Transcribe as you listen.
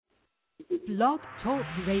Blog Talk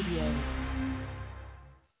Radio.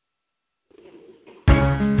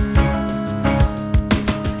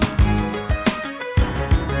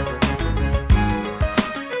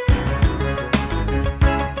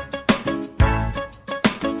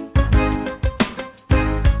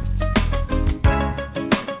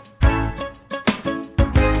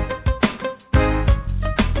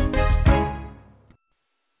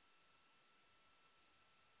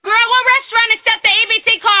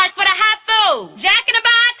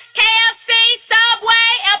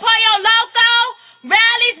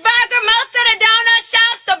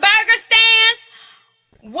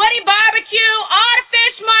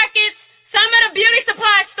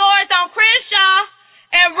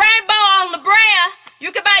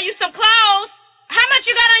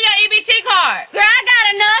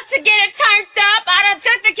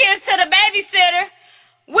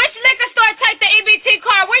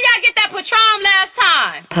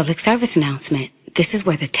 Public service announcement. This is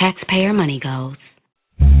where the taxpayer money goes.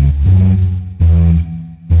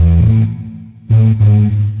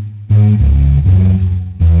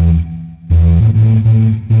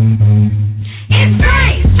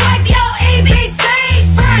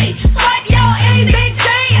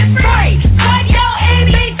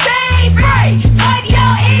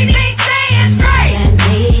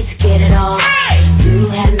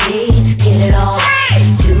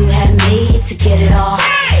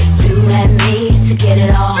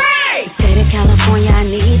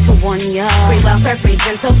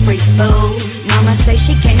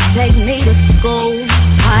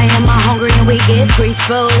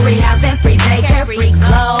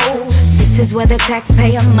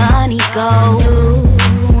 Taxpayer money goes.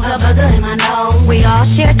 A burger in my nose. We all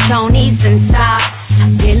share chonies and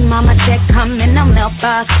socks. Getting mama check come in the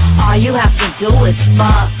mailbox. All you have to do is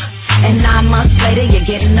fuck. And 9 months later you're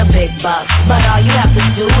getting a big buck. But all you have to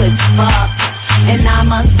do is fuck. And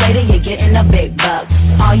 9 months later you're getting a big buck.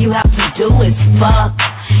 All you have to do is fuck.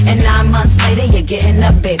 And 9 months later you're getting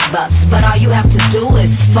a big buck. But all you have to do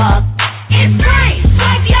is fuck. It's free.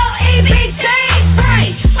 Swipe your EBT.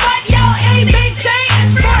 Free. Swipe your EBT.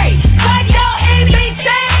 It's free. Swipe your EBT.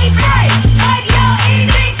 Free. Swipe your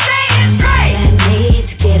EBT. It's free. You had me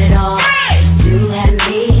to get it all. You had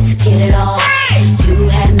me to get it all. You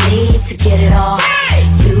had me to get it all.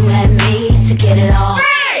 You had me to get it all.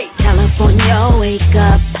 California, wake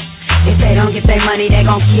up. If they don't get their money, they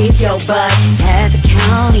gon' kick your butt. At the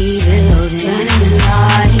county building, running the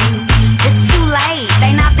line. It's too late.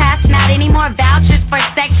 They not passing out any more vouchers for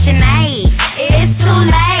Section 8. It's too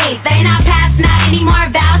late. They not passing out any more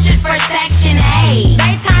vouchers for Section 8.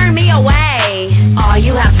 They turn me away. All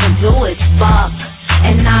you have to do is fuck.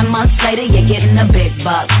 And 9 months later you're getting a big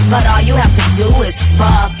buck. But all you have to do is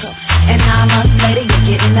fuck. And 9 months later you're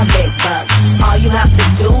getting a big buck. All you have to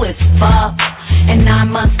do is fuck. And 9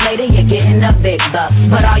 months later you're getting a big buck.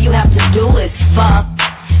 But all you have to do is fuck.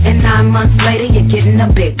 And 9 months later you're getting a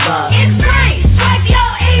big buck. It's free. Swipe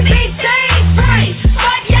your EBT. Free.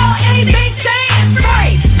 Swipe your EBT. It's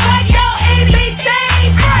free. Swipe your EBT.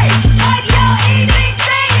 Free. Swipe your EBT.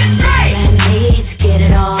 It's free. You had me to get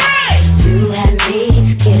it all. You had me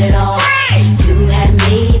to get it all. You had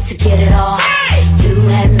me to get it all. You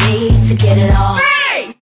had me to get it all.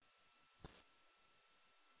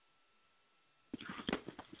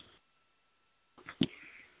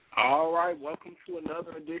 All right, welcome to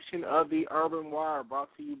another edition of the Urban Wire, brought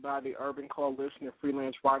to you by the Urban Coalition of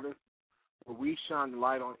Freelance Writers, where we shine the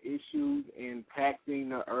light on issues impacting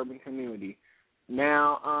the urban community.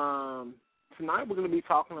 Now, tonight we're going to be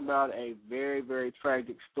talking about a very, very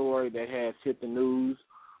tragic story that has hit the news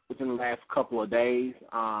within the last couple of days.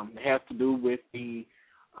 It has to do with the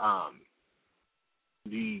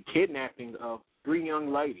kidnapping of 3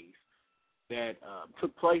 young ladies that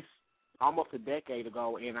took place almost a decade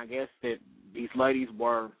ago, and I guess that these ladies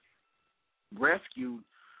were rescued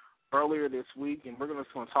earlier this week, and we're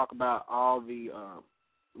just going to talk about all the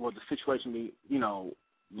situation,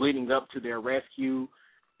 leading up to their rescue,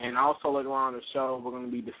 and also later on in the show we're going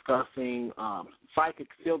to be discussing psychic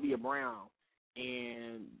Sylvia Browne,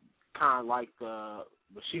 and kind of like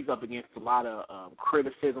she's up against a lot of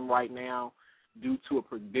criticism right now due to a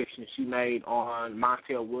prediction she made on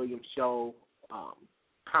Montel Williams' show,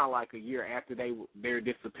 kind of like a year after their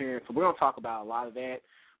disappearance. So we're going to talk about a lot of that.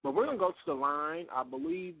 But we're going to go to the line. I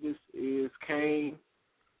believe this is Kane.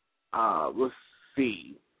 Let's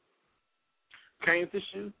see. Kane, is this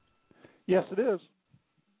you? Yes, it is.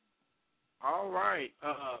 All right.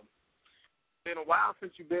 Been a while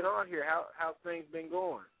since you've been on here. How's things been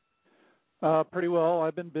going? Pretty well.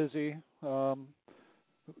 I've been busy.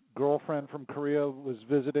 girlfriend from Korea was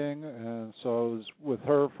visiting, and so I was with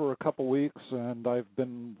her for a couple weeks, and I've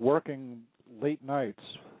been working late nights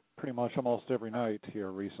pretty much almost every night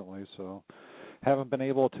here recently, so haven't been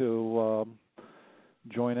able to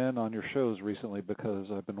join in on your shows recently because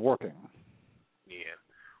I've been working. Yeah.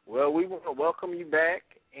 Well, we want to welcome you back,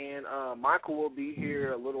 and Michael will be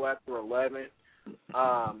here a little after 11.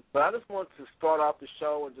 But I just want to start off the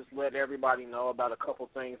show and just let everybody know about a couple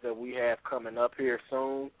things that we have coming up here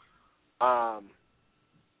soon.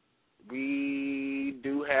 We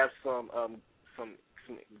do have some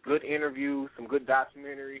good interviews, some good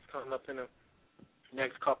documentaries coming up in the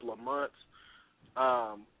next couple of months,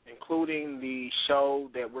 including the show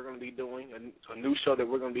that we're going to be doing, a new show that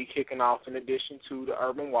we're going to be kicking off in addition to the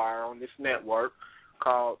Urban Wire on this network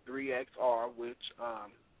called 3XR, which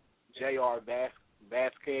J.R.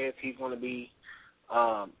 Vasquez, he's going to be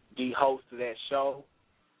the host of that show.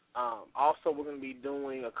 Also, we're going to be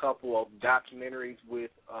doing a couple of documentaries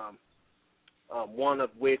with one of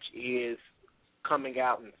which is Coming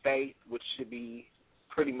Out in Faith, which should be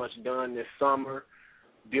pretty much done this summer.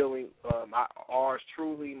 Dealing ours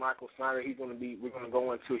truly, Michael Snyder. We're going to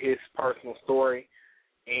go into his personal story,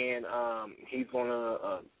 and he's going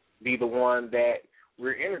to be the one that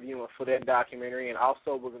we're interviewing for that documentary. And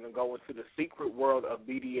also, we're going to go into the secret world of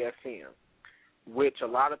BDSM, which a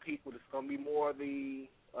lot of people, it's going to be more the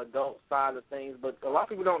adult side of things, but a lot of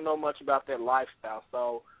people don't know much about that lifestyle.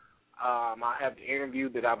 So I have the interview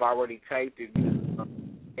that I've already taped and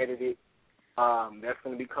edited. That's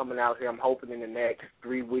going to be coming out here, I'm hoping, in the next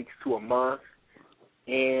 3 weeks to a month.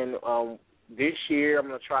 And this year I'm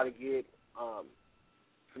going to try to get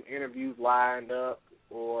some interviews lined up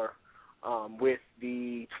or with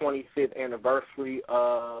the 25th anniversary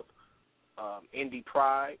of Indie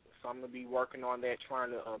Pride. So I'm going to be working on that,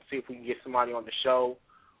 trying to see if we can get somebody on the show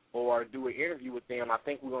or do an interview with them. I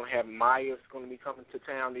think we're going to have Maya's going to be coming to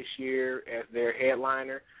town this year as their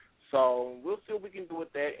headliner. So we'll see what we can do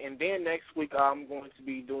with that. And then next week I'm going to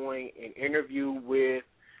be doing an interview with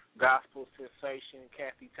gospel sensation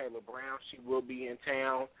Kathy Taylor Brown. She will be in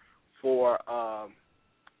town for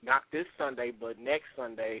not this Sunday, but next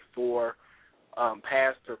Sunday for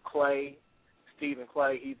Pastor Clay, Stephen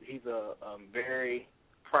Clay. He's a very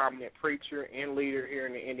prominent preacher and leader here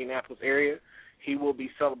in the Indianapolis area. He will be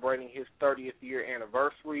celebrating his 30th year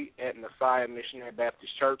anniversary at Messiah Missionary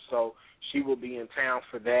Baptist Church, so she will be in town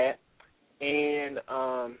for that. And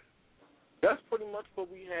that's pretty much what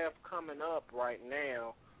we have coming up right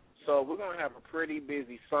now. So we're going to have a pretty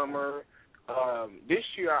busy summer. This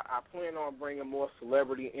year I plan on bringing more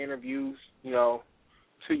celebrity interviews,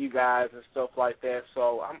 to you guys and stuff like that.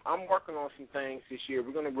 So I'm working on some things this year.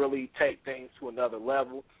 We're going to really take things to another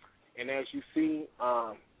level. And as you see,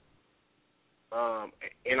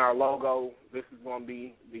 in our logo, this is going to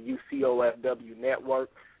be the UCOFW network,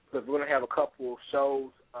 because we're going to have a couple of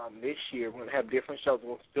shows this year. We're going to have different shows. We're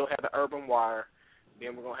going to still have the Urban Wire.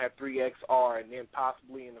 Then we're going to have 3XR, and then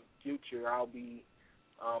possibly in the future I'll be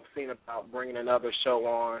seeing about bringing another show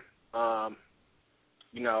on,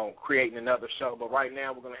 creating another show. But right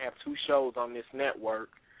now we're going to have 2 shows on this network,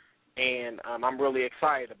 and I'm really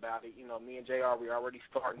excited about it. Me and JR, we're already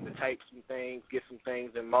starting to tape some things, get some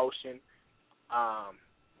things in motion.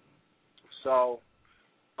 So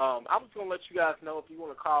I was going to let you guys know, if you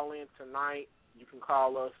want to call in tonight, you can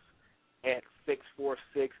call us at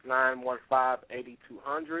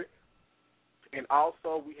 646-915-8200. And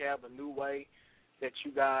also we have a new way that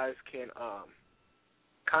you guys can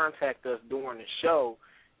contact us during the show.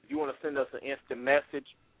 If you want to send us an instant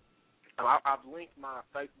message, I've linked my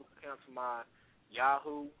Facebook account to my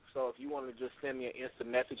Yahoo, so if you want to just send me an instant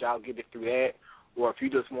message, I'll get it through that. Or if you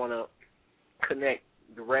just want to connect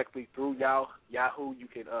directly through Yahoo, you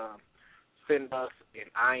can send us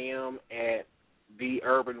an IM at The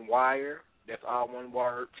Urban Wire. That's all one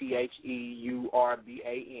word, THEURBANWIRE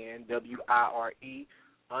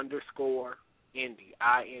 _Indy,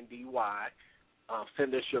 INDY.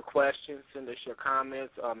 Send us your questions, send us your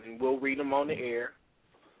comments, and we'll read them on the air.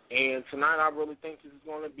 And tonight I really think this is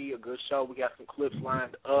going to be a good show. We got some clips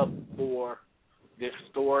lined up for this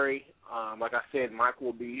story. Like I said, Mike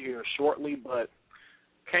will be here shortly. But,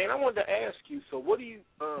 Kane, I wanted to ask you, so what do you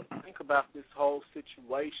think about this whole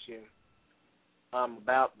situation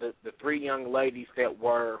about the 3 young ladies that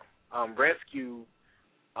were rescued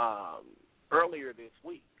earlier this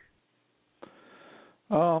week?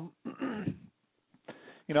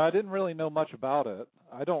 I didn't really know much about it.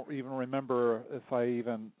 I don't even remember if I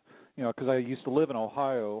even, because I used to live in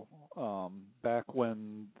Ohio back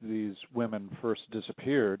when these women first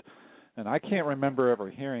disappeared, and I can't remember ever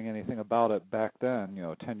hearing anything about it back then,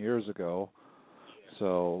 10 years ago.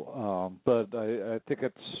 So, but I think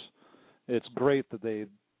it's great that they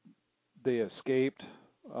escaped.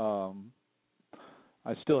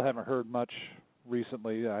 I still haven't heard much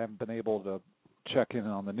recently. I haven't been able to check in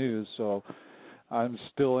on the news, so I'm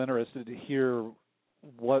still interested to hear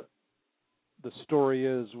what the story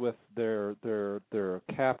is with their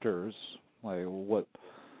captors. Like what?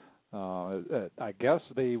 I guess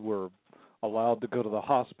they were allowed to go to the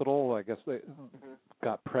hospital. I guess they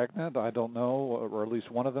got pregnant. I don't know, or at least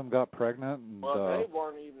one of them got pregnant. And, well, they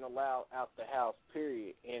weren't even allowed out the house,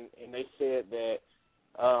 period. And they said that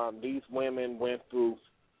these women went through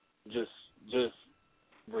just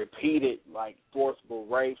repeated, like, forcible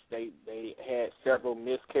rapes. They had several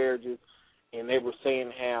miscarriages, and they were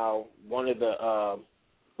saying how one of the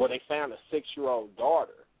they found a 6-year-old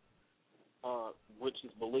daughter, which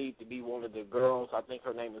is believed to be one of the girls. I think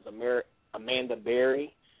her name is Amanda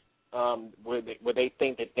Berry, where they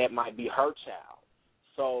think that might be her child.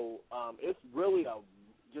 So it's really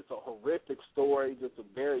just a horrific story, just a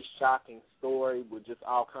very shocking story with just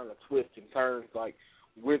all kind of twists and turns. Like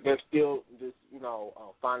they're still just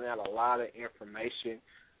finding out a lot of information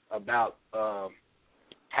about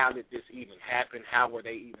how did this even happen, how were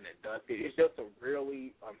they even abducted. It's just a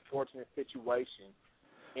really unfortunate situation,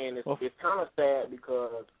 and it's kind of sad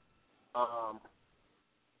because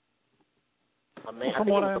from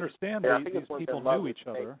what I understand, these people knew each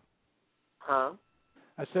other. Huh?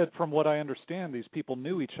 I said, from what I understand, these people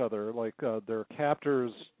knew each other. Like their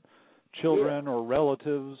captors' children or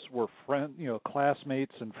relatives were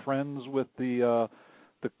classmates and friends with the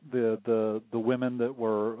women that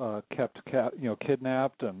were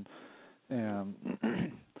kidnapped, and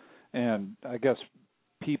I guess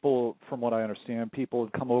people, from what I understand, people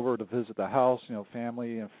had come over to visit the house,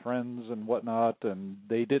 family and friends and whatnot, and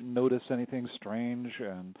they didn't notice anything strange.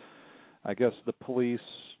 And I guess the police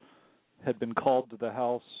had been called to the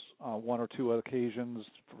house one or two occasions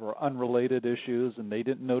for unrelated issues, and they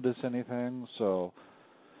didn't notice anything. So,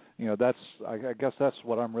 I guess that's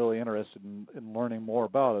what I'm really interested in learning more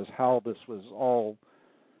about, is how this was all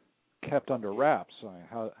kept under wraps.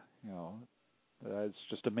 It's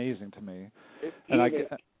just amazing to me. It's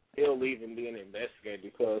still even being investigated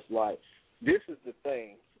because, like, this is the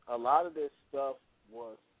thing. A lot of this stuff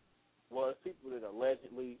was people that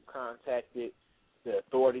allegedly contacted the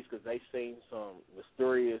authorities because they seen some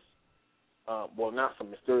mysterious, not some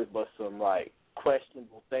mysterious, but some, like,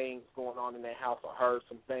 questionable things going on in that house, or heard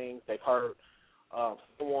some things. They've heard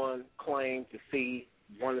someone claim to see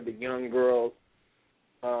one of the girls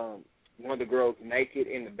naked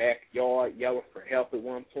in the backyard yelling for help at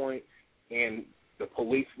one point, and the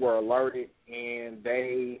police were alerted, and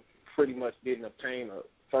they pretty much didn't obtain a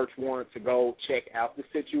search warrant to go check out the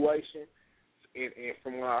situation. And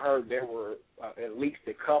from what I heard, there were at least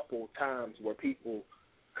a couple times where people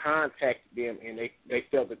contacted them, and they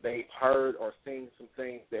felt that they heard or seen some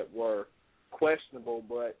things that were questionable,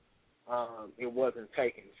 but it wasn't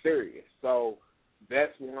taken serious. So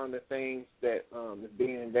that's one of the things that is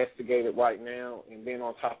being investigated right now. And then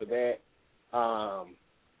on top of that,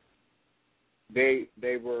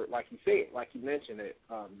 they were, like you said, like you mentioned, that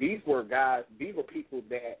these were people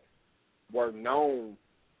that were known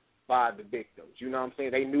by the victims. You know what I'm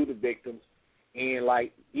saying? They knew the victims, and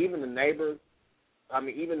like even the neighbors. I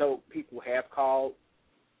mean, even though people have called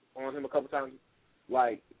on him a couple times,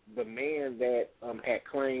 like the man that had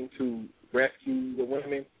claimed to rescue the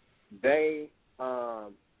women,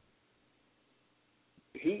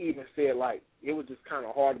 he even said, like, it was just kind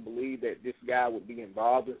of hard to believe that this guy would be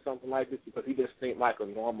involved in something like this because he just seemed like a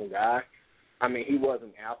normal guy. I mean, he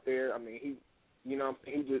wasn't out there. I mean, he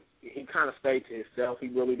kind of stayed to himself. He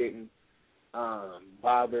really didn't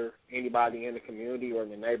bother anybody in the community or in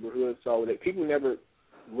the neighborhood, so that people never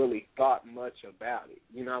really thought much about it.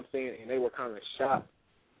 You know what I'm saying? And they were kind of shocked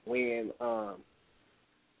when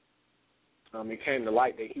it came to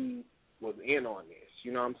light that he was in on this.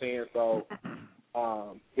 You know what I'm saying? So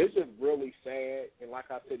it's just really sad, and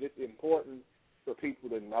like I said, it's important for people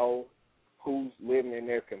to know who's living in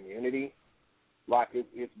their community. Like,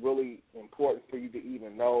 it's really important for you to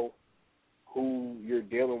even know who you're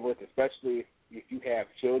dealing with, especially if you have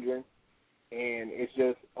children. And it's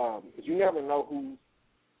just, you never know who's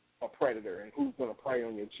a predator and who's going to prey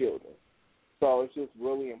on your children. So it's just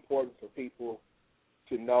really important for people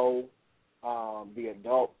to know the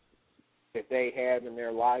adults that they have in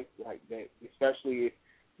their life, like that, especially if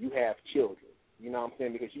you have children. You know what I'm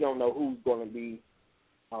saying? Because you don't know who's going to be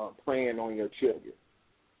preying on your children.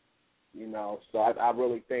 You know, so I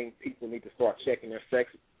really think people need to start checking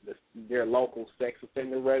their local sex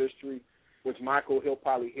offender registry, which Michael, he'll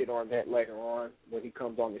probably hit on that later on when he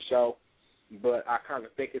comes on the show. but I kind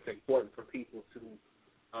of think it's important for people to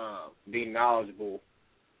be knowledgeable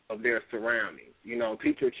of their surroundings. You know,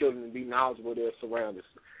 teach your children to be knowledgeable of their surroundings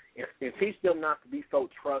and teach them not to be so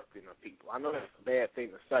trusting of people. I know that's a bad thing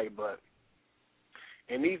to say, but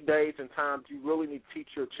in these days and times, you really need to teach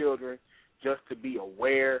your children just to be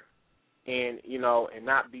aware and, you know, and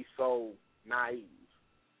not be so naive.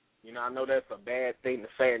 You know, I know that's a bad thing to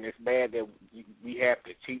say, and it's bad that we have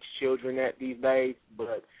to teach children that these days,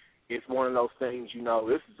 but it's one of those things, you know,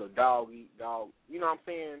 this is a dog-eat-dog. You know what I'm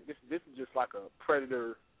saying? This is just like a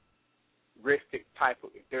predator-ristic type of,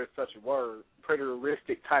 if there's such a word,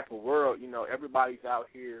 predator-ristic type of world. You know, everybody's out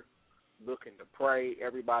here looking to prey.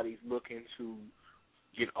 Everybody's looking to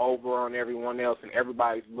get over on everyone else, and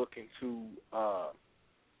everybody's looking to,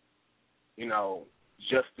 you know,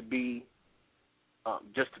 just to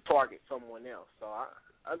target someone else. So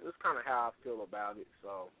that's kind of how I feel about it.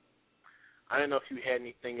 So I didn't know if you had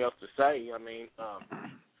anything else to say. I mean,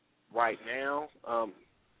 right now, well,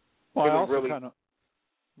 I also really kind of.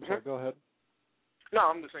 Sorry, go ahead. No,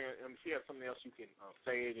 I'm just saying, if you have something else, you can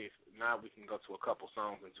say it. If not, we can go to a couple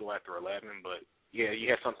songs until after 11. But yeah, you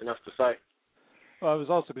have something else to say. Well, I was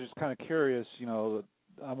also just kind of curious. You know,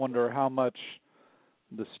 I wonder how much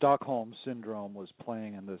the Stockholm syndrome was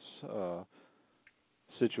playing in this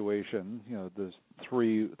situation. You know, there's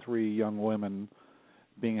three young women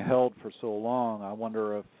being held for so long. I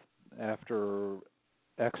wonder if after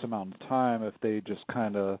X amount of time, if they just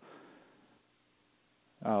kind of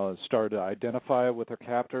started to identify with their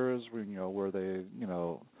captors. You know, where they, you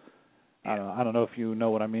know, I don't know if you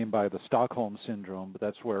know what I mean by the Stockholm syndrome, but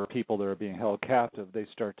that's where people that are being held captive, they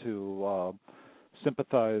start to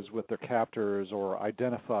sympathize with their captors or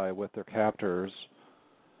identify with their captors.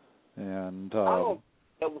 And I don't think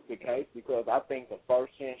that was the case, because I think the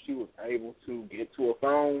first chance she was able to get to a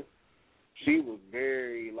phone, she was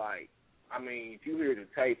very, like, I mean, if you hear the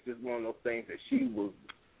tape, it's one of those things that she was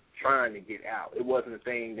trying to get out. It wasn't a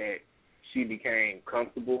thing that she became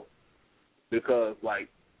comfortable, because, like,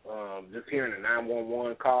 just hearing a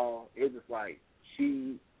 911 call, it was like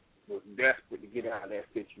she was desperate to get out of that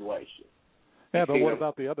situation. Yeah, but what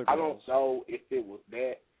about the other girls? I don't know if it was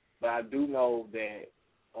that, but I do know that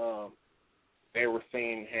they were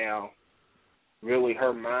saying how really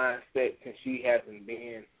her mindset, since she hasn't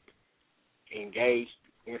been engaged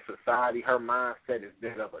in society, her mindset is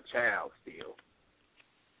that of a child still.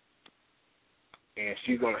 And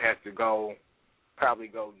she's going to have to go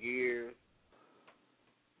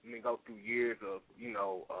through years of, you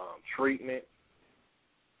know, treatment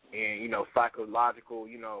and, you know, psychological,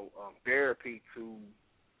 you know, therapy to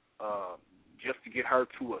just to get her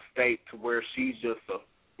to a state to where she's just a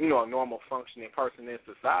normal functioning person in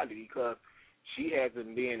society, because she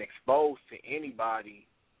hasn't been exposed to anybody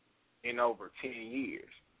in over 10 years.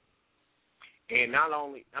 And not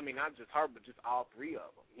just her, but just all three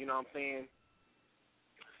of them. You know what I'm saying?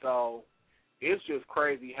 So it's just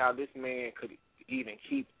crazy how this man could even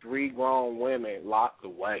keep three grown women locked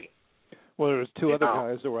away. Well, there's two other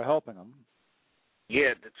guys that were helping him.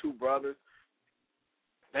 Yeah, the two brothers.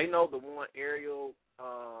 They know the one, Ariel,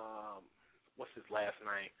 what's his last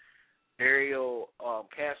name? Ariel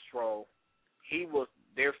Castro.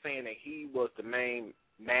 They're saying that he was the main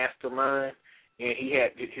mastermind, and he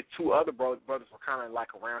had his two other brothers were kind of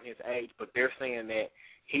like around his age, but they're saying that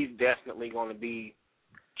he's definitely going to be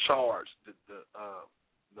charged.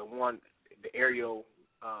 The one, the Ariel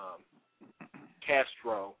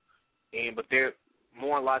Castro, but they're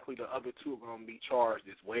more likely the other two are going to be charged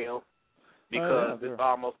as well, because it's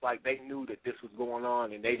almost like they knew that this was going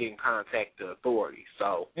on and they didn't contact the authorities.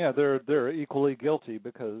 So yeah, they're equally guilty,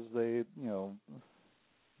 because they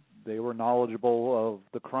were knowledgeable of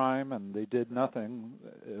the crime and they did nothing.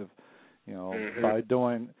 By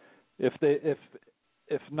doing, if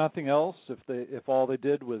nothing else, if all they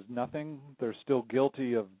did was nothing, they're still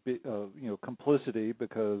guilty of complicity,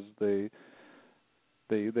 because they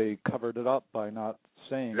covered it up by not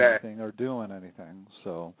saying anything or doing anything.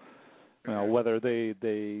 So, whether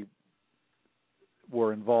they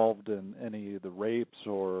were involved in any of the rapes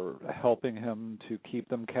or helping him to keep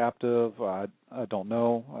them captive, I don't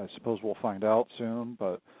know. I suppose we'll find out soon.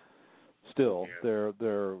 But still, they're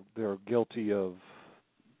guilty of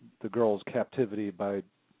the girl's captivity by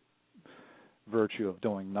virtue of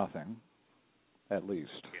doing nothing, at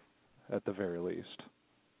the very least.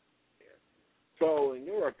 So, in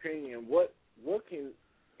your opinion, what can,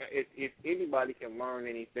 if anybody can learn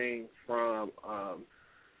anything from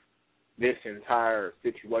this entire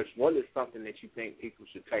situation, what is something that you think people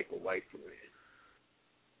should take away from it?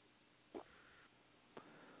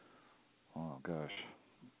 Oh, gosh.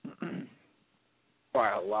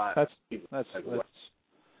 quite a lot. That's it's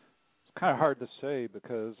kind of hard to say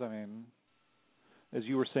because, I mean, as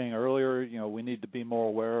you were saying earlier, we need to be more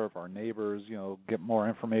aware of our neighbors, get more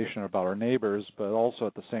information about our neighbors, but also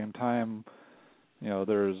at the same time,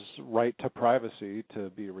 there's right to privacy to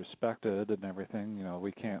be respected and everything.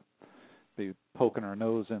 We can't be poking our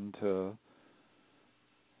nose into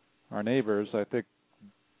our neighbors. I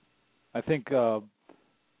think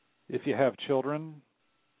if you have children,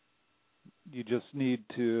 you just need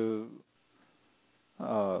to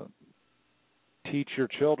teach your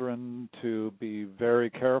children to be very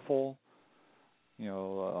careful,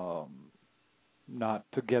 not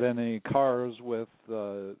to get in any cars with,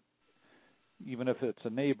 even if it's a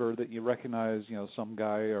neighbor that you recognize, some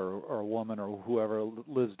guy or a woman or whoever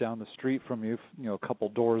lives down the street from you, a couple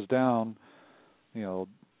doors down,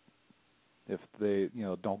 if they,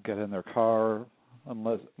 don't get in their car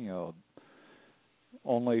unless,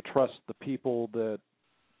 only trust the people that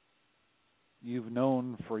you've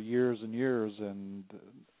known for years and years, and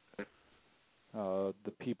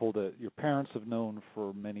the people that your parents have known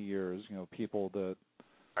for many years, people that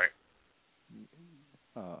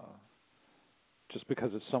just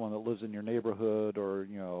because it's someone that lives in your neighborhood or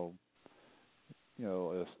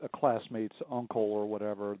a classmate's uncle or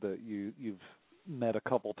whatever that you've met a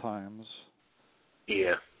couple times.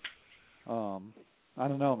 Yeah. I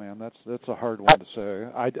don't know, man. That's a hard one to say.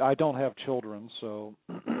 I don't have children, so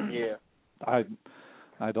yeah. I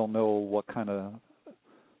don't know what kind of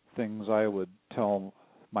things I would tell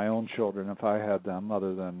my own children if I had them,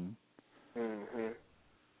 other than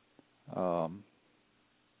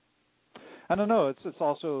I don't know. It's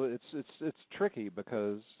also it's tricky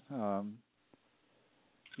because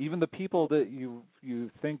even the people that you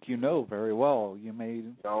think you know very well, you may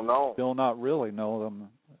don't know. Still not really know them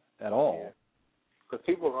at all. Because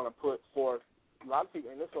people are going to put forth a lot of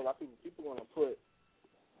people, and there's a lot of people are going to put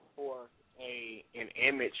forth an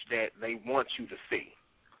image that they want you to see.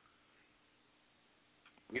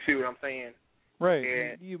 You see what I'm saying? Right.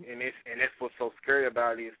 And that's what's so scary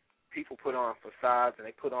about it is people put on facades and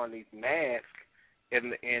they put on these masks,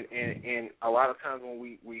 and a lot of times when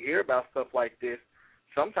we hear about stuff like this,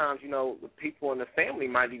 sometimes the people in the family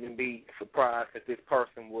might even be surprised that this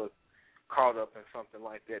person was caught up in something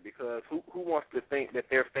like that, because who wants to think that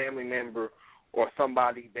their family member or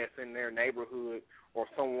somebody that's in their neighborhood or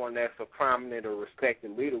someone that's a prominent or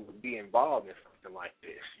respected leader would be involved in something like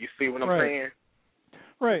this? You see what I'm saying?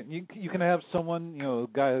 Right. You can have someone, a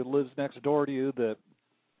guy who lives next door to you that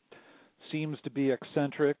seems to be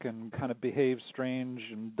eccentric and kind of behaves strange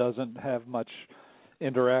and doesn't have much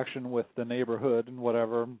interaction with the neighborhood and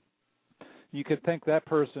whatever. You could think that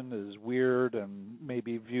person is weird and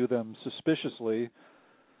maybe view them suspiciously,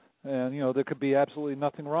 and there could be absolutely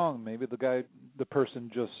nothing wrong. Maybe the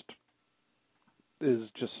person is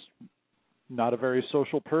just not a very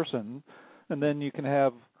social person, and then you can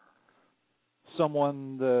have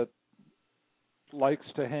someone that likes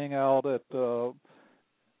to hang out at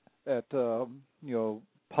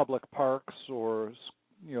public parks or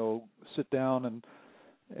sit down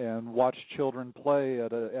and watch children play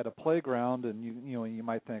at a playground, and you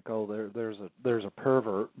might think, oh, there's a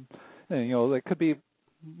pervert, and they could be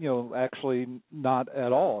actually not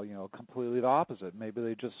at all, completely the opposite. Maybe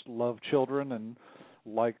they just love children and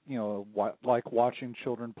like watching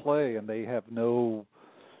children play, and they have no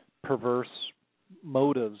perverse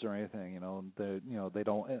motives or anything. They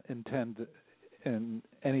don't intend in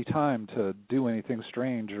any time to do anything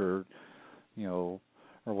strange or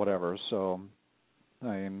whatever. So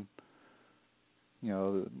I mean,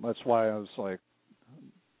 that's why I was like,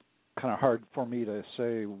 kind of hard for me to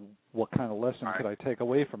say what kind of lesson could I take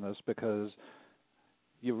away from this, because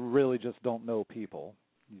you really just don't know people.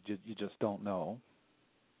 You just don't know.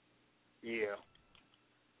 Yeah.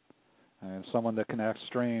 And someone that can act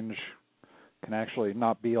strange can actually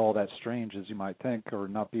not be all that strange as you might think, or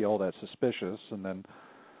not be all that suspicious, and then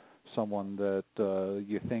someone that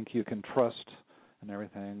you think you can trust and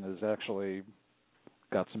everything is actually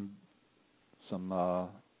got some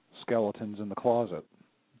skeletons in the closet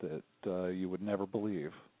that you would never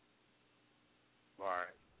believe. All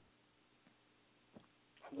right.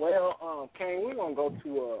 Well, Kane, we're gonna go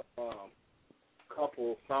to a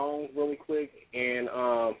couple of songs really quick, and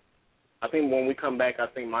I think when we come back, I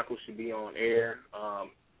think Michael should be on air.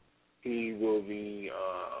 He will be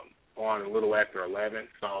on a little after 11,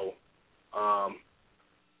 so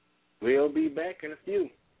we'll be back in a few.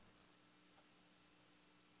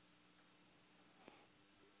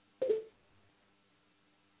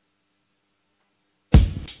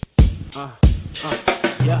 Yeah.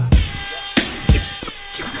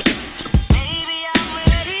 Baby, I'm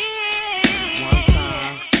ready. One time.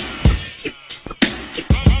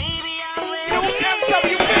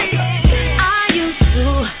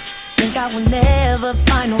 I will never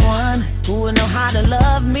find one who will know how to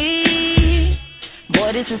love me.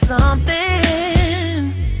 Boy, this is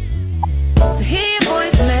something. To hear your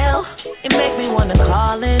voicemail, it makes me wanna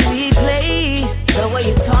call and replay the way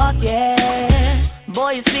you talk, yeah.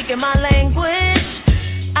 Boy, you speaking my language.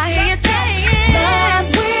 I hear you saying that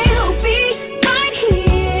will be right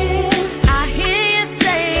here. I hear you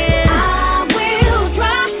saying I will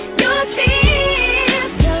dry your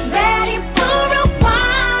tears. Ready for a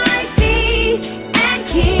wifey and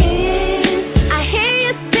kiss. I hear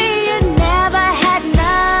you say you never had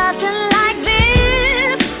nothing like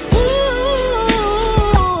this. Ooh,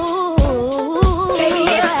 baby,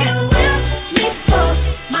 if you will me for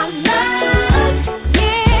my love,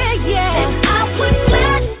 yeah, yeah, then I would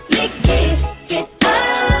gladly give it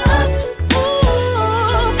up.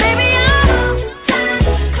 Ooh, baby, I'm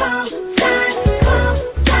cold time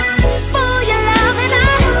for your love, and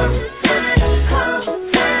I'm cold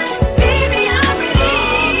time, baby, I'm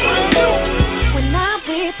ready. When I'm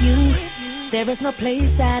with you, there is no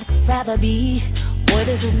place I'd rather be. Boy,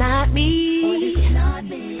 this is not me.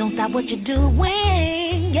 Don't stop what you're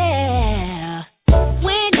doing, yeah.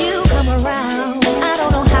 When you come around, I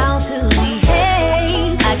don't know how to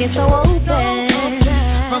behave. I get so open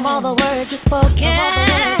from all the words you've spoken.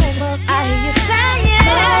 I hear you saying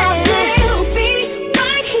I will be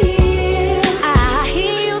right here. I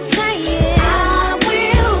hear you saying I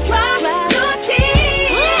will dry your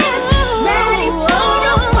tears. Ready for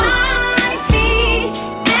a wifey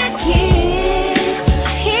and kiss.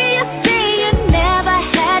 I hear you say you never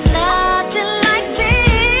had nothing like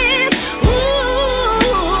this. Ooh,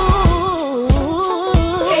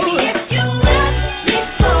 baby, if you love me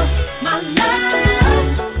for my love,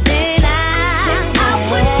 then I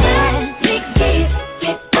would gladly give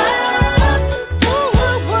it up. Ooh,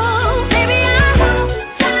 baby, I'm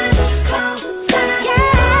cold time,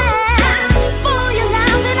 yeah, for your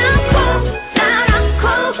love, and I'm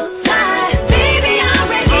cold time, baby, I'm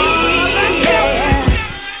ready, yeah.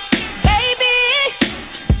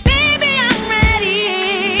 Baby, I'm ready.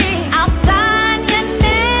 I'll sign your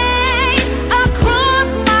name across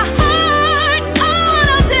my heart. All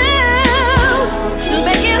I'll do to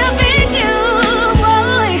make it up in you,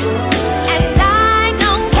 boy. And I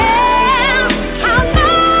don't care how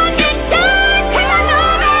long it takes, 'cause I know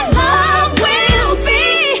that love will be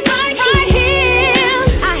right here.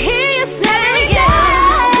 I hear you say, yeah,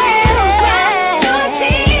 will dry your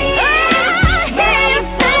tears. I hear you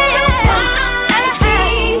say,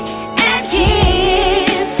 and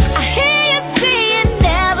kiss. I hear you say you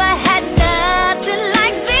never had nothing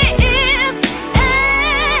like this.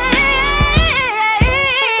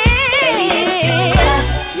 Baby, if you love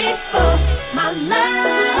me for my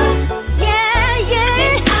love, yeah,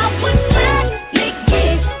 then I would gladly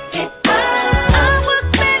give it up. I would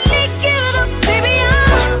gladly give it up, baby.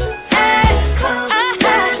 I'm cold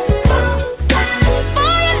time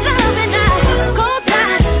for your love, and I'm cold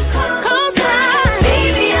time,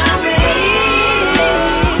 baby, I'm ready.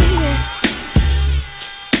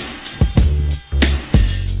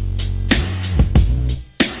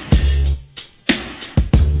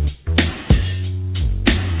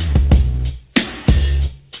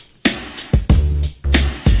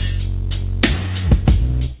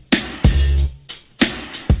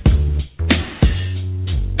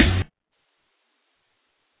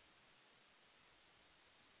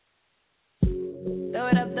 Throw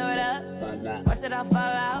it up, watch it all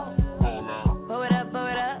fall out. Pull it up,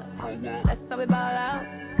 that's how we ball out.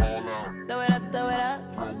 Throw it up,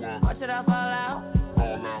 watch it all fall out.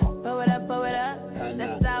 Pull it up,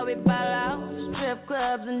 that's how we ball out. Strip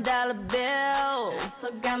clubs and dollar bills. So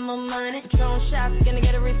got more money, drone shots, gonna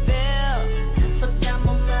get a refill. So got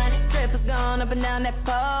more money, strippers going up and down that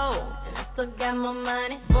pole. So got more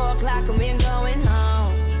money, 4 o'clock and we ain't going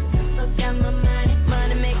home. So got more money,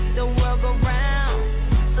 money makes the world go round.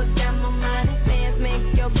 So got more money, fans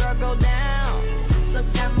make your girl go down. So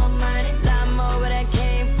got more money, lot more where that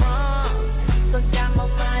came from. So got more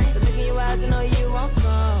money, so look in your eyes, you know you won't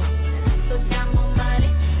come. So got more money.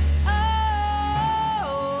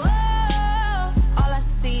 Oh, all I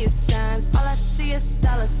see is signs, all I see is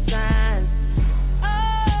dollar signs.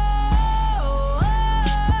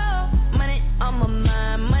 Money on my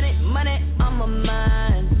mind, money on my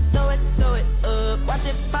mind. Throw it up, watch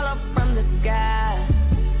it fall from the sky.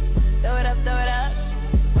 Throw it up,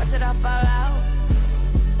 watch it all fall out.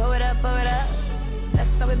 Pull it up, that's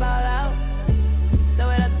how we ball out. Throw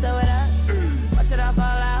it up, watch it all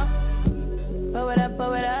fall out. Pull it up,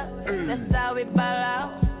 that's how we ball out.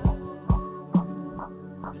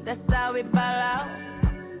 That's how we ball out.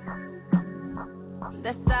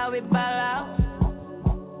 That's how we ball out.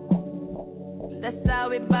 That's how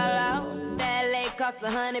we ball out. That lake cost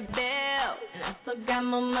 $100 bills. And I still got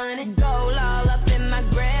my money. Gold all up in my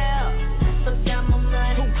grill. Still got my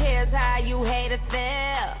money. Who cares how you hate it feel?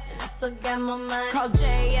 And I still got my money. Call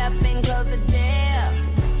Jay up and close the deal.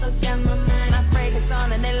 Still got my money. My fragrance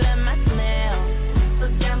on and they love my smell.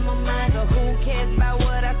 Still got my money. So who cares about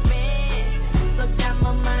what I spend? Still got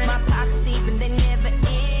my money. My pockets deep and they never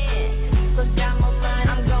end. Still got my money.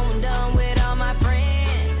 I'm going dumb with all my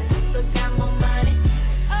friends. Still got my money.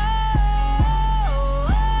 Oh,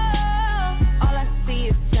 all I see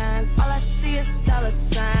is signs. All I see is dollar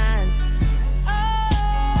signs.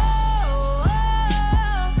 Oh,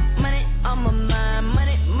 money on my mind.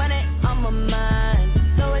 Money on my mind.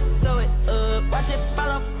 Throw it up. Watch it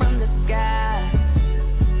fall up from the sky.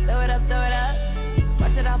 Throw it up.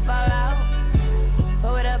 Watch it all fall out.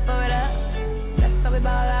 Throw it up. That's how we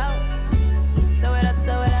ball out. Throw it up.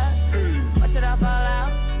 Watch it all fall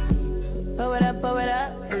out. Throw it up.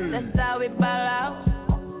 That's how we ball out.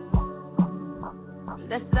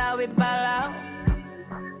 That's how we ball out.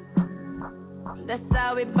 That's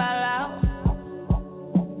how we ball out.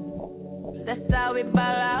 That's how we ball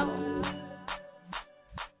out.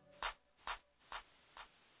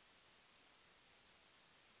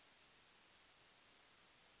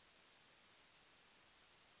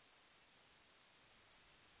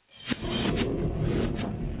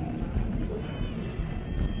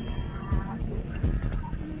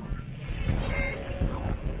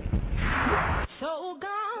 So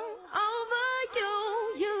gone over you.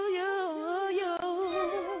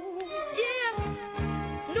 Yeah.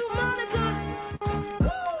 New Monica.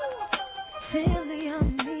 Sylvia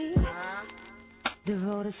and me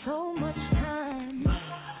devoted so much time.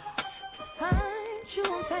 Find you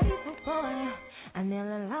on paper, boy. I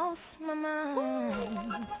nearly lost my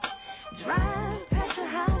mind. Drive past your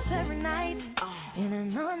house every night in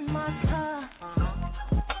an unmarked car.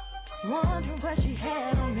 Wondering what she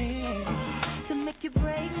had on me to make you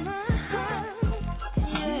break my heart.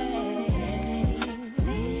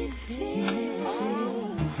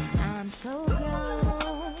 I'm so gone.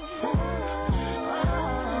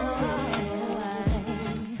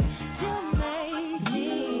 You make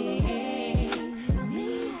me.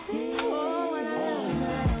 Oh, and I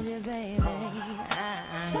love you, baby.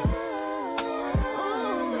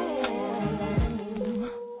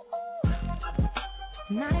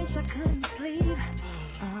 Nights I couldn't sleep.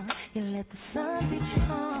 You let the sun beat you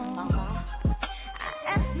on. I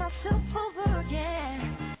ask myself over again,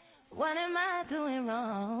 what am I doing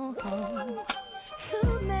wrong to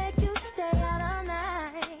make you stay out all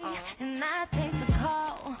night and I think to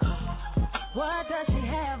call? What does she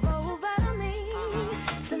have over me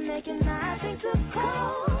to make it not think to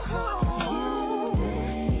call?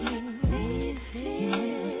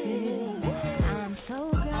 I'm so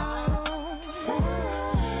gone.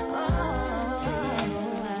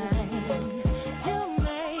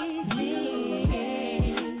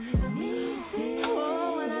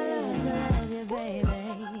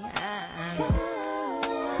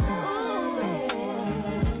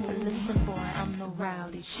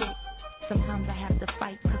 Sometimes I have to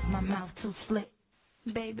fight cause my mouth too slick.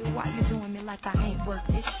 Baby, why you doing me like I ain't worth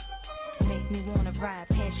it? Make me wanna ride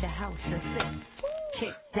past your house and sit.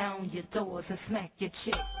 Kick down your doors and smack your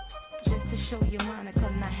chick. Just to show you Monica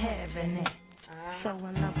not having it. So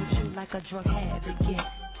in love with you like a drug habit get.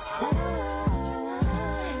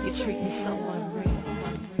 You treat me so unreal.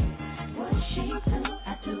 What she do,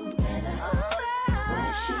 I do better.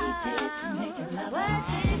 What she did to make it love. What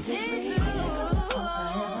she did to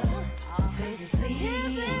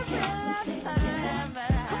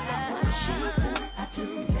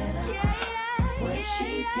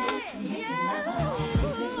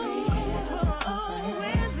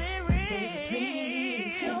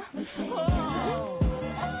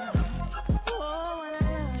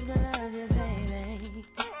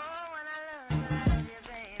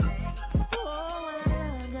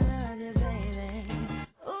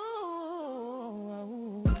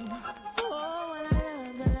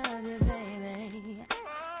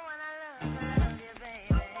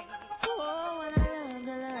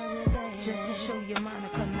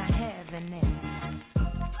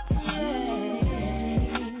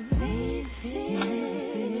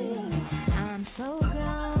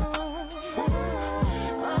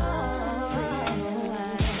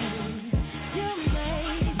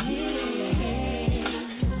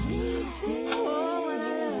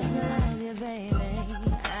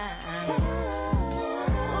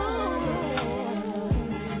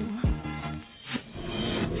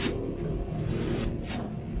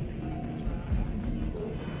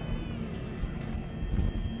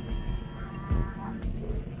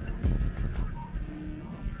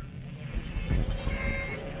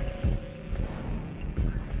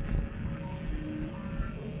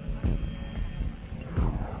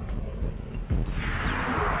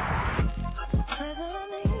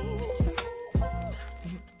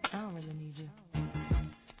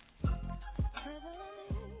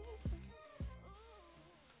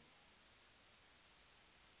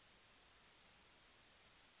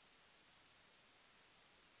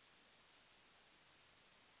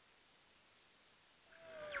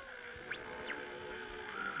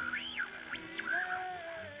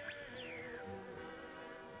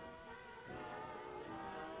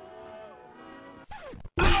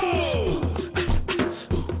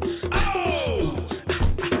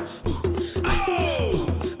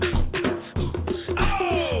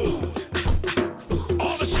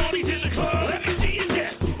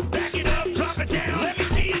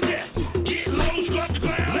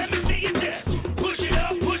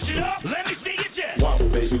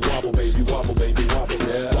wobble, baby, wobble,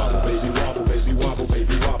 yeah. Wobble, baby, wobble, baby, wobble,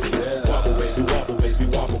 baby, wobble, yeah. Wobble, baby, wobble, baby,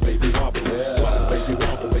 wobble, baby, wobble, yeah. Wobble, baby,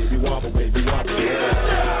 wobble, baby, wobble, baby, wobble, yeah.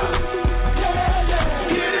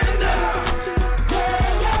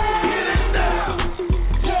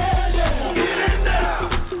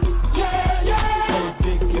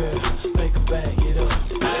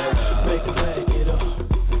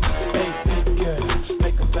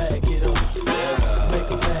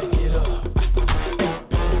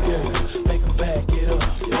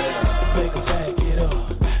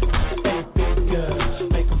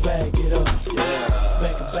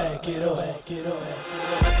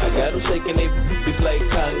 Shaking they boobies like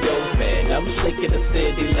Congo, man. I'm shaking the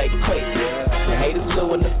city like Quake. The haters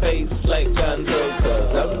low in the face like Gonzo,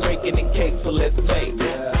 cause I'm breaking the cake, so let's make.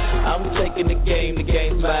 I'm taking the game's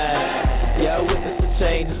mine. Y'all witness the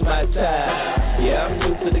change, it's my time. Yeah, I'm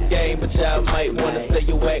new to the game, but y'all might wanna say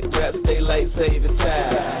you whack rap, stay like saving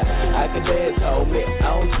time. I can dance, homie,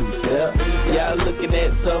 I don't too step. Y'all looking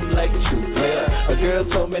at something like a true player. A girl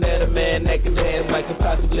told me that a man that can dance might can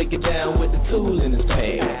possibly get down with the tool in his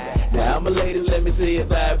pants. Now I'm a lady, let me see it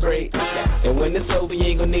vibrate. And when it's over, you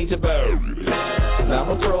ain't gonna need your bird. Now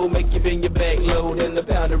I'm a pro, make you bend your back low, then the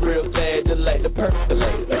pound it real fast, just like the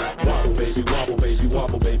percolate. Wobble, baby, wobble, baby,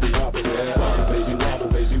 wobble, baby, wobble, yeah. Wobble, baby, wobble,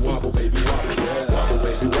 baby, wobble, baby, wobble, yeah. Wobble,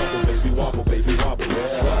 baby, wobble, baby, wobble, baby, wobble,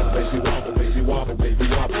 yeah. Wobble, baby, wobble, baby, wobble, baby,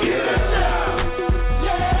 wobble, yeah.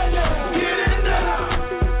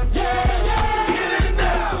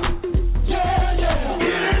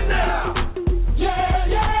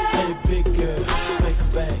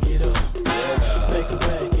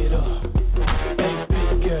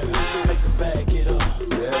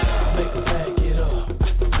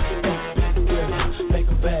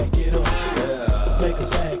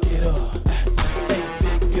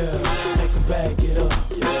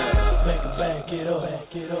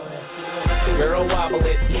 Girl, wobble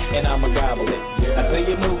it, and I'ma gobble it. I say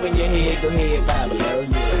you moving your head, go ahead, bobble it.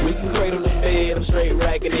 We can cradle the bed, I'm straight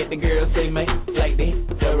racking it. The girl say, man, like this,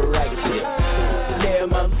 double racket shit.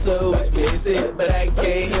 Damn, I'm so explicit, but I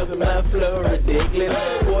can't help it, my flow ridiculous.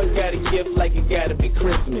 Boys got a gift like it gotta be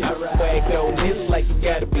Christmas. Swag on this like it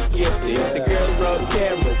gotta be gifted. The girls brought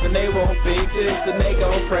cameras, and they want pictures, and they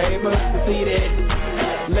gon' frame us. See that?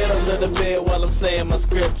 Little bit while I'm saying my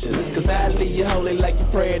scriptures. Cause I leave you holy like you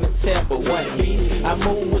pray in the temple. One beat, I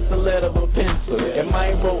move with the letter of a pencil. And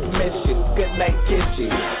my wrote mission, good night kiss you.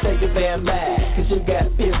 Take your damn back, cause you got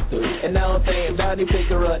pistol. And I don't think Donnie pick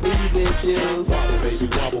her up, these issues. Wobble, baby,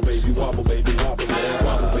 wobble, baby, wobble, baby, wobble, yeah.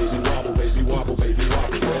 Wobble, baby, wobble, baby, wobble, baby,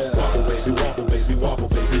 wobble, yeah. Wobble, baby, wobble, baby, wobble,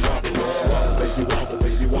 baby, wobble, yeah. Wobble, baby, wobble,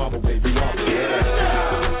 baby, wobble, baby, wobble, yeah.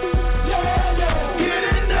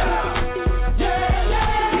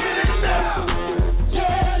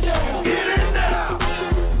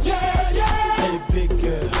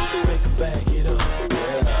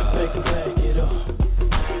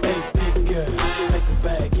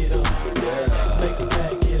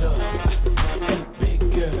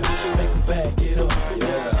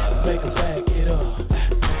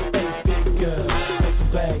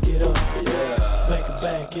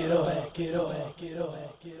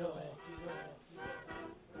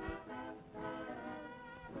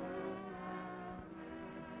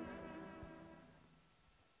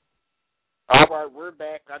 All right, we're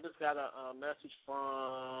back. I just got a message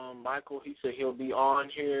from Michael. He said he'll be on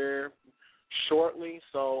here shortly.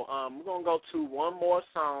 So we're going to go to one more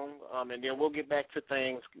song, and then we'll get back to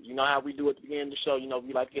things. You know how we do at the beginning of the show. You know,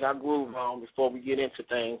 we like to get our groove on before we get into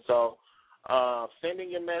things. So send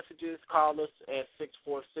in your messages. Call us at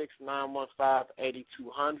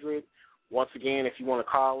 646-915-8200. Once again, if you want to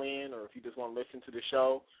call in or if you just want to listen to the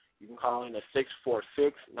show, you can call in at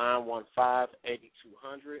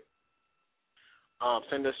 646-915-8200.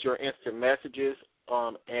 Send us your instant messages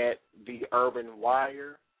at the Urban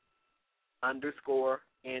Wire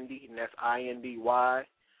 _Indy, and that's INDY.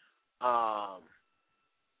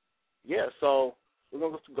 So we're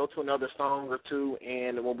going to go to another song or two,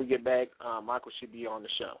 and when we get back, Michael should be on the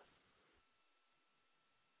show.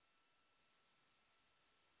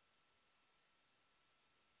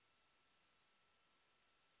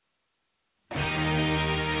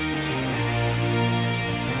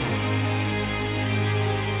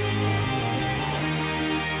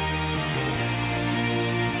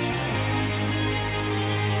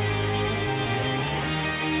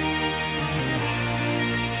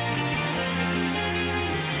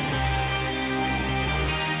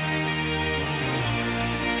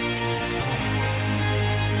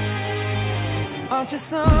 Aren't you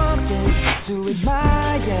something to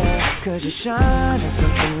admire? Cause you shine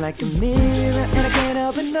something like a mirror, and I can't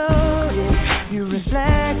help but notice you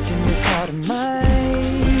reflect in this heart of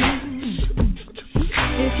mind.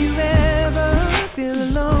 If you ever feel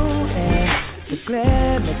alone and the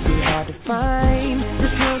glare makes it hard to find,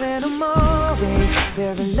 just know that I'm always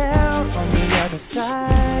very loud on the other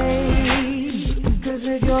side. 'Cause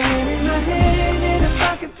with your hand in my hand and a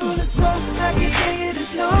pocket full of smoke, I can tell you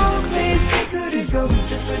there's no place we couldn't go.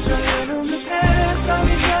 Just put your hand on the past, I'll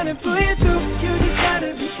be trying to pull you through. You just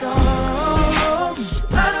gotta be strong.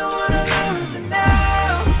 I don't wanna lose it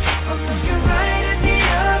now. I'm looking right at the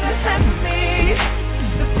other half of me.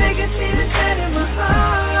 The vacancy that's set in my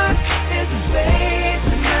heart is a space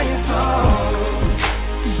and now you're home.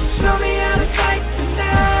 Show me how to fight for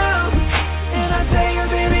now. And I tell you,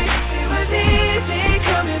 baby, it was easy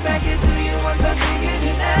coming back into you once I figured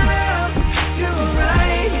it out. You were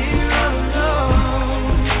right here all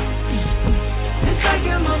alone. It's like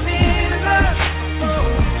you're my mirror.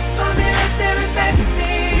 My mirror staring back at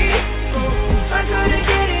me. I couldn't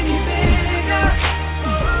get any bigger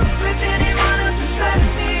with anyone else beside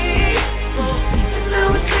me. And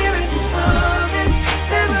now it's clear as the moment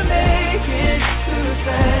that we're making true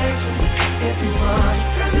affection. If you want,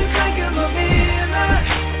 'cause it's like you're my mirror.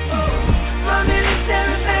 My mirror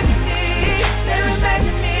staring back at me, staring back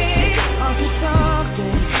at me. I'll do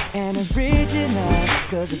something and original,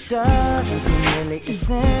 'cause it doesn't seem really as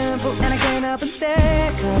simple. And I can't help but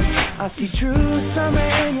stare, 'cause I see true summer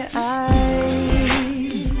in your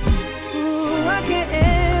eyes. Ooh, I can't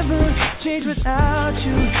ever change without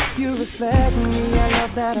you. You reflect me, I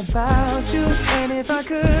love that about you. And if I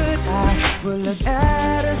could, I would look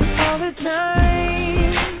at us all the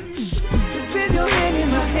time. Just with your hand in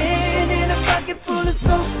my hand and a pocket full of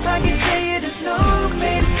soap, I can tell you there's no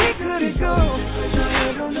place we couldn't go. Put your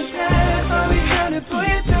head on the past, I'll be trying to pull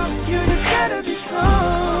you through. You just gotta be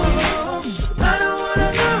strong. I don't wanna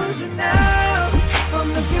lose you now. I'm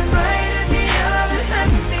looking right at the other half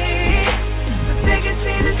of me. The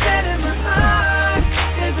vacancy that's set in my heart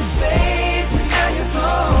is a space and now you're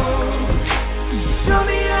home. Show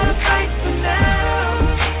me how to fight for now.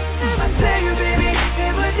 I tell you, baby,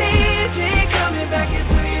 it was easy coming back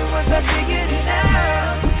into you once I figured it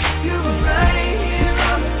out. You were right here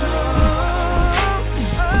all alone.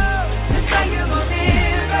 Oh, it's like you're my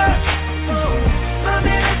mirror. My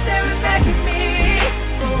mirror staring back at me.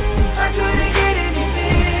 I couldn't get any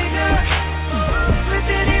bigger with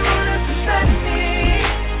anyone else beside me.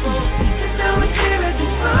 And now it's clear as the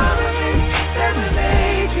moment that we're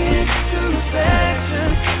making true affection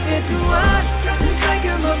into one. 'Cause it's like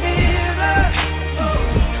you're my mirror.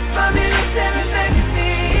 My mirror staring back at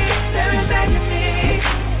me, staring back at me.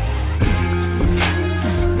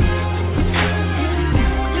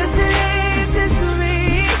 Just an age history.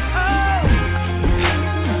 Oh.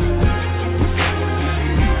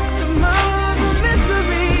 Tomorrow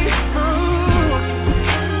mystery. Oh.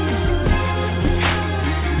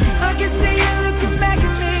 I can see you looking back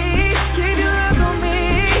at me. Keep your eyes on me.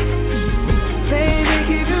 Baby,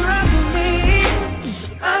 keep your eyes on me.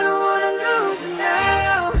 I don't wanna lose you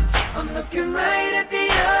now. I'm looking right at the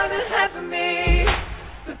other half of me.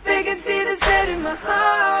 The vacancy that's set in my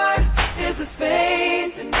heart is a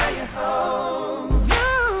space and now you're home.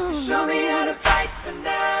 Show me how to fight for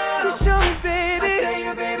now. Show me, baby. I tell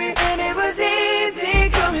you, baby, and it was easy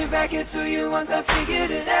coming back into you once I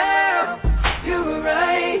figured it out. You were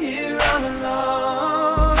right here all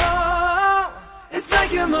along. It's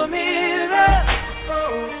like you're my mirror.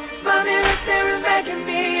 My mirror staring back at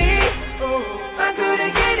me. I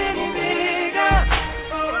couldn't get any bigger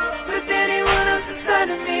with anyone else inside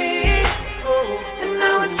of me. And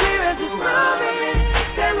now it's clear as this moment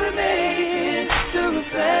that we're making true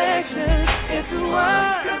affection into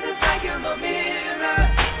one. 'Cause it's like you're my mirror.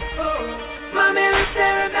 My mirror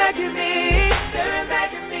staring back at me, staring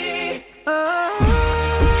back at me.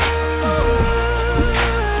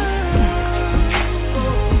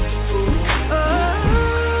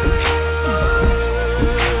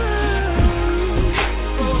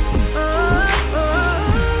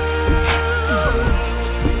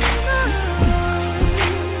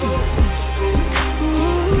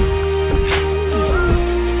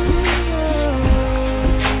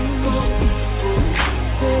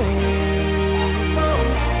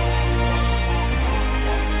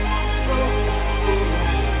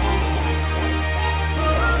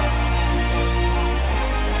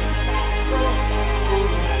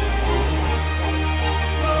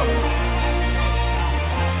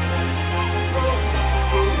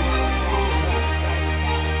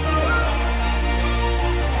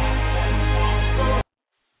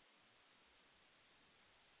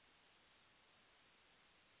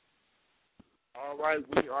 All right,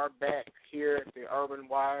 we are back here at the Urban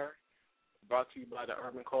Wire. brought to you by the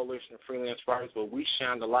Urban Coalition of Freelance Writers, where we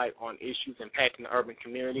shine the light on issues impacting the urban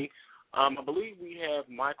community. I believe we have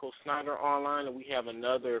Michael Snyder online, and we have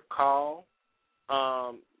another call.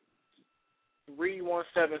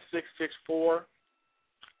 317664.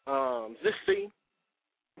 Is this C?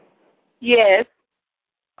 Yes.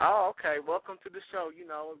 Oh, okay. Welcome to the show. We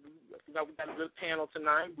got a good panel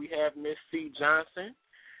tonight. We have Miss C. Johnson.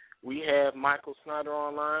 We have Michael Snyder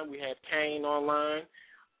online. We have Kane online.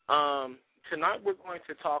 Tonight we're going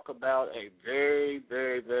to talk about a very,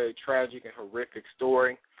 very, very tragic and horrific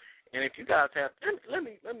story. And if you guys have, let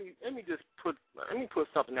me put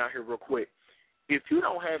something out here real quick. If you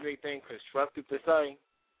don't have anything constructive to say,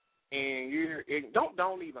 and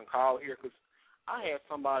don't even call here, because I had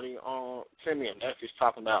somebody send me a message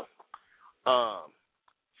talking about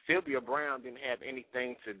Sylvia Browne didn't have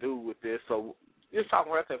anything to do with this. So just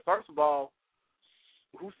talking about that. First of all,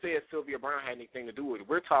 who said Sylvia Browne had anything to do with it?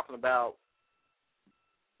 We're talking about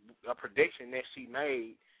a prediction that she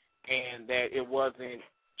made and that it wasn't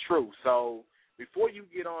true. So before you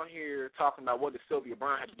get on here talking about what did Sylvia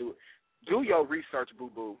Browne have to do with it, do your research,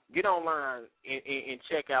 boo-boo. Get online and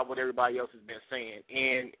check out what everybody else has been saying,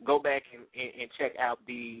 and go back and check out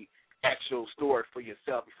the actual story for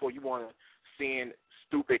yourself before you want to send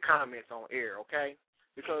stupid comments on air, okay?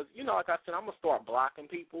 Because, like I said, I'm going to start blocking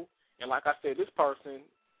people, and like I said, this person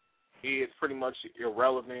is pretty much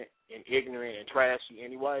irrelevant and ignorant and trashy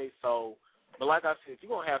anyway, so, but like I said, if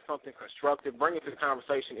you're going to have something constructive, bring it to the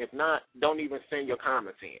conversation. If not, don't even send your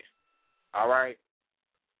comments in, all right?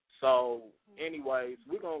 So, anyways,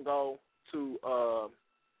 we're going to go to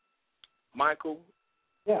Michael.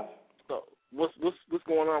 Yeah. So, what's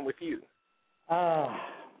going on with you?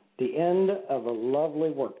 The end of a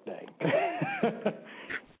lovely work day.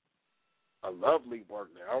 A lovely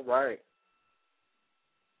work day. All right.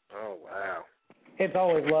 Oh, wow. It's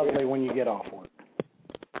always lovely when you get off work.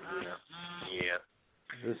 Yeah.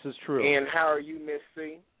 This is true. And how are you, Miss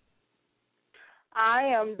C? I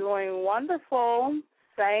am doing wonderful.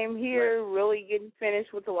 Same here, right. Really getting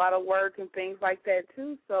finished with a lot of work and things like that,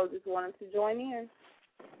 too, so just wanted to join in.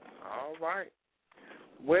 All right.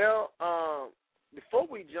 Well, before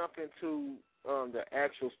we jump into the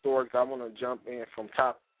actual stories, I want to jump in from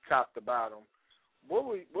top to bottom. What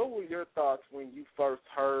were your thoughts when you first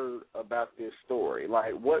heard about this story?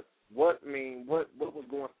 Like, what was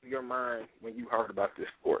going through your mind when you heard about this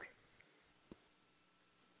story?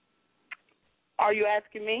 Are you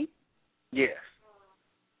asking me? Yes.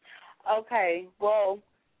 Okay, well,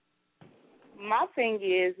 my thing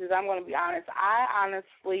is I'm going to be honest. I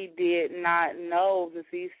honestly did not know that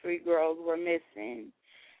these three girls were missing,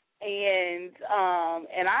 and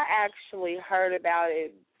I actually heard about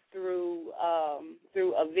it through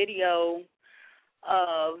a video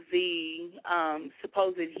of the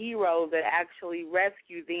supposed hero that actually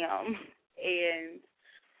rescued them, and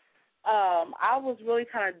I was really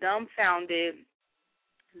kind of dumbfounded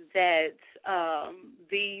that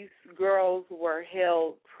these girls were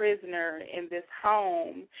held prisoner in this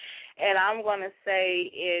home, and I'm going to say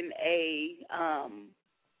in a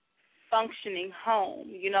functioning home,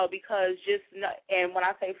 because and when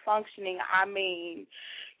I say functioning, I mean,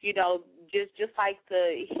 just like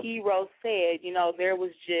the hero said, there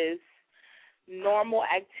was just normal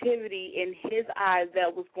activity in his eyes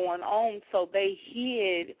that was going on, so they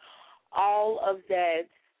hid all of that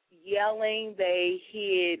yelling. They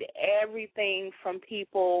hid everything from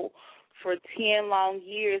people for 10 long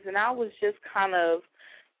years, and I was just kind of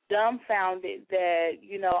dumbfounded that,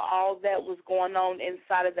 all that was going on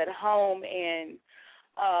inside of that home, and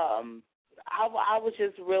I was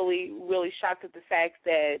just really, really shocked at the fact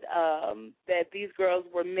that that these girls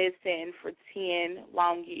were missing for 10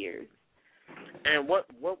 long years. And what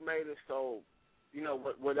made it so,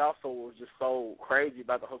 what also was just so crazy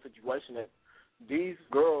about the whole situation that these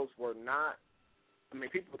girls were not,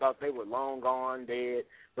 people thought they were long gone, dead,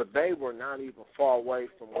 but they were not even far away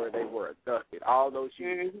from where they were abducted all those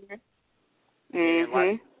years. Mm-hmm. And,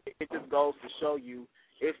 like, it just goes to show you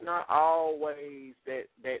it's not always that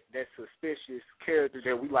suspicious character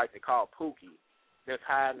that we like to call Pookie that's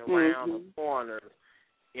hiding around the corners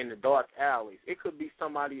in the dark alleys. It could be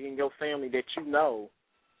somebody in your family that you know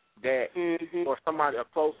that, or somebody, a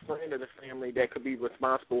close friend of the family that could be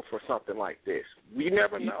responsible for something like this. You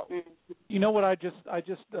never know. You know what? I just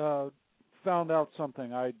found out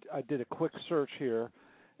something. I did a quick search here,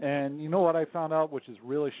 and you know what I found out, which is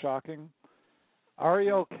really shocking?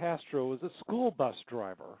 Ariel Castro was a school bus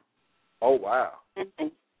driver. Oh, wow.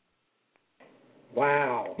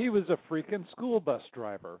 Wow. He was a freaking school bus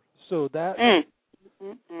driver. So that...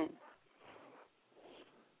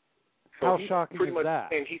 How shocking pretty is much,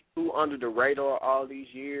 that? And he flew under the radar all these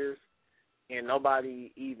years, and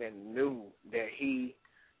nobody even knew that he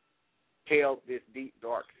held this deep,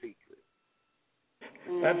 dark secret.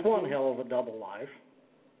 That's one hell of a double life.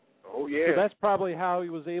 Oh, yeah. So that's probably how he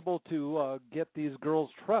was able to get these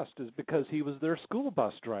girls' trust, is because he was their school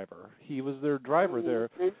bus driver. He was their driver there.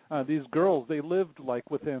 These girls, they lived like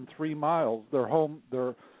within 3 miles. Their home,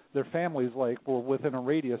 their families like were within a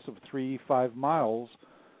radius of 3-5 miles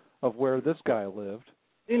of where this guy lived.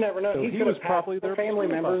 You never know. So he he could was have probably passed their family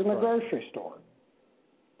school members bus in the driver. grocery store.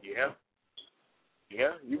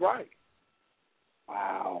 Yeah, you're right.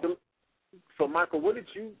 Wow. So, Michael, what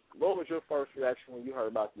was your first reaction when you heard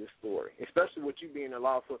about this story, especially with you being a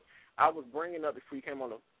law enforcement? I was bringing up before you came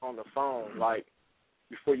on the phone, like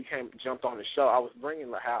before you jumped on the show. I was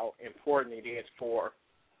bringing up how important it is for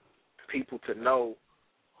people to know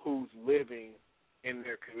who's living in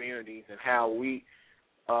their communities and how we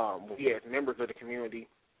as members of the community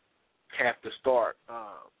have to start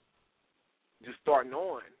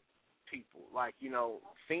knowing people, like,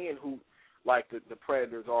 seeing who, like, the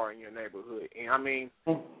predators are in your neighborhood. And, I mean,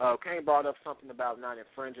 Kane brought up something about not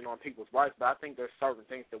infringing on people's rights, but I think there's certain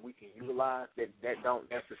things that we can utilize that don't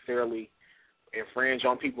necessarily infringe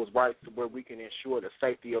on people's rights, to where we can ensure the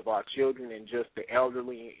safety of our children and just the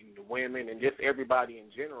elderly and the women and just everybody in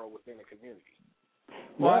general within the community.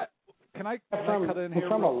 Well, can I cut in here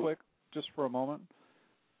real quick, just for a moment?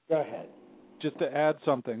 Go ahead. Just to add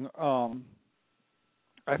something,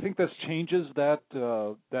 I think this changes that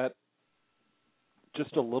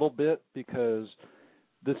just a little bit, because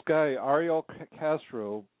this guy, Ariel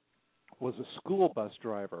Castro, was a school bus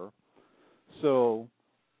driver. So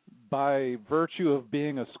by virtue of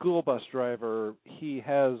being a school bus driver, he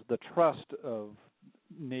has the trust of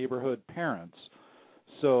neighborhood parents.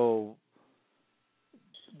 So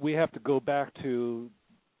we have to go back to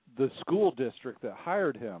the school district that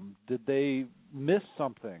hired him. Did they miss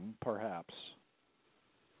something, perhaps,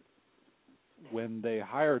 when they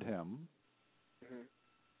hired him?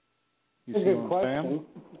 It's a good question.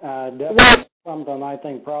 Definitely something I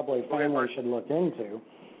think probably families should look into.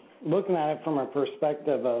 Looking at it from a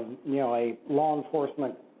perspective of, a law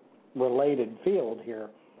enforcement related field here.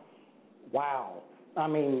 Wow. I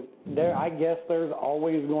mean, I guess there's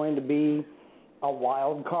always going to be a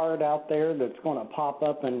wild card out there that's going to pop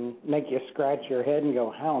up and make you scratch your head and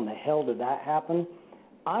go, how in the hell did that happen?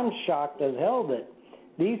 I'm shocked as hell that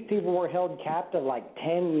these people were held captive like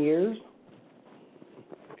 10 years.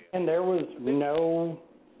 And there was no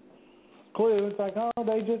clue. It's like, oh,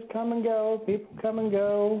 they just come and go. People come and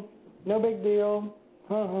go. No big deal.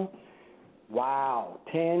 Wow.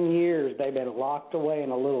 10 years they've been locked away in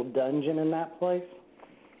a little dungeon in that place.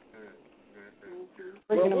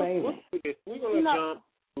 Freaking amazing. We're going to jump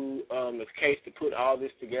to this case to put all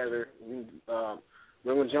this together.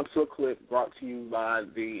 We're going to jump to a clip brought to you by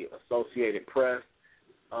the Associated Press,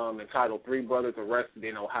 entitled 3 Brothers Arrested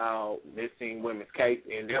in Ohio Missing Women's Case.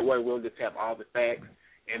 And that way we'll just have all the facts.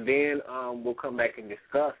 And then we'll come back and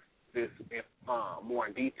discuss this more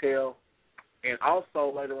in detail. And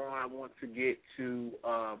also later on, I want to get to,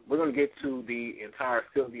 we're going to get to the entire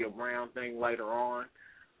Sylvia Browne thing later on,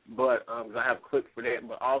 but I have a clip for that.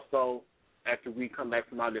 But also, after we come back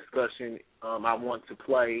from our discussion, I want to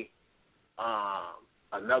play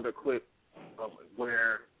another clip of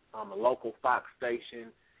where a local Fox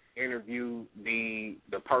station interviewed the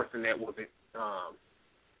person that was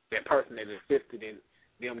that person that assisted in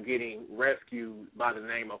them getting rescued by the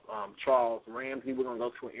name of Charles Ramsey. We're going to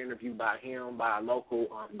go to an interview by him by a local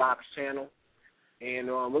Fox channel. And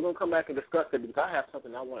we're going to come back and discuss it, because I have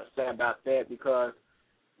something I want to say about that, because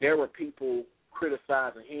there were people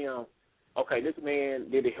criticizing him. Okay, this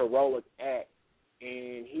man did a heroic act,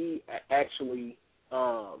 and he actually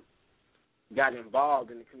got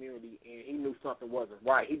involved in the community, and he knew something wasn't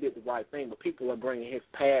right. He did the right thing, but people are bringing his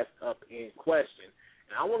past up in question.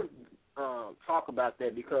 And I want to talk about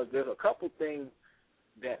that, because there's a couple things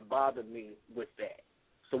that bother me with that.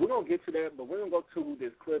 So we're going to get to that, but we're going to go to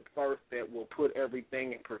this clip first that will put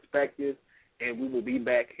everything in perspective, and we will be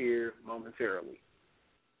back here momentarily.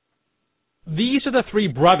 These are the 3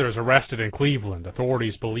 brothers arrested in Cleveland,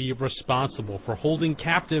 authorities believe responsible for holding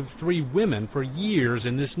captive 3 women for years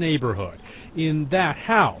in this neighborhood. In that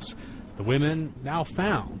house, the women now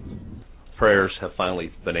found. Prayers have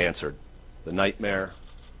finally been answered. The nightmare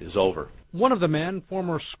is over. One of the men,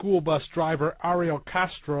 former school bus driver Ariel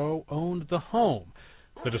Castro, owned the home.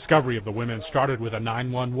 The discovery of the women started with a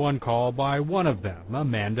 911 call by one of them,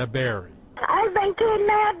 Amanda Berry. I've been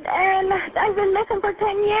kidnapped and I've been missing for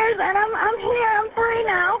 10 years, and I'm here. I'm free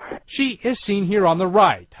now. She is seen here on the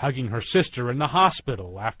right, hugging her sister in the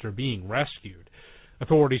hospital after being rescued.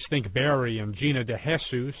 Authorities think Barry and Gina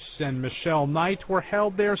DeJesus and Michelle Knight were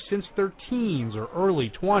held there since their teens or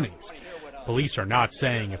early 20s. Police are not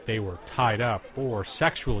saying if they were tied up or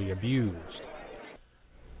sexually abused.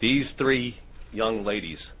 These three young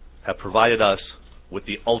ladies have provided us with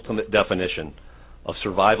the ultimate definition of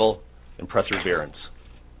survival and perseverance.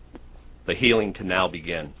 The healing can now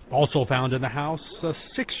begin. Also found in the house, a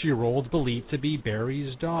 6-year-old believed to be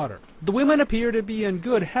Barry's daughter. The women appear to be in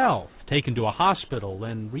good health, taken to a hospital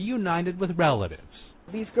and reunited with relatives.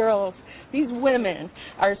 These girls, these women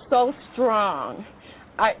are so strong,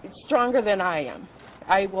 stronger than I am.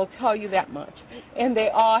 I will tell you that much. And they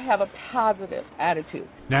all have a positive attitude.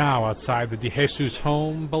 Now, outside the DeJesus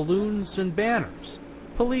home, balloons and banners.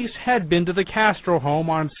 Police had been to the Castro home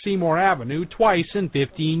on Seymour Avenue twice in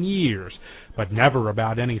 15 years, but never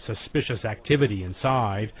about any suspicious activity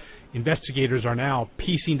inside. Investigators are now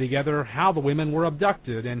piecing together how the women were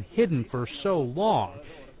abducted and hidden for so long,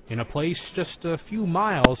 in a place just a few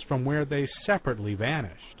miles from where they separately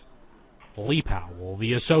vanished. Lee Powell,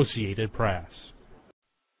 The Associated Press.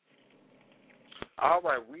 All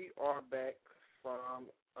right, we are back from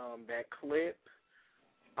that clip.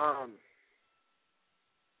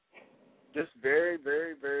 Just very,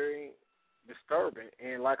 very, very disturbing.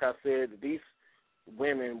 And like I said, these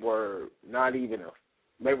women were not even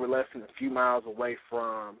they were less than a few miles away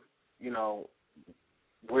from,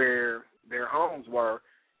 where their homes were,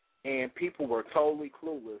 and people were totally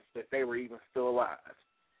clueless that they were even still alive.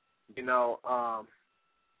 And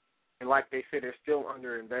like they said, they're still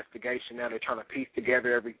under investigation now. They're trying to piece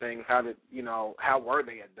together everything. How were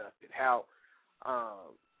they abducted? How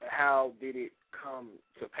did it come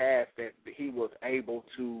to pass that he was able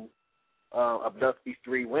to abduct these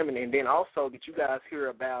three women? And then also, did you guys hear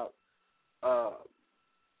about that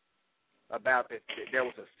there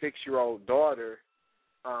was a 6-year-old daughter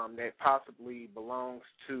that possibly belongs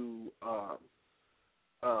to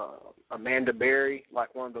Amanda Berry,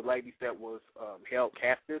 like one of the ladies that was held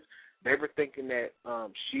captive? They were thinking that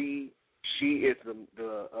she is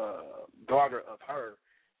the daughter of her,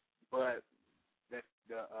 but that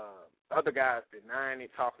the other guys denying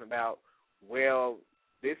it, talking about, well,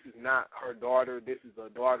 this is not her daughter. This is a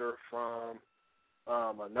daughter from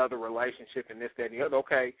another relationship and this, that, and the other.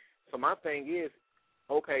 Okay, so my thing is,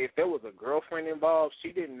 okay, if there was a girlfriend involved,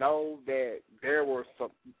 she didn't know that there were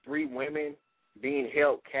some 3 women being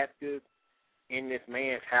held captive in this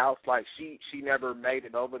man's house. Like, she never made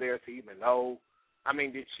it over there to even know. I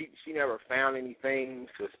mean, did she never found anything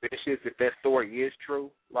suspicious if that story is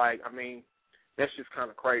true? Like, I mean, that's just kind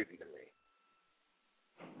of crazy to me.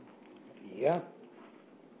 Yeah.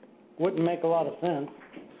 Wouldn't make a lot of sense.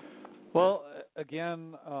 Well,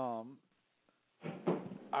 again,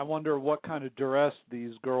 I wonder what kind of duress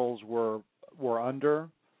these girls were under,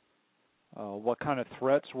 what kind of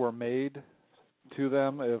threats were made to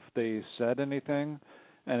them if they said anything.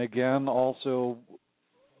 And again, also,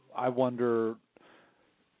 I wonder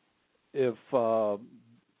if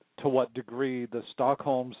to what degree the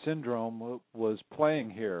Stockholm Syndrome was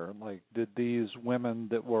playing here. Like, did these women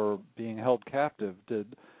that were being held captive,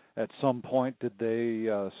 at some point did they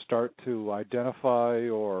start to identify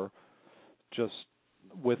or just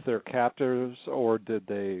with their captors, or did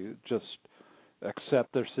they just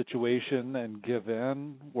accept their situation and give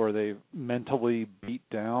in? Were they mentally beat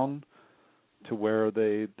down to where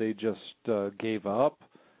they just gave up?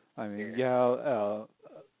 I mean,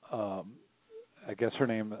 I guess her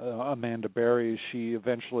name, Amanda Berry, she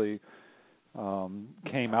eventually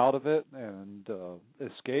came out of it and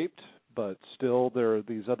escaped, but still there are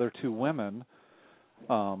these other 2 women.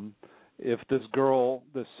 If this girl,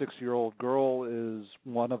 this 6-year-old girl, is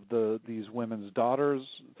one of these women's daughters,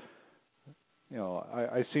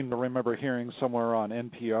 I seem to remember hearing somewhere on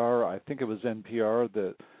NPR, I think it was NPR,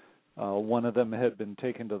 that one of them had been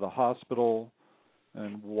taken to the hospital,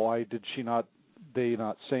 and why did they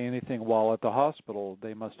not say anything while at the hospital?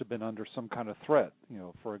 They must have been under some kind of threat.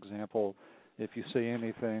 For example, if you say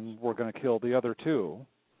anything, we're going to kill the other 2.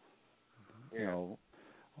 Yeah.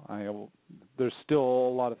 There's still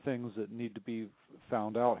a lot of things that need to be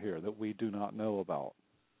found out here that we do not know about.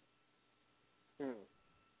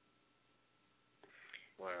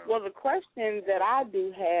 Wow. Well, the question that I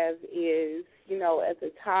do have is, at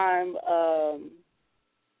the time of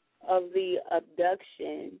the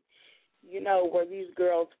abduction, were these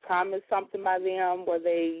girls promised something by them? Were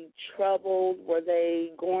they troubled? Were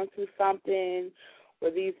they going through something?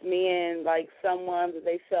 were these men like someone that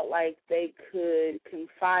they felt like they could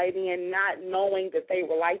confide in, not knowing that they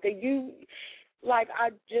were like that? I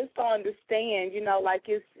just don't understand, like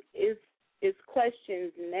it's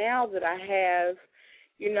questions now that I have,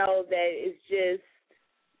 that is just,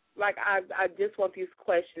 like, I just want these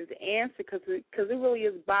questions answered because it really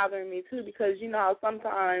is bothering me, too, because, how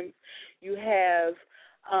sometimes you have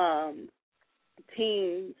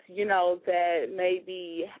teens, that may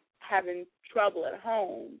be having trouble at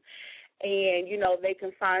home, and, they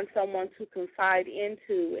can find someone to confide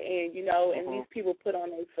into, and, and these people put on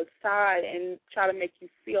a facade and try to make you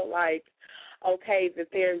feel like, okay, that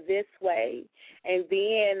they're this way. And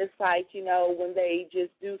then it's like, when they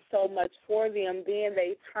just do so much for them, then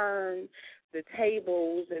they turn the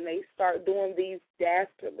tables and they start doing these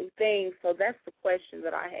dastardly things. So that's the question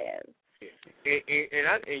that I have.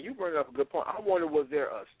 And you bring up a good point. I wonder, was there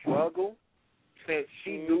a struggle since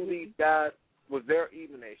she knew these guys? Was there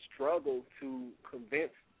even a struggle to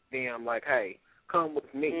convince them, like, hey, come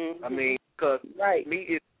with me? I mean, because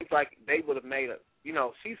me, it's like they would have made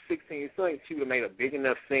she's 16, so she would have made a big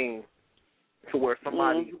enough scene to where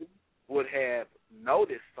somebody would have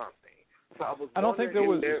noticed something. So I don't think there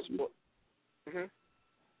was.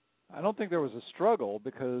 I don't think there was a struggle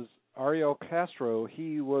because Ariel Castro,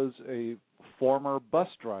 he was a former bus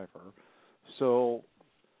driver, so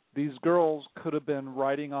these girls could have been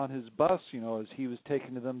riding on his bus, as he was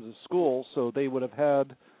taking them to school, so they would have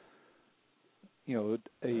had,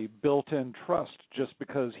 a built-in trust just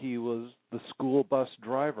because he was the school bus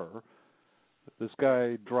driver. This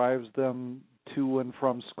guy drives them to and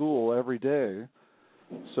from school every day,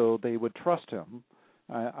 so they would trust him.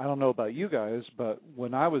 I don't know about you guys, but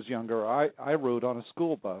when I was younger, I rode on a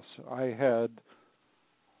school bus. I had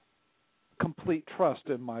complete trust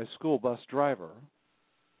in my school bus driver.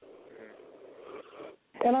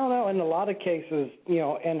 And I don't know, in a lot of cases,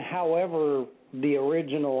 and however the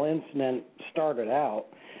original incident started out,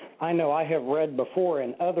 I know I have read before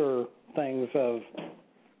in other things of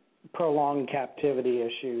prolonged captivity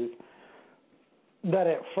issues that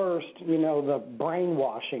at first, the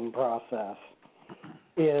brainwashing process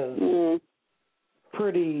is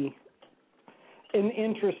pretty an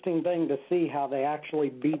interesting thing to see how they actually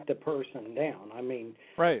beat the person down. I mean,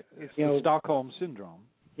 right, it's the Stockholm Syndrome.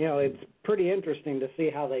 It's pretty interesting to see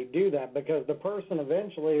how they do that because the person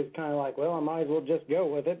eventually is kind of like, well, I might as well just go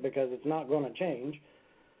with it because it's not going to change.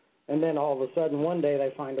 And then all of a sudden one day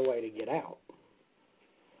they find a way to get out.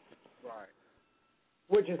 Right.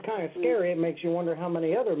 Which is kind of scary. It makes you wonder how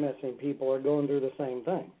many other missing people are going through the same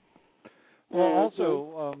thing. Well,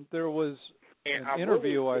 also, there was an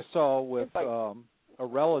interview I saw with a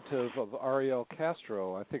relative of Ariel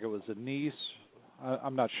Castro. I think it was a niece.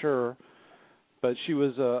 I'm not sure. But she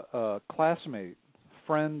was a classmate,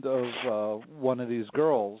 friend of one of these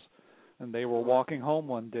girls, and they were walking home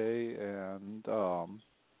one day, and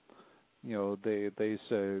they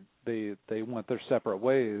said they went their separate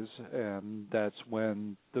ways, and that's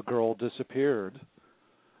when the girl disappeared.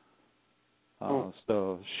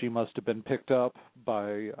 So she must have been picked up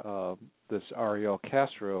by this Ariel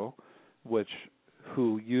Castro,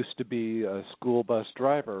 who used to be a school bus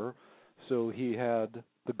driver, so he had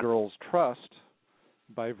the girl's trust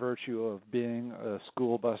by virtue of being a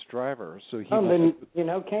school bus driver. So he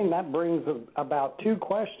Kane, that brings about two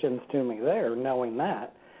questions to me there, knowing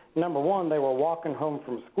that. Number one, they were walking home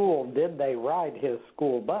from school. Did they ride his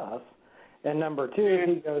school bus? And number two,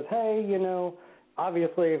 he goes, hey,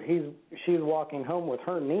 obviously if she's walking home with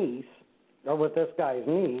her niece, or with this guy's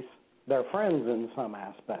niece, they're friends in some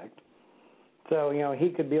aspect. So, he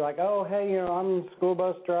could be like, oh, hey, I'm a school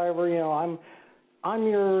bus driver, I'm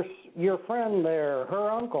your friend there, her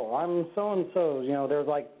uncle, I'm so-and-so. There's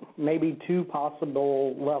like maybe two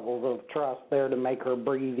possible levels of trust there to make her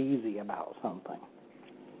breathe easy about something.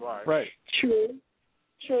 Right.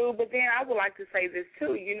 True, but then I would like to say this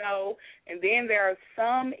too, and then there are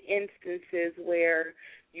some instances where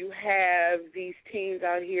you have these teens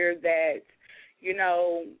out here that,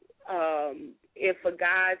 if a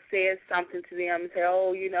guy says something to them, say,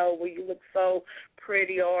 oh, well, you look so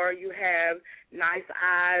pretty, or you have nice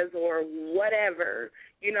eyes, or whatever,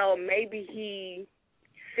 maybe he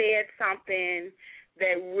said something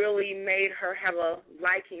that really made her have a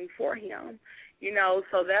liking for him,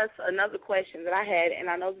 so that's another question that I had, and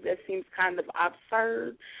I know that seems kind of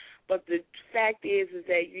absurd, but the fact is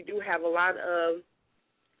that you do have a lot of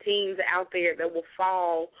teens out there that will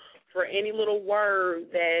fall for any little word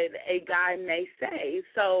that a guy may say.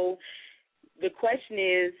 So the question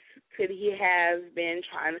is, could he have been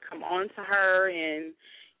trying to come on to her and,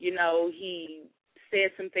 he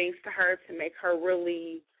said some things to her to make her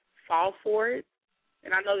really fall for it?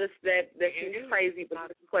 And I know that seems crazy, but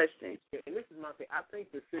it's a question. And this is my thing. I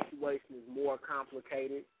think the situation is more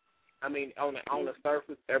complicated. I mean, on the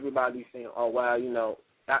surface, everybody's saying, "Oh, wow," you know.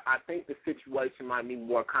 I think the situation might be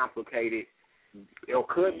more complicated, or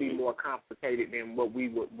could be more complicated than what we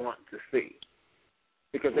would want to see,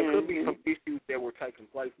 because there could be some issues that were taking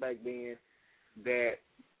place back then that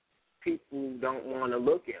people don't want to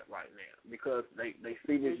look at right now, because they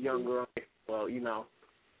see this young girl. Well, you know,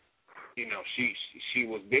 she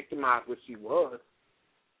was victimized, what she was,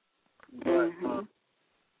 but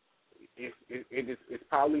it's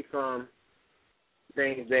probably some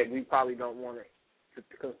things that we probably don't want to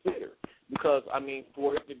consider, because I mean,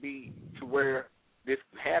 for it to be to where this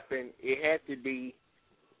happened, it had to be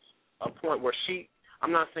a point where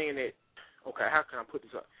I'm not saying that. Okay, how can I put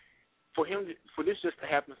this up? For this just to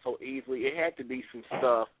happen so easily, it had to be some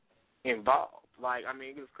stuff involved. Like, I mean,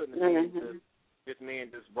 it just couldn't have been this man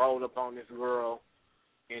just rolled up on this girl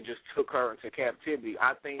and just took her into captivity.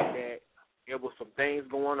 I think that there was some things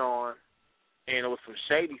going on, and there was some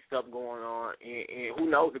shady stuff going on, and who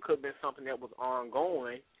knows, it could have been something that was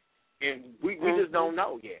ongoing, and we just don't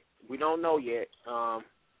know yet. We don't know yet.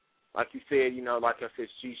 Like you said, you know, like I said,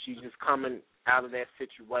 she's just coming out of that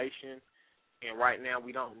situation, and right now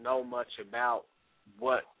we don't know much about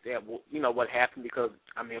what happened, because,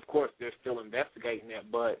 I mean, of course, they're still investigating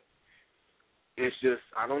that, but it's just,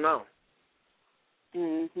 I don't know.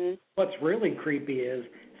 What's really creepy is,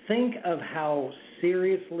 think of how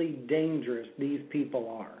seriously dangerous these people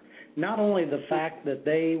are. Not only the fact that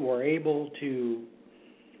they were able to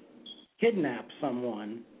kidnap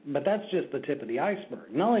someone, but that's just the tip of the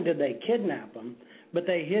iceberg. Not only did they kidnap them, but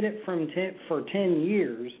they hid it for 10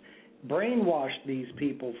 years, brainwashed these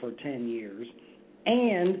people for 10 years,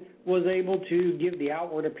 and was able to give the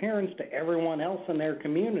outward appearance to everyone else in their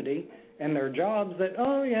community and their jobs that,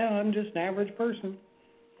 oh, yeah, I'm just an average person.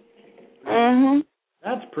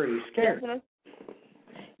 That's pretty scary.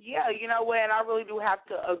 Yeah, you know what, and I really do have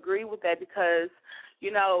to agree with that, because,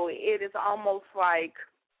 you know, it is almost like,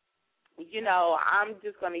 you know, I'm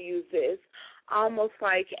just going to use this, almost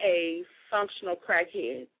like a functional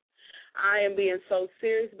crackhead. I am being so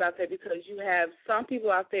serious about that, because you have some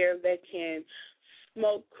people out there that can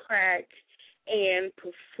smoke crack and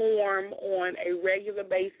perform on a regular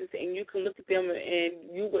basis, and you can look at them and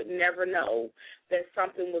you would never know that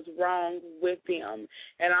something was wrong with them.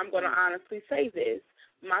 And I'm going to honestly say this.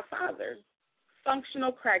 My father,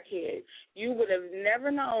 functional crackhead, you would have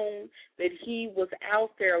never known that he was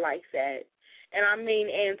out there like that. And I mean,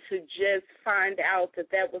 and to just find out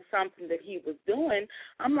that that was something that he was doing,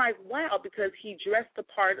 I'm like, wow, because he dressed the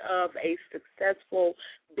part of a successful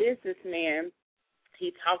businessman.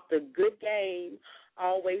 He talked a good game,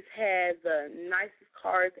 always had the nicest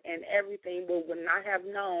cars and everything, but would not have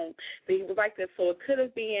known that he was like that. So it could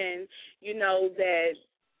have been, you know, that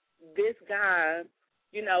this guy,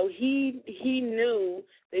 you know, he knew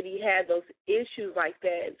that he had those issues like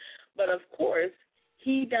that, but of course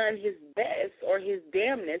he done his best or his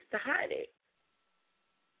damnness to hide it.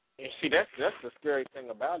 And see, that's the scary thing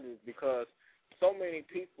about it, is because so many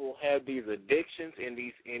people have these addictions and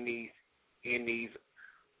these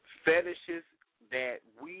fetishes that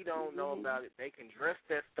we don't know about it. They can dress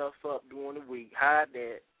that stuff up during the week, hide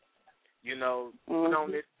that, you know, put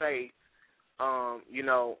on this face, you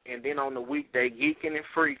know, and then on the week they geeking and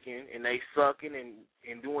freaking and they sucking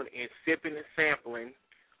and doing and sipping and sampling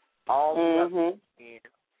all the stuff,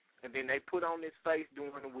 and then they put on this face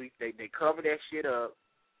during the week. They cover that shit up.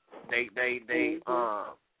 They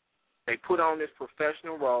put on this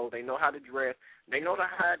professional role. They know how to dress. They know to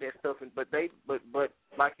hide that stuff. But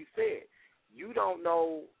like you said, you don't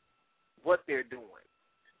know what they're doing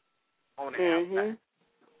on the outside,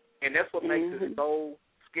 and that's what makes it so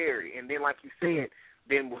scary. And then, like you said,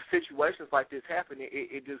 then with situations like this happen,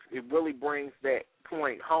 it really brings that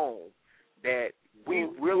point home that we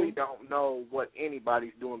really don't know what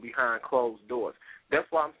anybody's doing behind closed doors. That's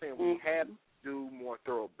why I'm saying we have to do more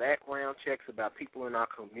thorough background checks about people in our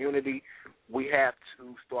community. We have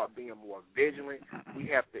to start being more vigilant. We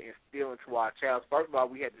have to instill into our child. First of all,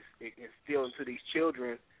 we have to instill into these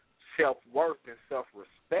children self-worth and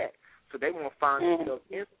self-respect, so they won't find themselves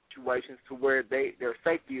in situations to where their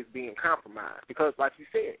safety is being compromised. Because, like you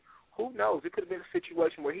said, who knows? It could have been a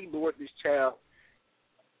situation where he lured this child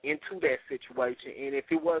into that situation, and if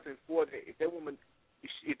it wasn't for that, if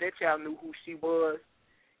that child knew who she was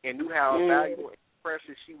and knew how valuable and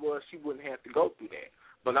precious she was, she wouldn't have to go through that.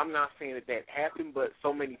 But I'm not saying that happened, but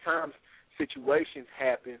so many times situations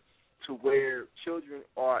happen to where children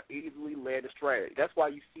are easily led astray. That's why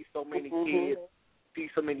you see so many kids, see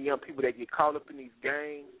so many young people that get caught up in these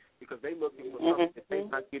gangs because they looking for something that they're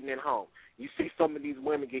not getting at home. You see some of these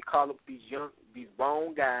women get caught up with these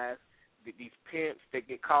grown guys, these pimps that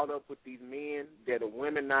get caught up with these men that are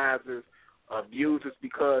womenizers, abusers,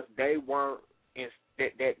 because they weren't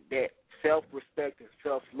that self-respect and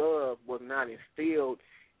self-love was not instilled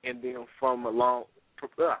in them from a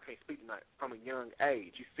from a young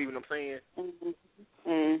age. You see what I'm saying?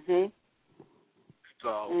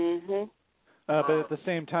 So. But at the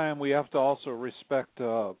same time, we have to also respect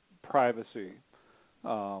privacy.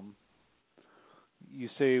 You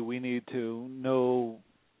say we need to know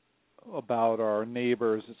about our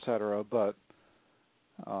neighbors, etc., but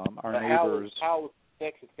our neighbors. How is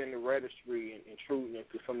sex in the registry and intruding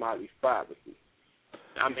into somebody's privacy?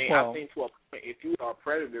 I mean, I think if you are a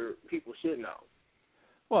predator, people should know.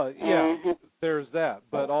 Well, yeah, there's that,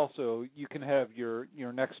 but also you can have your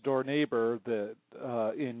next door neighbor that,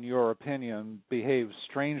 in your opinion, behaves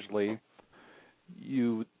strangely.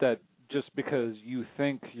 That just because you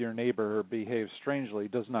think your neighbor behaves strangely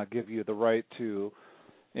does not give you the right to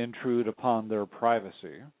intrude upon their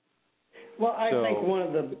privacy. Well, I think one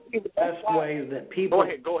of the best ways that people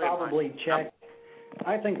probably check.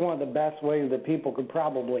 I think one of the best ways that people could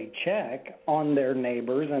probably check on their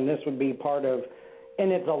neighbors, and this would be part of. And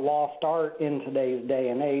it's a lost art in today's day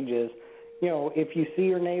and age is, if you see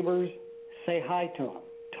your neighbors, say hi to them,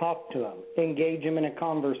 talk to them, engage them in a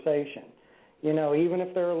conversation. Even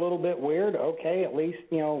if they're a little bit weird, okay, at least,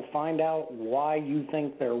 find out why you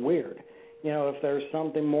think they're weird. If there's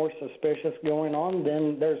something more suspicious going on,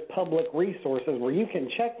 then there's public resources where you can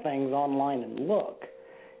check things online and look.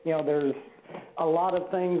 There's a lot of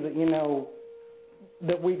things that,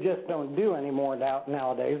 that we just don't do anymore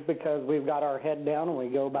nowadays because we've got our head down and we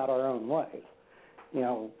go about our own ways.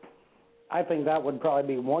 I think that would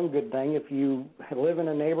probably be one good thing. If you live in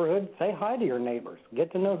a neighborhood, say hi to your neighbors.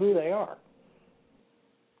 Get to know who they are.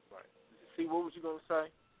 Right. See, what was you going to say?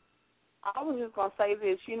 I was just going to say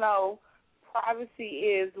this. Privacy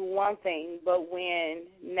is one thing, but when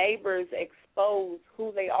neighbors expose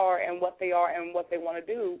who they are and what they want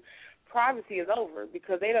to do, privacy is over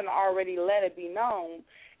because they done already let it be known.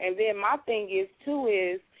 And then my thing is, too,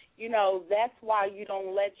 is, that's why you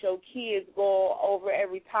don't let your kids go over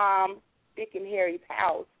every time Dick and Harry's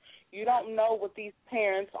house. You don't know what these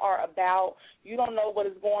parents are about. You don't know what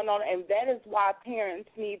is going on, and that is why parents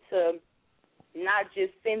need to not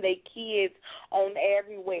just send their kids on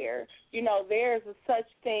everywhere. There is a such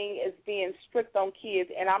thing as being strict on kids,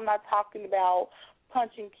 and I'm not talking about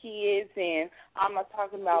punching kids, and I'm not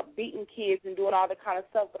talking about beating kids and doing all that kind of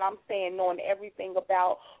stuff, but I'm saying knowing everything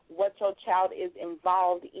about what your child is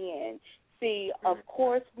involved in. See, of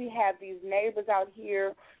course, we have these neighbors out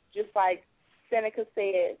here, just like Seneca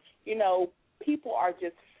said, people are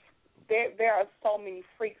just, there are so many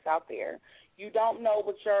freaks out there. You don't know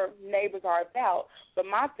what your neighbors are about, but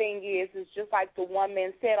my thing is just like the one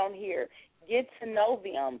man said on here, get to know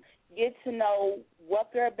them, get to know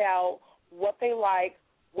what they're about, what they like,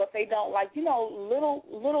 what they don't like,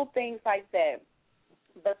 little things like that.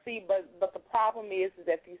 But see, but the problem is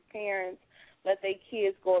that these parents let their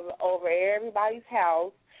kids go over everybody's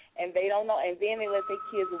house, and they don't know, and then they let their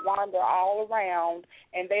kids wander all around,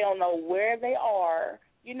 and they don't know where they are,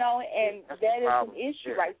 and that is an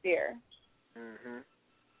issue right there.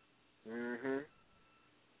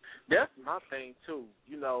 That's my thing too.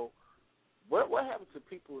 What happens to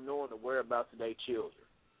people knowing the whereabouts of their children?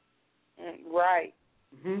 Right.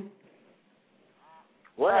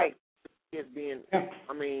 What happens to kids being?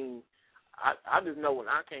 I mean, I just know when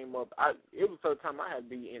I came up, it was the first time I had to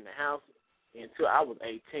be in the house until I was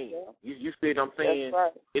 18. Yeah. You see what I'm saying?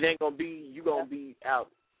 Right. It ain't gonna be you gonna be out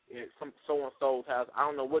in some so and so's house. I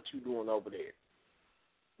don't know what you doing over there.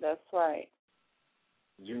 That's right.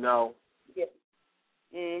 Yes.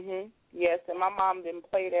 Yes, and my mom didn't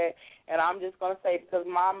play that, and I'm just gonna say because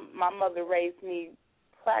my mother raised me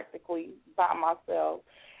practically by myself,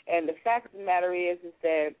 and the fact of the matter is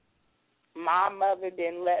that my mother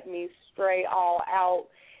didn't let me stray all out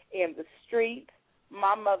in the street.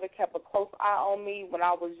 My mother kept a close eye on me when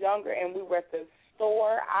I was younger, and we were at the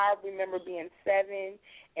store. I remember being 7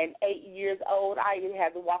 and 8 years old. I either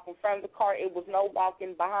had to walk in front of the car. It was no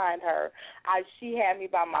walking behind her. She had me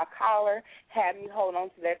by my collar, had me hold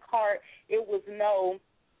on to that cart. It was no,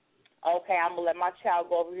 okay, I'm going to let my child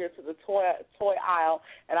go over here to the toy aisle,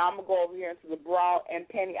 and I'm going to go over here into the bra and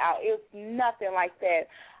panty aisle. It was nothing like that.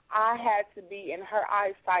 I had to be in her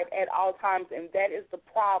eyesight at all times, and that is the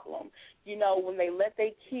problem. When they let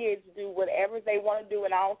their kids do whatever they want to do,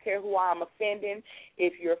 and I don't care who I'm offending.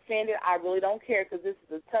 If you're offended, I really don't care because this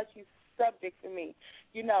is a touchy subject for me.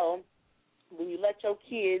 when you let your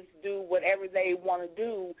kids do whatever they want to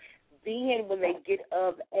do, then when they get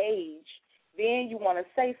of age, then you want to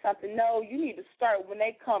say something. No, you need to start when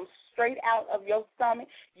they come straight out of your stomach.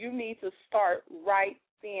 You need to start right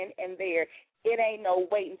then and there. It ain't no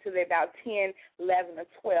waiting until they're about 10, 11, or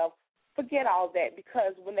 12. Forget all that,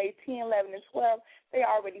 because when they 10, 11, and 12, they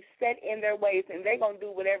already set in their ways, and they're going to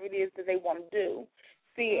do whatever it is that they want to do.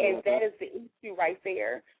 See, and that is the issue right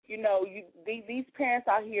there. These parents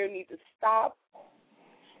out here need to stop,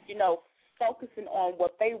 focusing on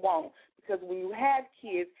what they want, because when you have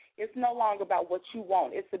kids, it's no longer about what you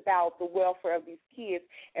want. It's about the welfare of these kids,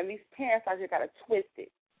 and these parents out here got to twist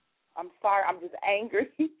it. I'm sorry, I'm just angry.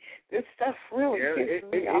 This stuff really pisses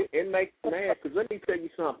me off. It makes me mad, because let me tell you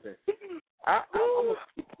something. I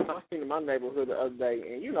seen in my neighborhood the other day,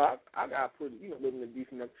 and, I got pretty, living in a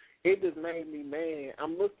decent neighborhood. It just made me mad.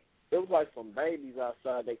 It was like some babies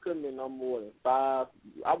outside. They couldn't be no more than 5.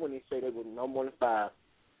 I wouldn't even say they were no more than 5.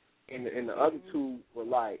 And the other 2 were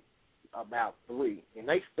like about 3. And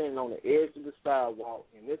they standing on the edge of the sidewalk,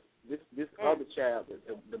 and this other child,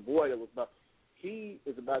 the boy that was about, he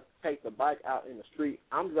is about to take the bike out in the street.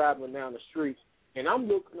 I'm driving down the street, and I'm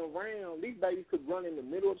looking around. These babies could run in the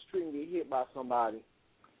middle of the street and get hit by somebody.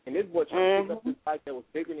 And this boy trying to pick up this bike that was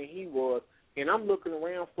bigger than he was. And I'm looking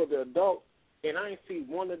around for the adults, and I ain't see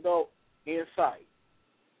one adult in sight.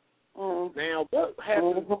 Now, what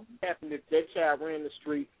happened if that child ran the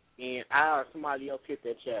street and I or somebody else hit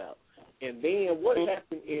that child? And then what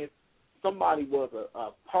happened is somebody was a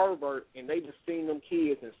pervert, and they just seen them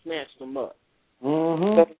kids and snatched them up.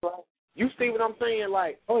 Mm-hmm. You see what I'm saying?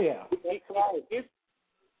 Like, oh yeah, it's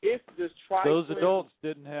just trifling. Those adults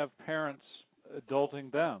didn't have parents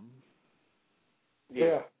adulting them.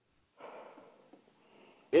 Yeah.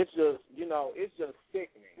 It's just, it's just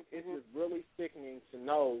sickening. It's just really sickening to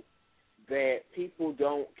know that people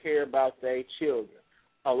don't care about their children.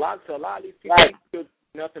 A lot of these people feel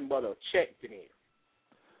nothing but a check to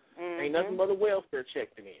them. Ain't nothing but a welfare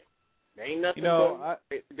check to them. They ain't nothing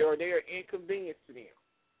they're inconvenience to them.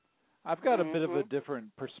 I've got a bit of a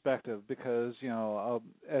different perspective because,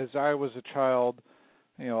 as I was a child,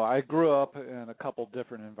 I grew up in a couple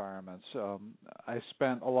different environments. I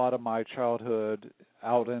spent a lot of my childhood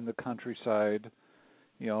out in the countryside.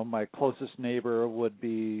 My closest neighbor would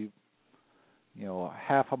be,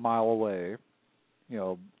 half a mile away,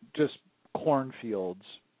 just cornfields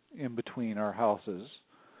in between our houses.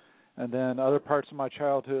 And then other parts of my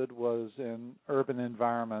childhood was in urban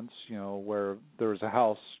environments, where there was a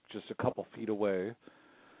house just a couple feet away.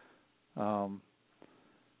 My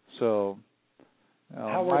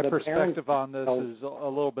perspective on this is a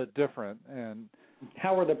little bit different. And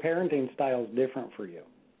how are the parenting styles different for you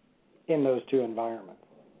in those two environments?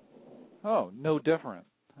 Oh, no different.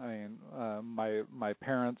 I mean, my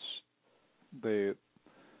parents, they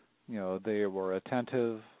were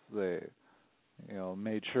attentive. They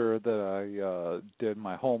made sure that I did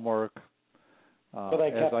my homework. So they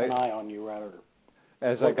kept an eye on you, rather.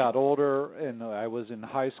 As I got older and I was in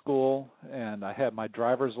high school and I had my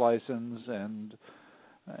driver's license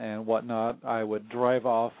and whatnot, I would drive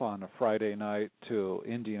off on a Friday night to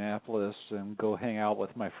Indianapolis and go hang out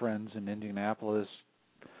with my friends in Indianapolis.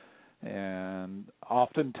 And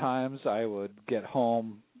oftentimes I would get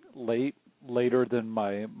home later than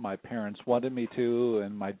my parents wanted me to,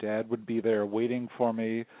 and my dad would be there waiting for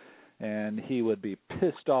me, and he would be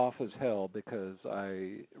pissed off as hell because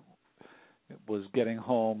I was getting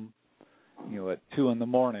home, at 2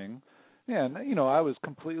 a.m. And, I was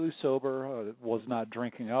completely sober, was not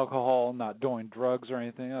drinking alcohol, not doing drugs or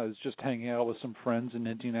anything. I was just hanging out with some friends in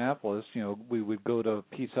Indianapolis. We would go to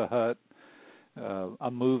Pizza Hut, a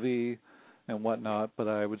movie and whatnot, but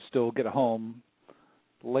I would still get home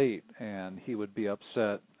late, and he would be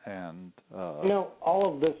upset. And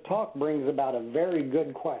all of this talk brings about a very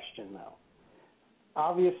good question, though.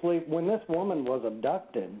 Obviously, when this woman was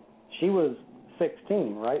abducted, she was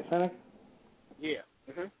 16, right, Senica? Yeah.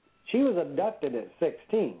 Mm-hmm. She was abducted at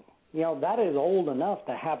 16. That is old enough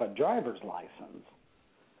to have a driver's license.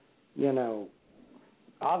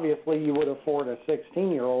 Obviously you would afford a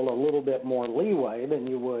 16-year-old a little bit more leeway than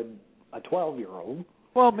you would a 12-year-old.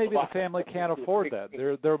 Well, maybe the family can't afford that.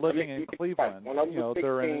 They're living in Cleveland.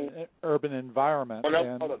 They're in an urban environment,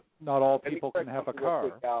 and not all people can have a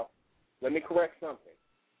car. Let me correct something.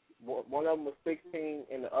 One of them was 16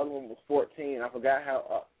 and the other one was 14. I forgot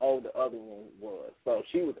how old the other one was. So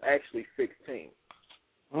she was actually 16.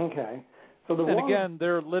 Okay. Again,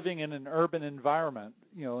 they're living in an urban environment.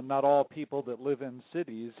 Not all people that live in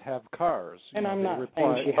cities have cars. And I'm not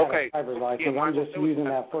saying she had a driver's license. I'm just using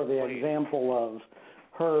that for the example of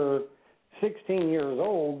her 16 years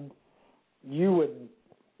old you would,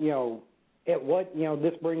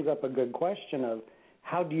 this brings up a good question of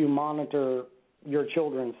how do you monitor your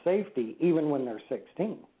children's safety even when they're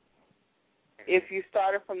 16? If you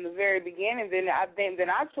started from the very beginning, then I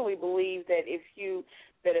truly believe that if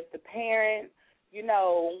the parent,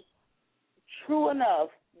 true enough,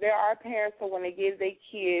 there are parents that when they give their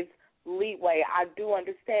kids leeway, I do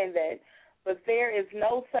understand that, but there is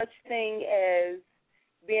no such thing as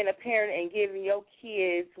being a parent and giving your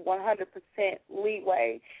kids 100%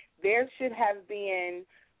 leeway. There should have been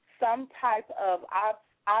some type of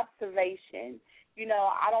observation.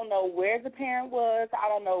 I don't know where the parent was. I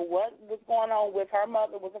don't know what was going on with her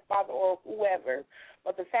mother, with her father, or whoever.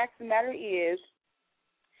 But the fact of the matter is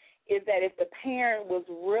that if the parent was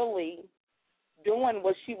really doing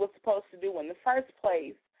what she was supposed to do in the first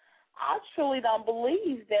place, I truly don't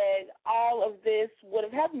believe that all of this would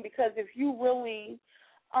have happened, because if you really,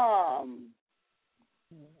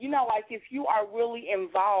 if you are really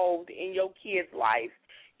involved in your kid's life,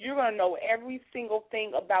 you're going to know every single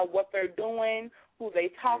thing about what they're doing, who they're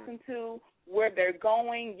talking to, where they're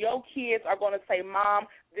going. Your kids are going to say, Mom,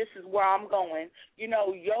 this is where I'm going.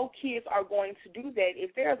 Your kids are going to do that.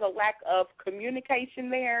 If there's a lack of communication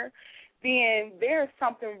there, then there's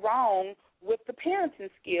something wrong with the parenting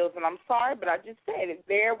skills. And I'm sorry, but I just said it.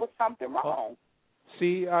 There was something wrong.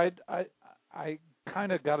 See, I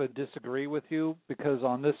kind of got to disagree with you, because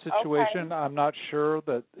on this situation, I'm not sure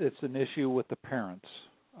that it's an issue with the parents.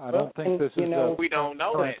 I don't think this is we don't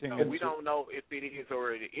know that. No, we don't know if it is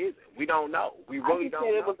or it isn't. We don't know. We really don't know.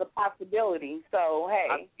 I just said it was a possibility, so,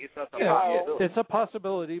 hey. It's a possibility. It's a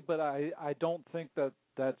possibility, but I don't think that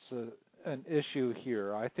that's an issue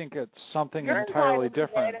here. I think it's something entirely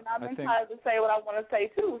different. And I'm entitled to say what I want to say,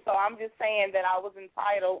 too. So I'm just saying that I was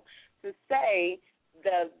entitled to say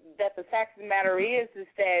that the fact of the matter is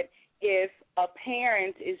that if a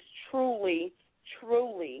parent is truly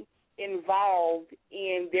involved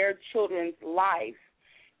in their children's life,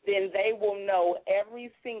 then they will know every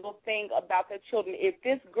single thing about their children. If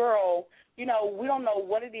this girl, we don't know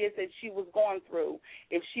what it is that she was going through.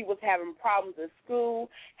 If she was having problems at school,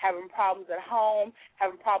 having problems at home,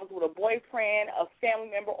 having problems with a boyfriend, a family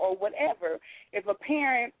member, or whatever. If a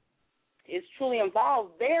parent is truly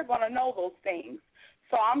involved, they're going to know those things.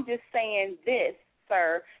 So I'm just saying this,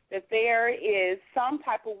 sir, that there is some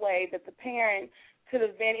type of way that the parent could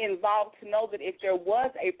have been involved to know that if there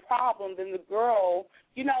was a problem, then the girl,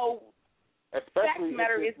 especially the fact of the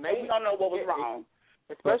matter is that we don't know what was wrong.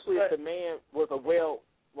 Especially if the man was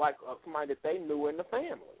somebody that they knew in the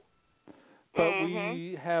family. But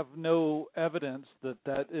we have no evidence that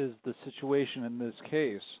that is the situation in this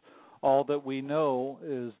case. All that we know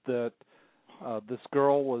is that this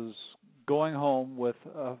girl was going home with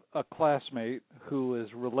a classmate who is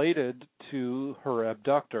related to her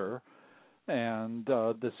abductor, and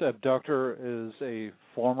this abductor is a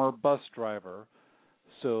former bus driver.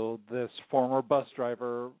 So this former bus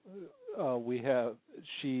driver,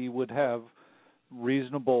 she would have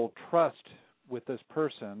reasonable trust with this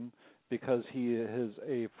person because he is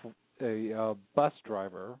a bus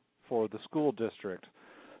driver for the school district.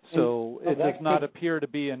 So it does not appear to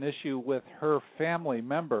be an issue with her family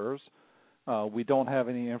members. We don't have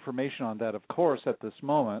any information on that, of course, at this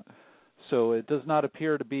moment. So it does not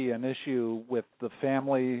appear to be an issue with the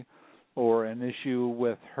family or an issue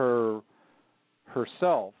with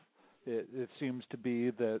herself. It seems to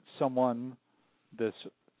be that someone, this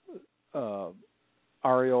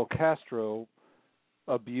Ariel Castro,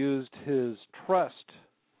 abused his trust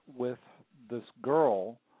with this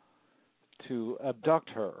girl to abduct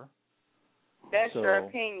her. That's your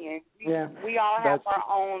opinion. We all have our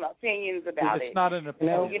own opinions about it. It's not an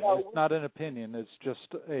opinion. It's not an opinion. It's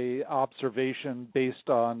just a observation based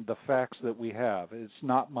on the facts that we have. It's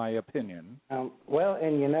not my opinion. And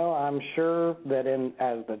I'm sure that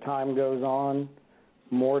as the time goes on,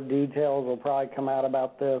 more details will probably come out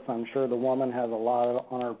about this. I'm sure the woman has a lot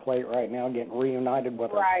on her plate right now, getting reunited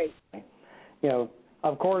with her family.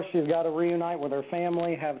 Of course, she's got to reunite with her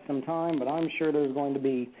family, have some time, but I'm sure there's going to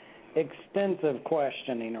be extensive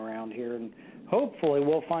questioning around here, and hopefully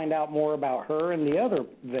we'll find out more about her and the other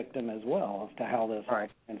victim as well as to how this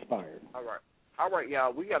inspired. All right,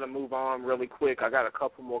 y'all, we got to move on really quick. I got a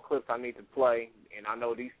couple more clips I need to play, and I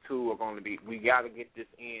know these two are going to be, we got to get this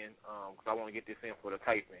in because I want to get this in for the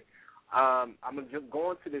taping. I'm going to just go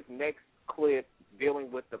into this next clip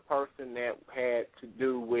dealing with the person that had to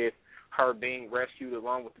do with her being rescued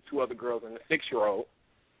along with the two other girls and the 6-year-old.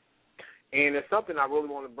 And it's something I really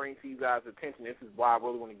want to bring to you guys' attention. This is why I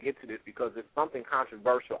really want to get to this, because it's something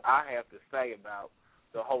controversial I have to say about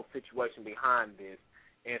the whole situation behind this,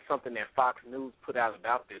 and something that Fox News put out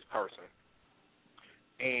about this person.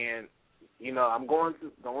 And, you know, I'm going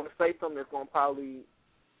to say something that's going to probably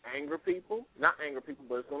anger people. Not anger people,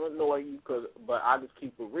 but it's going to annoy you, but I just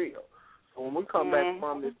keep it real. So when we come back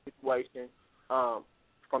from this situation,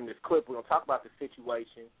 from this clip, we're going to talk about the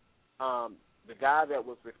situation. The guy that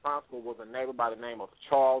was responsible was a neighbor by the name of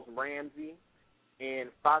Charles Ramsey. And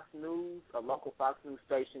Fox News, a local Fox News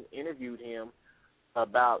station, interviewed him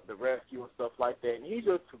about the rescue and stuff like that. And he's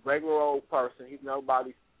just a regular old person. He's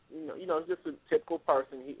nobody's, you know, he's just a typical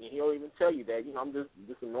person. He'll even tell you that, you know, I'm just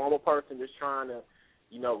a normal person just trying to,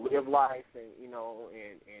 you know, live life and, you know,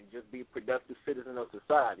 and just be a productive citizen of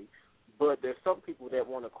society. But there's some people that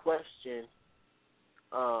want to question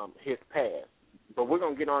his past. But we're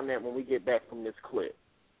going to get on that when we get back from this clip.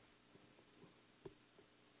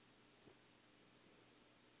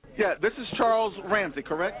 Yeah, this is Charles Ramsey,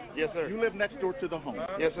 correct? Yes, sir. You live next door to the home.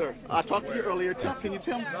 Yes, sir. I talked to you earlier. Can you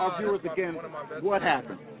tell our viewers again what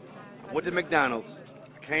happened? Went to McDonald's,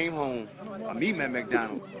 came home, I meet him at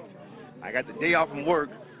McDonald's. I got the day off from work,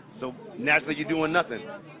 so naturally you're doing nothing.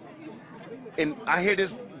 And I hear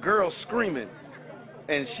this girl screaming,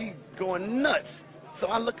 and she going nuts. So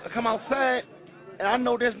I come outside, and I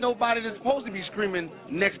know there's nobody that's supposed to be screaming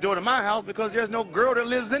next door to my house because there's no girl that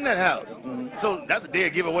lives in that house. So that's a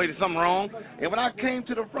dead giveaway to something wrong. And when I came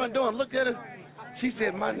to the front door and looked at her, she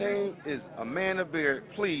said, "My name is Amanda Beard.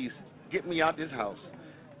 Please get me out this house."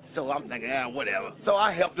 So I'm thinking, whatever. So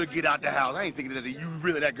I helped her get out the house. I ain't thinking that you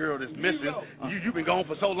really that girl that's missing. You've been gone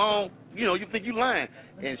for so long, you know, you think you lying.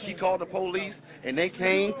 And she called the police, and they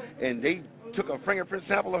came, and they took a fingerprint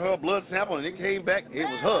sample of her, blood sample, and it came back, it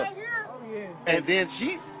was her. And then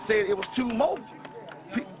she said it was two more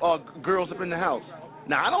girls up in the house.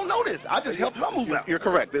 Now, I don't know this. I just helped her move out. You're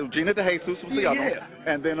correct. It was Gina DeJesus was the other one.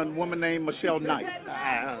 And then a woman named Michelle Knight.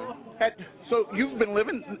 So you've been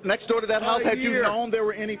living next door to that house. Had you known there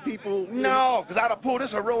were any people? No, because I'd have pulled this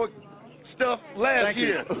heroic stuff last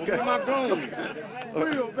year. Okay. With my goon.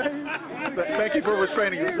 Thank you for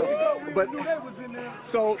restraining yourself. But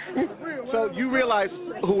so you realized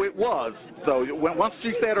who it was. So once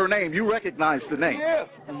she said her name, you recognized the name. Yes.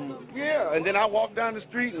 Yeah. And then I walked down the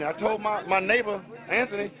street and I told my neighbor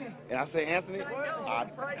Anthony, and I said, Anthony,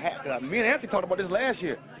 me and Anthony talked about this last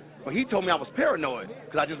year. But he told me I was paranoid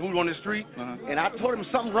because I just moved on the street, and I told him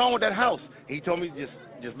something wrong with that house. He told me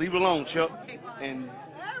just leave it alone, Chuck, and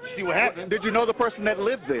see what happened. Did you know the person that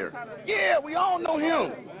lived there? Yeah, we all know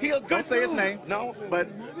him. Don't say his name. No,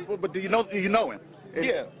 but do you know him?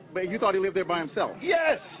 Yeah. But you thought he lived there by himself?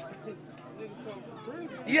 Yes.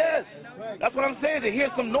 Yes. That's what I'm saying. To hear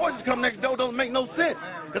some noises come next door doesn't make no sense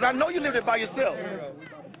because I know you live there by yourself.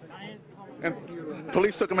 And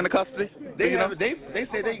police took him into custody? They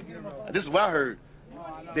said this is what I heard.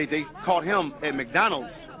 They caught him at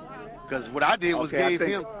McDonald's because what I did was gave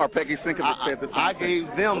him. Or Peggy Sienkiewicz said this. I gave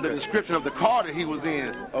them the description of the car that he was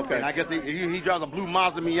in. Okay. And I guess he drives a blue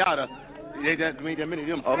Mazda Miata. They made that many of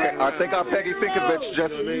them. Okay. I think our Peggy Sienkiewicz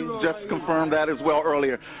just confirmed that as well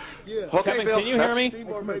earlier. Okay, Kevin, Bill, can you hear me?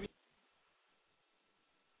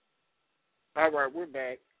 All right, we're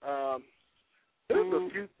back. There's a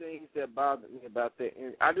few things that bothered me about that,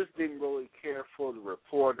 and I just didn't really care for the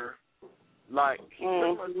reporter. Like, he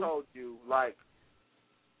pretty much told you, like,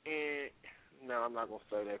 and no, I'm not gonna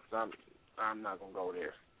say that because I'm not gonna go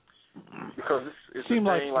there because it's seemed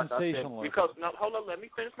a thing, like I said. sensationalist. Because no, hold on, let me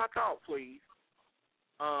finish my thought, please.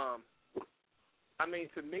 I mean,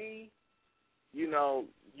 to me, you know,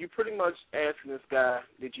 you pretty much asking this guy,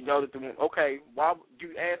 did you know that okay, why you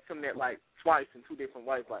asked him that like twice in two different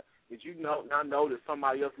ways, like, did you not know that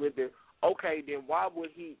somebody else lived there? Okay, then why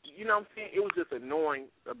would he, you know what I'm saying? It was just annoying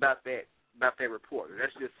about that reporter.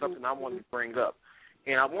 That's just something I wanted to bring up.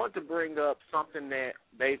 And I wanted to bring up something that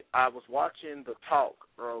I was watching The Talk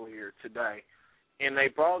earlier today, and they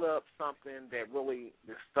brought up something that really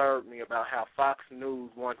disturbed me about how Fox News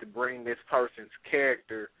wanted to bring this person's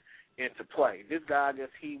character into play. This guy, I guess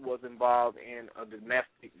he was involved in a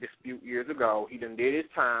domestic dispute years ago. He done did his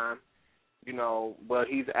time, you know, but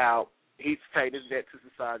he's out. He's paid his debt to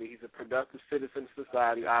society. He's a productive citizen of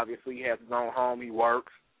society. Obviously, he has his own home. He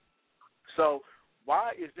works. So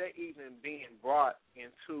why is that even being brought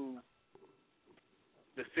into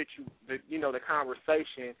the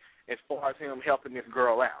conversation as far as him helping this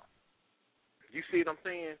girl out? You see what I'm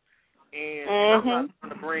saying? And I'm not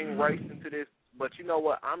going to bring race into this, but you know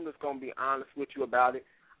what? I'm just going to be honest with you about it.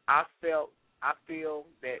 I feel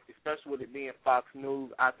that, especially with it being Fox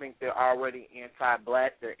News, I think they're already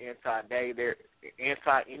anti-black, they're anti-gay, they're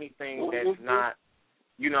anti-anything that's not,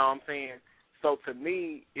 you know what I'm saying? So to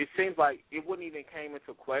me, it seems like it wouldn't even came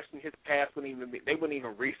into question. His past they wouldn't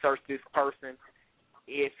even research this person.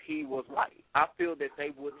 if he was white. I feel that they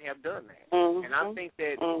wouldn't have done that. Mm-hmm. And I think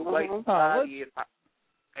that the way society is,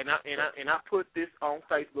 and I put this on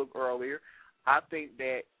Facebook earlier, I think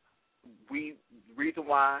that reason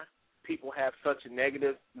why people have such a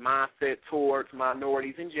negative mindset towards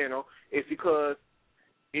minorities in general is because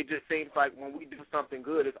it just seems like when we do something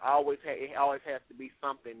good, it always has to be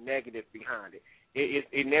something negative behind it.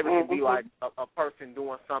 It never can be like a person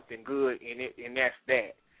doing something good and that's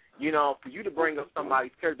that. You know, for you to bring up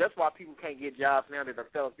somebody's character, that's why people can't get jobs now that are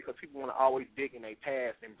fellas, because people want to always dig in their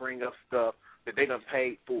past and bring up stuff that they done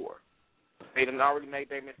paid for. They done already made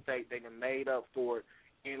their mistake. They done made up for it.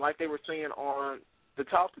 And like they were saying on the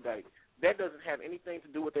talk today, that doesn't have anything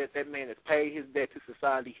to do with that. That man has paid his debt to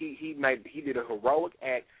society. He did a heroic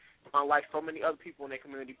act. Unlike so many other people in their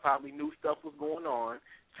community probably knew stuff was going on,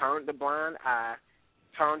 turned a blind eye,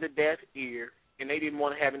 turned a deaf ear, and they didn't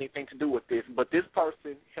want to have anything to do with this. But this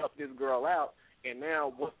person helped this girl out, and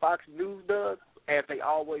now what Fox News does, as they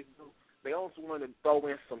always do, they also want to throw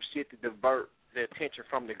in some shit to divert the attention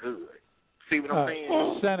from the good. See what I'm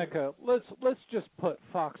saying? Seneca, let's just put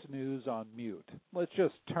Fox News on mute. Let's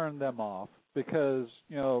just turn them off because,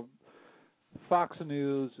 you know, Fox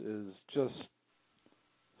News is just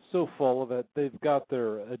so full of it. They've got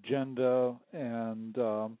their agenda and,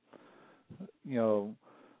 you know,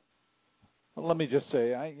 let me just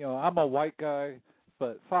say, I'm a white guy,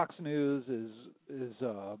 but Fox News is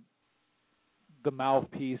the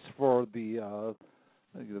mouthpiece for the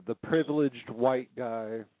privileged white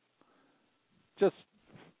guy. Just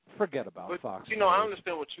forget about Fox News. You know, I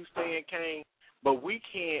understand what you're saying, Kane, but you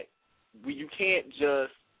can't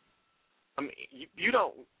just, I mean, you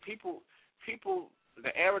don't, people,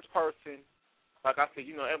 the average person, like I said,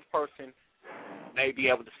 you know, every person may be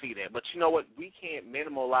able to see that. But you know what? We can't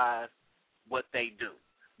minimalize what they do,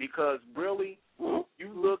 because really, you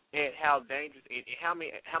look at how dangerous and how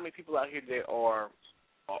many people out here that are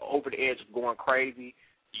over the edge of going crazy.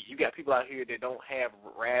 You got people out here that don't have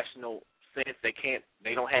rational sense.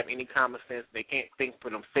 They don't have any common sense. They can't think for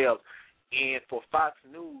themselves. And for Fox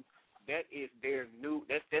News, that is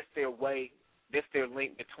that's their way. That's their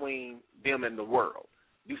link between them and the world.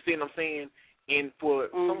 You see what I'm saying? And for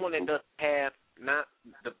someone that doesn't have not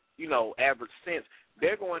the average sense,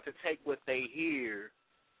 they're going to take what they hear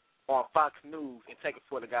on Fox News and take it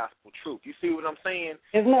for the gospel truth. You see what I'm saying?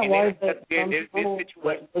 Isn't that why there's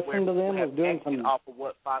listen to them is doing some off of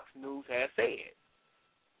what Fox News has said?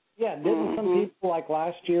 Yeah, didn't some people like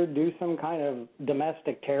last year do some kind of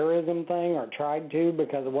domestic terrorism thing or tried to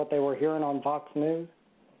because of what they were hearing on Fox News?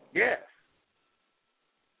 Yes.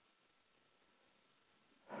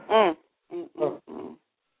 I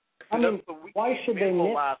mean, why should they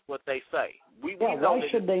minimize what they say? Why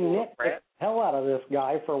should they nit the hell out of this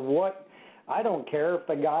guy for what? I don't care if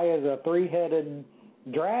the guy is a three-headed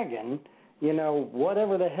dragon. You know,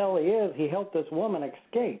 whatever the hell he is, he helped this woman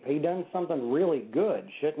escape. He done something really good.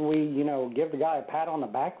 Shouldn't we, give the guy a pat on the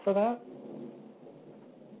back for that?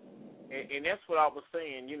 And that's what I was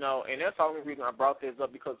saying, and that's the only reason I brought this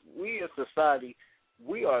up, because we as society,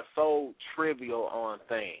 we are so trivial on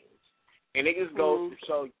things. And it just goes to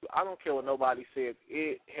show you, I don't care what nobody says.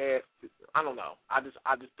 It has, I don't know. I just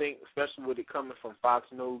think, especially with it coming from Fox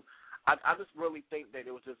News, I just really think that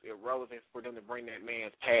it was just irrelevant for them to bring that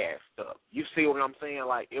man's past up. You see what I'm saying?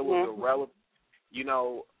 Like, it was irrelevant.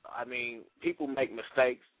 I mean, people make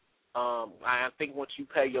mistakes. I think once you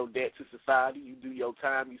pay your debt to society, you do your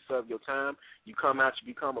time, you serve your time, you come out,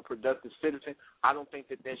 you become a productive citizen. I don't think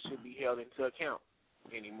that should be held into account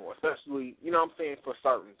anymore, especially, for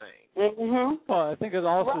certain things. Well, I think it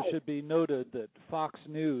also should be noted that Fox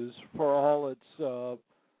News, for all its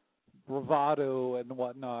bravado and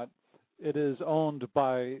whatnot, it is owned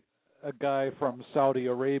by a guy from Saudi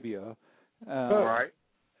Arabia. Right.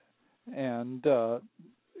 And,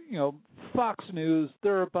 Fox News,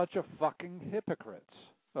 they're a bunch of fucking hypocrites.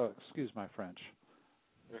 Oh, excuse my French.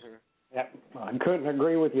 Yeah, I couldn't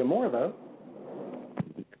agree with you more, though.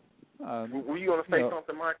 Were you going to say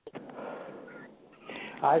something, Michael?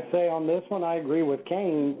 I say on this one, I agree with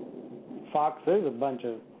Kane. Fox is a bunch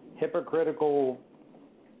of hypocritical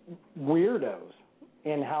weirdos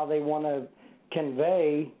in how they want to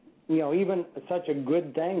convey, even such a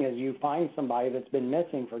good thing as you find somebody that's been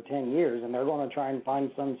missing for 10 years, and they're going to try and find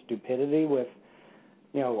some stupidity with,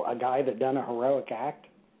 a guy that done a heroic act.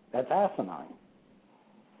 That's asinine.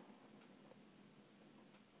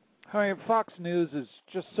 I mean, Fox News is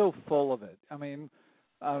just so full of it. I mean,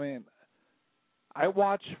 I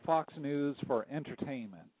watch Fox News for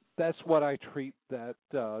entertainment. That's what I treat that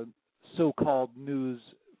so-called news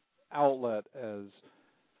outlet as.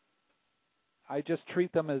 I just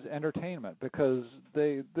treat them as entertainment because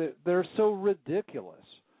they're so ridiculous.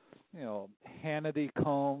 You know, Hannity,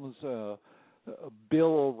 Combs, Bill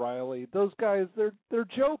O'Reilly, those guys, they're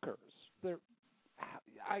jokers.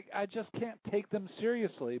 I just can't take them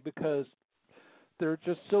seriously because they're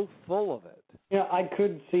just so full of it. Yeah, I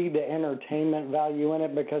could see the entertainment value in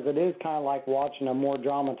it because it is kind of like watching a more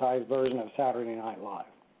dramatized version of Saturday Night Live.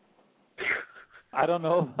 I don't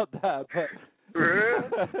know about that,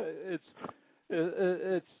 but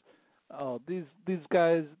it's these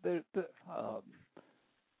guys.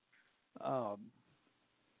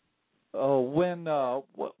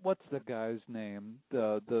 What's the guy's name?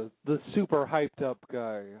 The super hyped up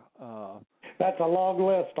guy. That's a long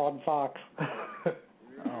list on Fox.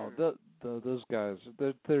 Those guys,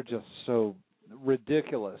 they're just so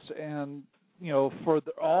ridiculous, and you know, for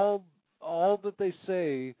all that they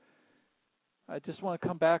say, I just want to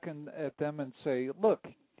come back at them and say, look,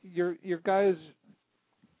 your guys,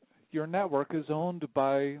 your network is owned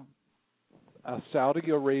by a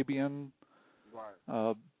Saudi Arabian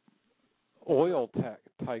oil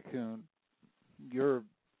tycoon.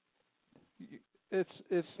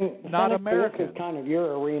 It's not American. This is kind of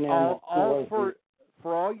your arena.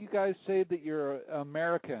 For all you guys say that you're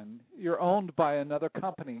American, you're owned by another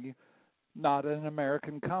company, not an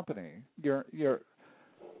American company.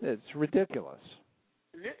 It's ridiculous.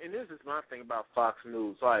 And this is my thing about Fox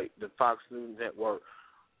News, like the Fox News Network.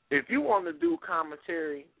 If you want to do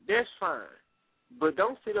commentary, that's fine. But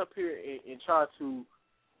don't sit up here and try to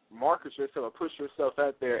market yourself or push yourself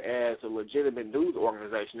out there as a legitimate news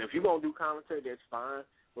organization. If you're going to do commentary, that's fine.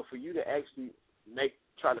 But for you to actually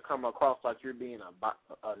try to come across like you're being a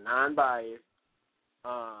non-biased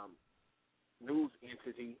news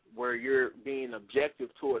entity where you're being objective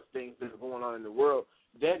towards things that are going on in the world,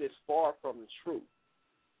 that is far from the truth.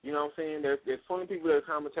 You know what I'm saying? There's plenty of people that are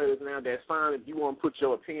commentators now. That's fine. If you want to put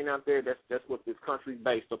your opinion out there, that's what this country's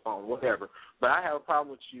based upon, whatever. But I have a problem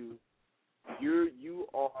with you. You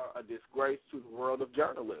are a disgrace to the world of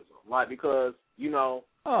journalism. Like, because, you know,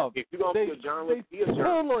 if you're going to be a journalist, be a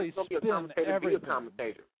journalist. If you're going to be a commentator, be a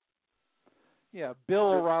commentator. Yeah,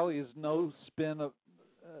 Bill O'Reilly is no spin of,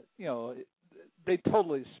 you know, they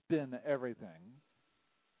totally spin everything.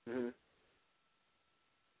 Mm-hmm.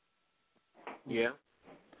 Yeah.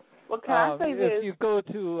 Well, can I say this? If you go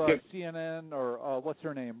to CNN or what's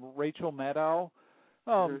her name, Rachel Maddow,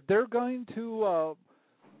 they're going to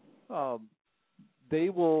they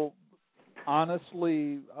will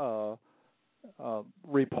honestly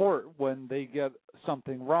report when they get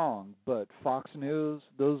something wrong. But Fox News,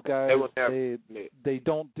 those guys, they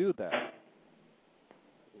don't do that.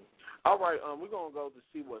 All right, we're gonna go to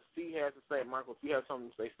see what C has to say. Michael, if you have something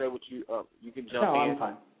to say, stay with you. You can jump in. I'm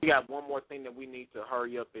fine. We got one more thing that we need to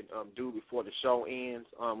hurry up and do before the show ends.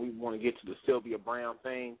 We want to get to the Sylvia Browne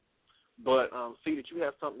thing, but see that you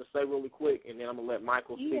have something to say really quick, and then I'm gonna let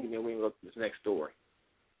Michael speak, and then we can go to this next story.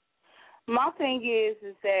 My thing is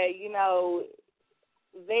that, you know,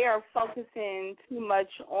 they are focusing too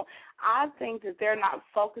much on. I think that they're not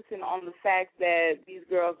focusing on the fact that these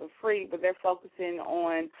girls are free, but they're focusing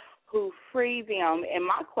on who freed them. And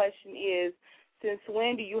my question is, since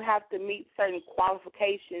when do you have to meet certain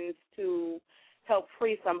qualifications to help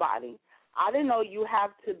free somebody? I didn't know you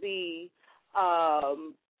have to be a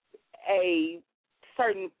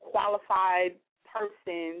certain qualified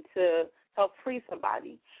person to help free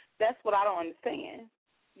somebody. That's what I don't understand.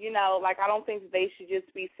 You know, like, I don't think that they should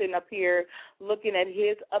just be sitting up here looking at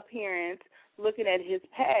his appearance, looking at his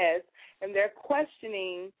past, and they're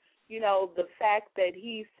questioning, you know, the fact that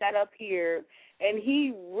he sat up here and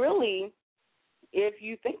he really, if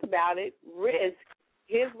you think about it, risked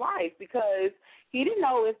his life because he didn't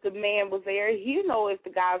know if the man was there. He didn't know if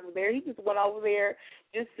the guys were there. He just went over there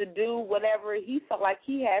just to do whatever he felt like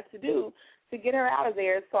he had to do to get her out of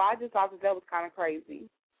there. So I just thought that was kind of crazy.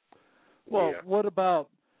 Well, what about,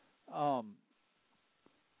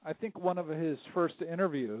 I think one of his first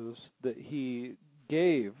interviews that he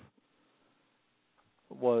gave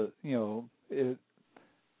was, you know, it's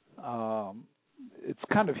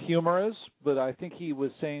kind of humorous, but I think he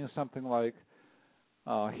was saying something like,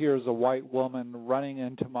 here's a white woman running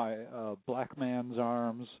into my black man's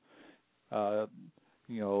arms. You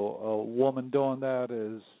know, a woman doing that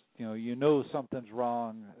is, you know something's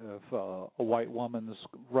wrong if a white woman's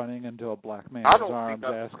running into a black man's arms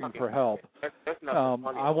asking for help. That's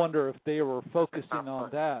funny. I wonder if they were focusing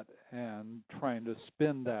on that and trying to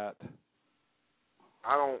spin that.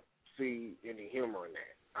 I don't see any humor in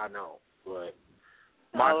that. I know, but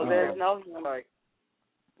there's no humor.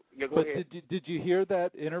 Yeah, go but ahead. Did you hear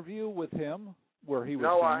that interview with him where he was?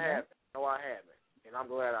 No, I haven't. And I'm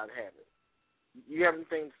glad I haven't. You have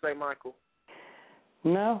anything to say, Michael?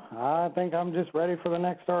 No, I think I'm just ready for the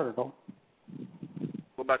next article.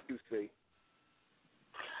 What about you, C?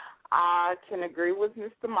 I can agree with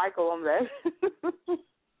Mr. Michael on that.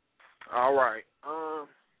 All right.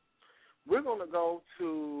 We're going to go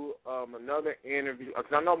to another interview.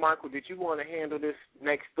 Because I know, Michael, did you want to handle this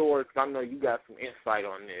next story? Because I know you got some insight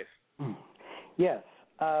on this. Yes.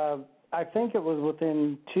 I think it was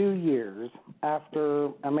within 2 years after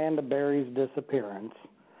Amanda Berry's disappearance.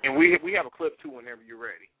 And we have a clip, too, whenever you're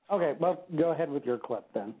ready. Okay, well, go ahead with your clip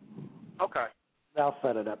then. Okay. I'll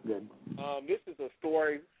set it up good. This is a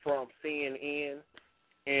story from CNN,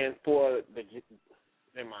 and for the,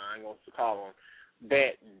 never mind, I ain't going to call on,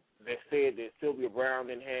 that said that Sylvia Browne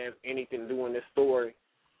didn't have anything to do in this story.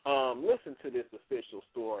 Listen to this official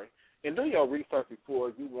story, and do your research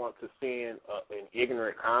before you want to send an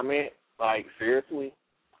ignorant comment, like, seriously.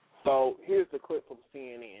 So here's the clip from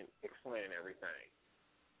CNN explaining everything.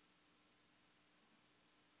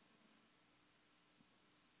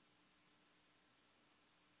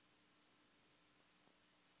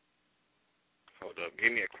 Hold up.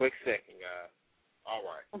 Give me a quick second, guys. All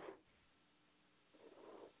right.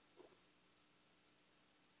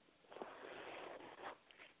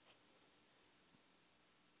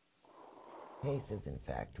 Cases, in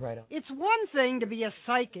fact, right on. It's one thing to be a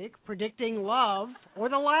psychic predicting love or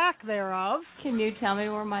the lack thereof. Can you tell me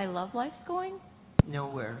where my love life's going?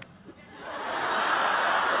 Nowhere.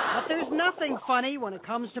 But there's nothing funny when it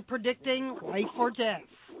comes to predicting life or death.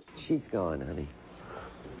 She's gone, honey.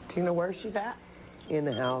 Do you know where she's at? In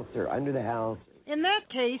the house or under the house. In that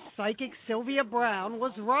case, psychic Sylvia Browne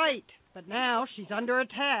was right. But now she's under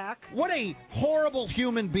attack. What a horrible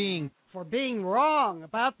human being. For being wrong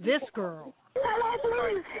about this girl.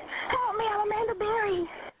 Please, help me, I'm Amanda Berry.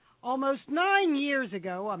 Almost 9 years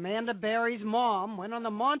ago, Amanda Berry's mom went on the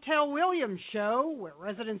Montel Williams show where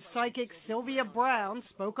resident psychic Sylvia Browne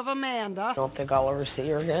spoke of Amanda. Don't think I'll ever see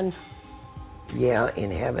her again. Yeah,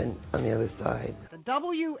 in heaven on the other side. The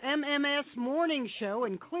WMMS morning show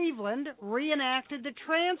in Cleveland reenacted the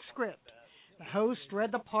transcript. The host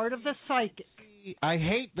read the part of the psychic. I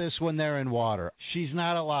hate this when they're in water. She's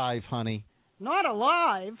not alive, honey. Not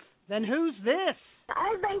alive? Then who's this?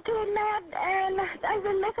 I've been kidnapped and I've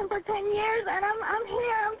been missing for 10 years and I'm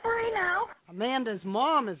here, I'm free now. Amanda's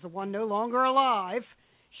mom is the one no longer alive.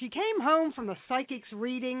 She came home from the psychic's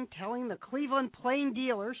reading telling the Cleveland Plain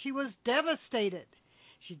dealer she was devastated.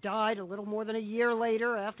 She died a little more than a year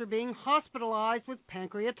later after being hospitalized with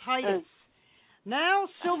pancreatitis. Now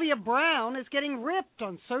Sylvia Browne is getting ripped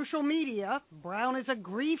on social media. Browne is a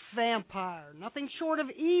grief vampire, nothing short of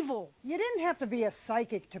evil. You didn't have to be a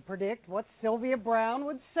psychic to predict what Sylvia Browne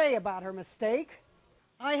would say about her mistake.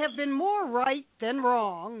 I have been more right than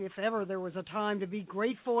wrong. If ever there was a time to be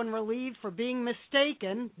grateful and relieved for being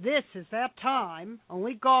mistaken, this is that time.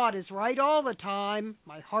 Only God is right all the time.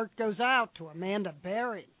 My heart goes out to Amanda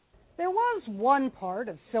Berry. There was one part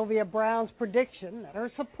of Sylvia Browne's prediction that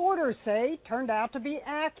her supporters say turned out to be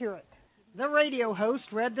accurate. The radio host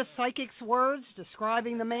read the psychic's words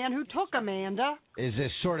describing the man who took Amanda. Is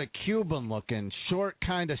this sort of Cuban-looking, short,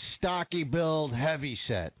 kind of stocky build, heavy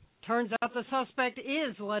set. Turns out the suspect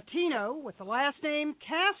is Latino with the last name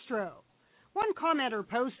Castro. One commenter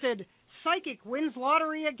posted, "Psychic wins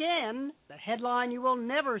lottery again, the headline you will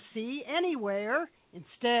never see anywhere."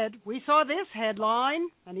 Instead, we saw this headline,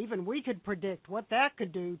 and even we could predict what that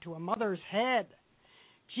could do to a mother's head.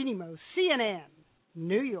 Jeannie Mo, CNN,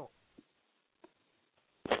 New York.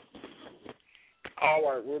 All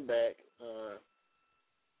right, we're back.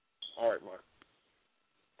 All right, Mark.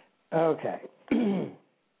 Okay.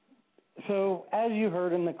 So, as you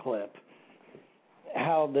heard in the clip,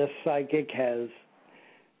 how this psychic has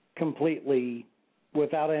completely,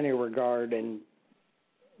 without any regard, and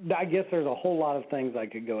I guess there's a whole lot of things I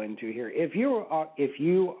could go into here. If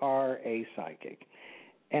you are a psychic,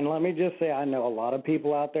 and let me just say I know a lot of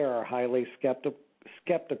people out there are highly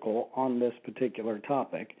skeptical on this particular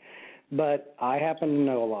topic, but I happen to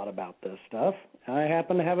know a lot about this stuff. I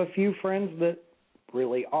happen to have a few friends that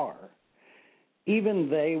really are. Even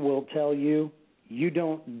they will tell you, you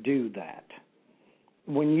don't do that.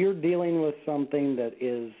 When you're dealing with something that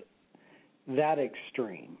is that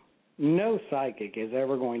extreme, no psychic is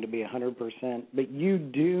ever going to be 100%, but you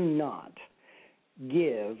do not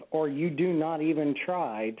give or you do not even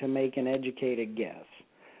try to make an educated guess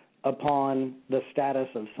upon the status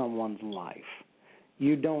of someone's life.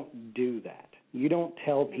 You don't do that. You don't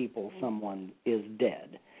tell people someone is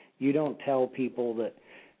dead. You don't tell people that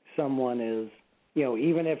someone is,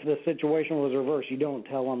 even if the situation was reversed, you don't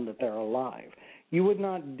tell them that they're alive. You would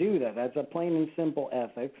not do that. That's a plain and simple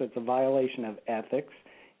ethics. It's a violation of ethics.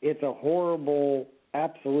 It's a horrible,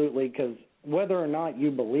 absolutely, because whether or not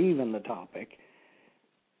you believe in the topic,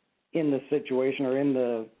 in the situation or in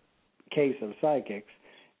the case of psychics,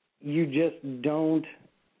 you just don't,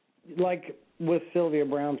 like with Sylvia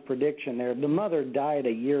Browne's prediction there, the mother died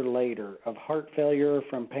a year later of heart failure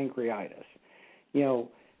from pancreatitis. You know,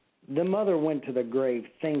 the mother went to the grave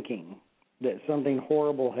thinking that something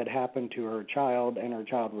horrible had happened to her child and her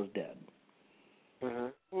child was dead.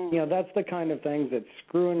 You know, that's the kind of things that's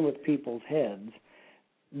screwing with people's heads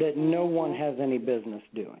that no one has any business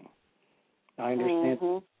doing. I understand it's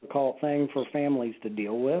a difficult thing for families to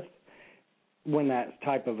deal with when that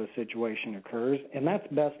type of a situation occurs, and that's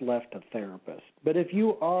best left to therapists. But if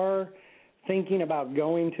you are thinking about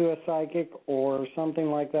going to a psychic or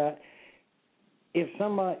something like that, if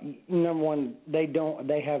somebody, number one,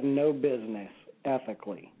 they have no business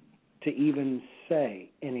ethically to even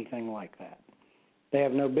say anything like that. They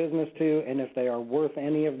have no business to, and if they are worth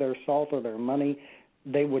any of their salt or their money,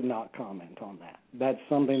 they would not comment on that. That's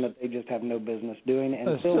something that they just have no business doing.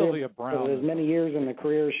 And Sylvia Browne, with as many years in the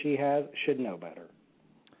career she has, should know better.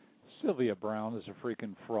 Sylvia Browne is a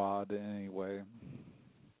freaking fraud anyway.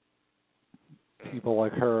 People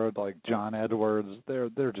like her, like John Edwards,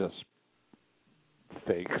 they're just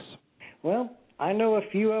fakes. Well, I know a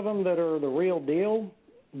few of them that are the real deal,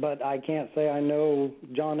 but I can't say I know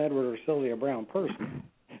John Edwards or Sylvia Browne personally.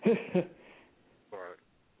 Right.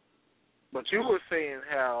 But you were saying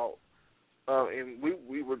how, and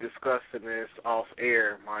we were discussing this off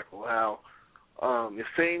air, Michael, how it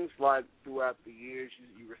seems like throughout the years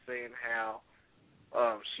you were saying how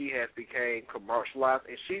she has became commercialized,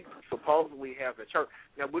 and she supposedly has a church.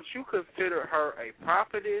 Now, would you consider her a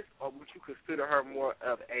prophetess, or would you consider her more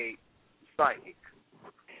of a psychic?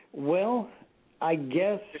 Well, I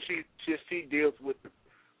guess she deals with the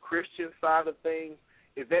Christian side of things.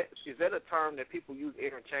 Is that a term that people use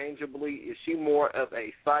interchangeably? Is she more of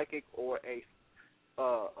a psychic or a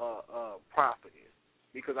prophetess?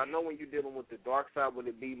 Because I know when you're dealing with the dark side, would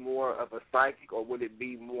it be more of a psychic or would it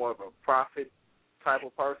be more of a prophet type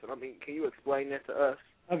of person? I mean, can you explain that to us?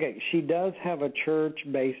 Okay, she does have a church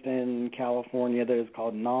based in California that is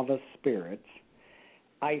called Novice Spirits.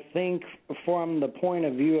 I think from the point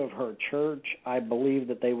of view of her church, I believe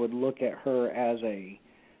that they would look at her as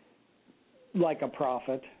like a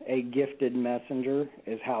prophet, a gifted messenger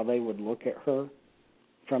is how they would look at her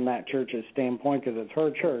from that church's standpoint, because it's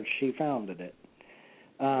her church, she founded it.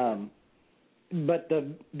 But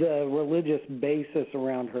the religious basis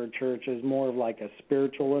around her church is more of like a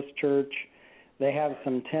spiritualist church. They have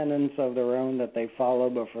some tenets of their own that they follow,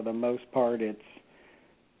 but for the most part it's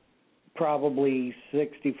probably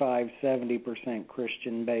 65-70%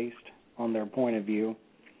 Christian-based on their point of view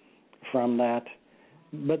from that.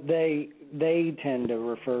 But they tend to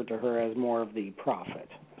refer to her as more of the prophet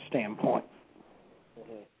standpoint.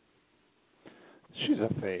 She's a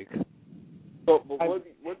fake. But one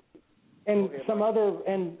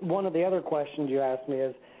of the other questions you asked me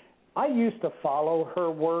is, I used to follow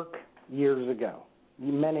her work years ago,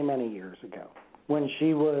 many, many years ago, when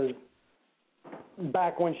she was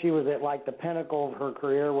at like the pinnacle of her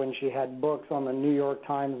career, when she had books on the New York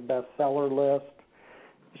Times bestseller list.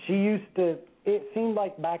 It seemed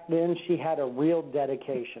like back then she had a real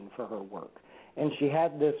dedication for her work, and she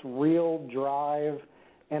had this real drive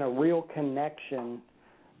and a real connection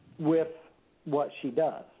with what she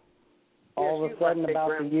does. All of a sudden,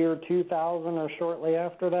 about the year 2000 or shortly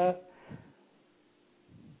after that,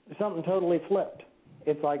 something totally flipped.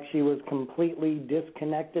 It's like she was completely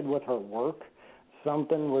disconnected with her work.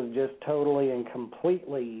 Something was just totally and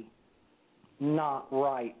completely not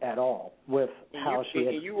right at all with how she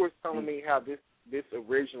had. And you were telling me how this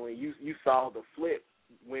originally, you saw the flip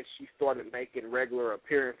when she started making regular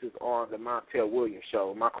appearances on the Montel Williams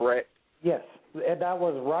show. Am I correct? Yes, that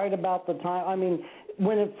was right about the time. I mean,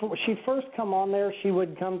 when she first come on there, she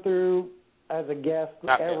would come through as a guest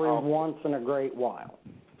every once in a great while.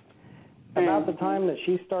 About the time that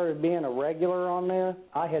she started being a regular on there,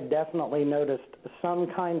 I had definitely noticed some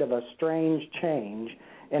kind of a strange change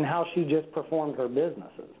in how she just performed her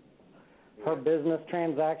businesses. Her business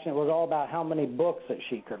transaction, it was all about how many books that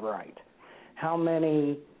she could write, how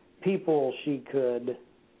many people she could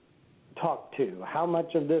talk to, how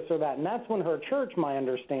much of this or that. And that's when her church, my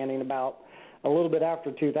understanding, about a little bit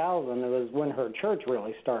after 2000, it was when her church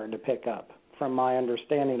really started to pick up, from my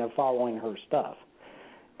understanding of following her stuff.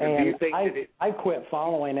 And I quit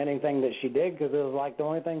following anything that she did because it was like the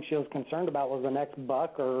only thing she was concerned about was the next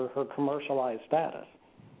buck or her commercialized status.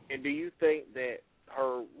 And do you think that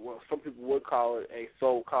her, well, some people would call it a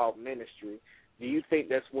so-called ministry, do you think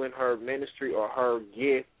that's when her ministry or her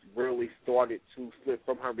gift really started to slip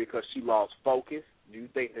from her because she lost focus? Do you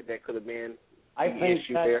think that could have been the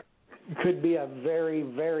issue there? Could be a very,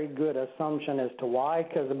 very good assumption as to why,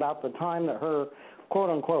 because about the time that her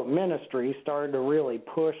quote-unquote ministry started to really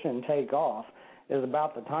push and take off is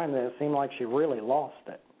about the time that it seemed like she really lost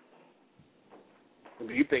it.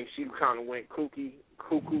 Do you think she kind of went cuckoo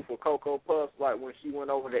for Cocoa Puffs, like when she went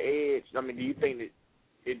over the edge? I mean, do you think that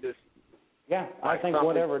it just... Yeah, I think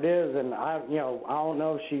whatever it is, and I don't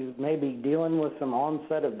know if she's maybe dealing with some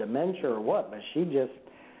onset of dementia or what, but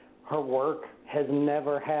her work has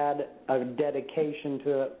never had a dedication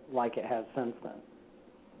to it like it has since then.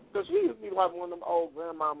 Because she used to be like one of them old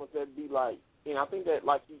grandmamas that'd be like, and I think that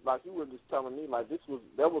like you were just telling me, like that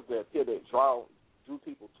was the appeal that drew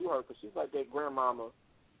people to her, because she's like that grandmama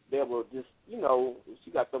that will just,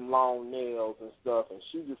 she got them long nails and stuff, and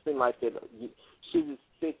she just seemed like that. She just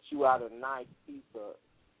spits you out a nice piece of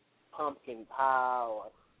pumpkin pie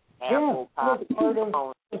or apple pie.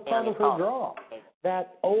 It's part of her draw.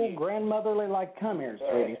 That old grandmotherly, like, come here,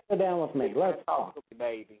 sweetie, sit down with me, let's talk.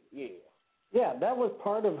 Baby, yeah. Yeah, that was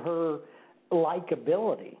part of her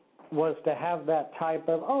likability, was to have that type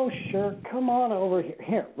of, oh, sure, come on over here.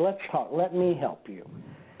 Here, let's talk. Let me help you.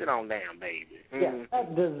 Sit on down, baby. Yeah,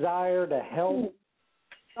 that desire to help,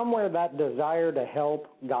 somewhere that desire to help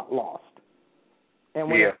got lost. And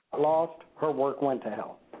when it got lost, her work went to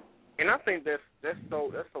hell. And I think that's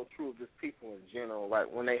so true of just people in general. Like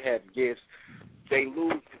when they have gifts, they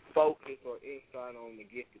lose focus or insight on the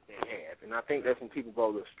gift that they have. And I think that's when people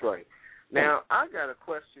go astray. Now, I got a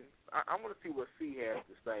question. I want to see what C has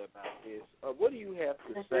to say about this. What do you have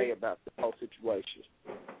to say about the whole situation?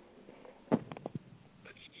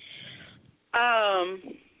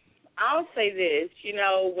 I'll say this.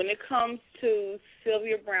 When it comes to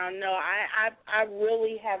Sylvia Browne, no, I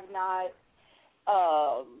really have not.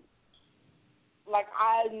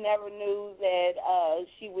 I never knew that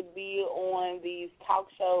she would be on these talk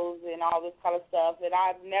shows and all this kind of stuff, and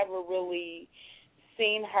I've never really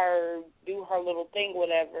seen her do her little thing,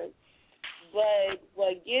 whatever. But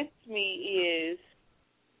what gets me is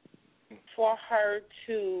for her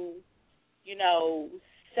to,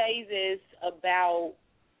 say this about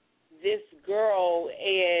this girl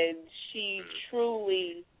and she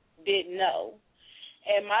truly didn't know.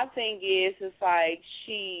 And my thing is, it's like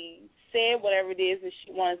she said whatever it is that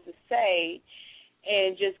she wanted to say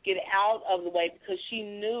and just get out of the way because she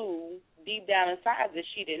knew deep down inside that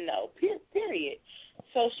she didn't know, period.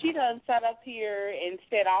 So she done sat up here and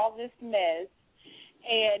said all this mess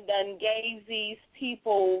and done gave these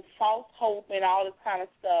people false hope and all this kind of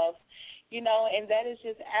stuff, and that is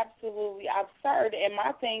just absolutely absurd. And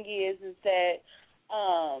my thing is that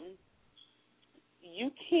you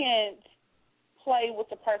can't play with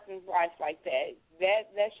a person's life like that.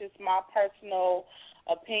 That's just my personal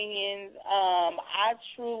opinion. I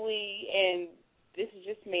truly, and this is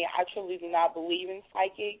just me, I truly do not believe in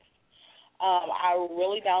psychics. I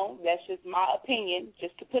really don't. That's just my opinion,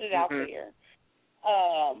 just to put it out there.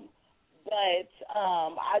 But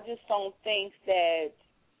I just don't think that,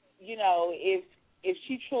 if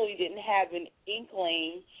she truly didn't have an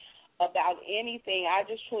inkling about anything, I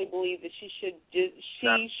just truly believe that she should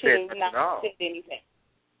have not said anything.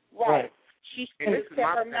 Right. She should have kept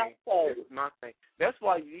her mouth closed. This is my thing. That's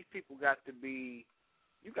why these people got to be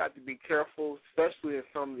careful, especially in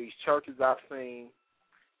some of these churches I've seen.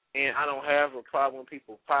 And I don't have a problem with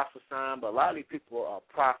people prophesying, but a lot of these people are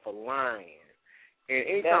prophesying. And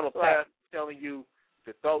anytime a pastor is telling you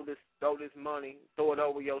to throw this money, throw it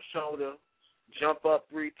over your shoulder, jump up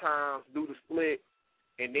 3 times, do the split,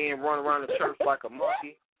 and then run around the church like a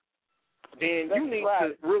monkey, then you need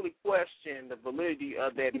to really question the validity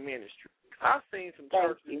of that ministry. I've seen some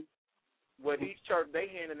churches where these churches, they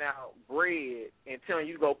handing out bread and telling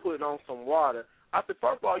you to go put it on some water. I said,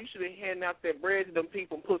 first of all, you should be handing out that bread to them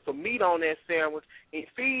people and put some meat on that sandwich and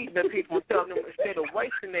feed them people and tell them instead of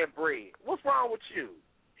wasting that bread. What's wrong with you?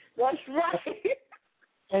 That's right.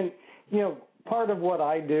 And, part of what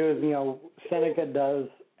I do is, Seneca does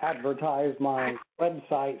advertise my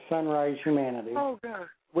website, Sunrise Humanity,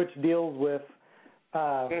 which deals with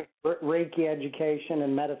Reiki education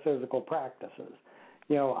and metaphysical practices.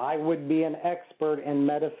 I would be an expert in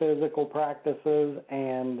metaphysical practices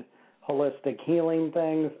and holistic healing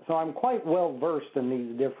things, so I'm quite well versed in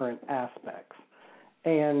these different aspects.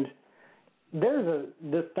 And there's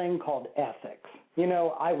this thing called ethics.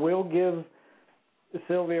 I will give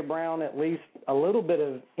Sylvia Browne at least a little bit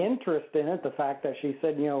of interest in it, the fact that she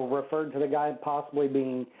said, referred to the guy possibly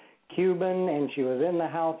being Cuban and she was in the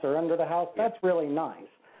house or under the house. That's really nice.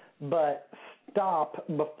 But stop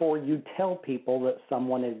before you tell people that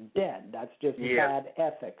someone is dead. That's just bad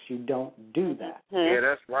ethics. You don't do that. Yeah,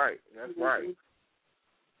 that's right. That's right.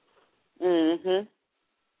 Mhm.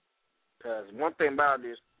 Because one thing about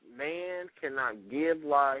this, man cannot give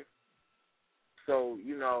life. So,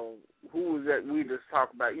 who is that we just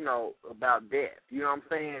talk about, about death. You know what I'm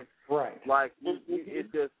saying? Right. Like,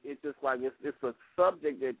 it's just like, it's a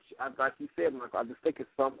subject that, like you said, Michael, I just think it's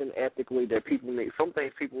something ethically that people need. Some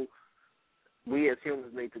things we as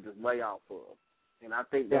humans need to just lay off of. And I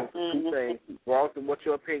think those two things, regardless of what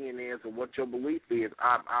your opinion is or what your belief is,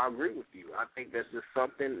 I agree with you. I think that's just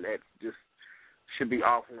something that just should be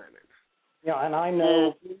off limits. Yeah, and I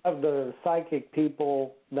know of the psychic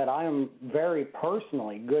people that I am very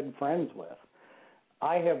personally good friends with.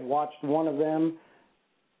 I have watched one of them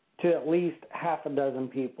to at least half a dozen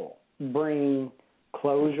people bring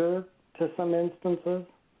closure to some instances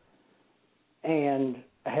and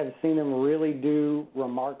have seen them really do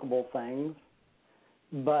remarkable things.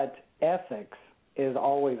 But ethics is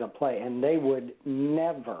always a play, and they would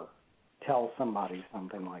never tell somebody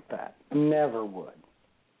something like that. Never would.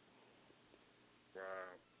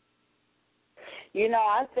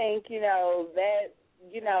 I think, that,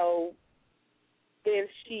 if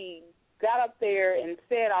she got up there and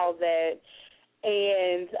said all that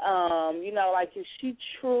and, like if she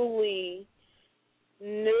truly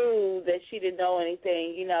knew that she didn't know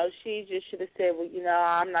anything, she just should have said, well,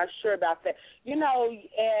 I'm not sure about that. And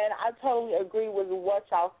I totally agree with what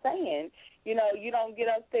y'all saying. You don't get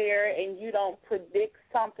up there and you don't predict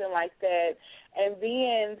something like that. And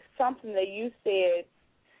then something that you said,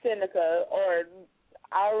 Seneca, or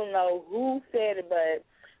I don't know who said it, but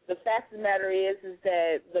the fact of the matter is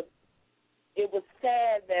that it was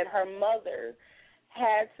sad that her mother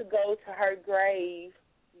had to go to her grave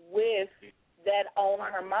with that on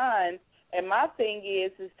her mind. And my thing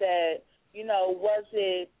is that, was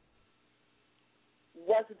it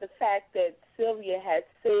the fact that Sylvia had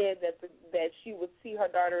said that she would see her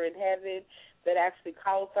daughter in heaven that actually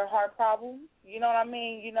caused her heart problems? You know what I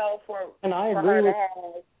mean? And I for agree her to with,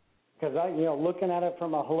 have. because looking at it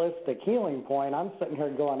from a holistic healing point, I'm sitting here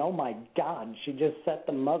going, oh my God, she just set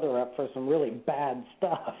the mother up for some really bad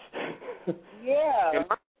stuff. Yeah,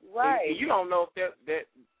 right. And you don't know if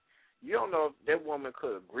that woman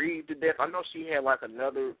could have grieved to death. I know she had like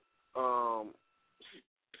another,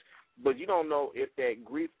 but you don't know if that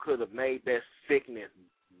grief could have made that sickness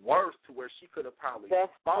worse to where she could have probably.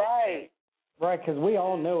 That's right. Right, because we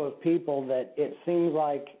all know of people that it seems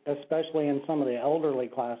like, especially in some of the elderly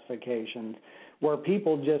classifications, where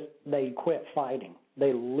people they quit fighting.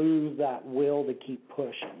 They lose that will to keep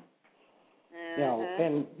pushing.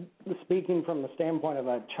 And speaking from the standpoint of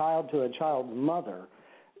a child to a child's mother,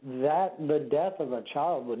 that the death of a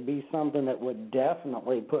child would be something that would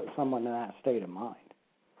definitely put someone in that state of mind.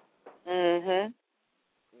 Mhm.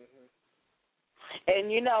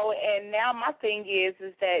 And and now my thing is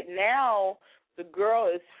that now the girl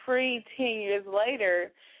is free 10 years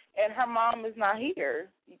later, and her mom is not here.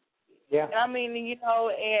 Yeah. I mean,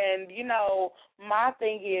 my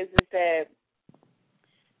thing is that,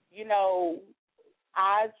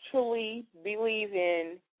 I truly believe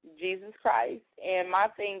in Jesus Christ, and my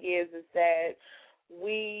thing is that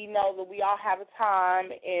we know that we all have a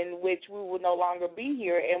time in which we will no longer be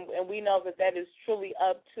here, and we know that is truly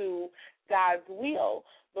up to God's will.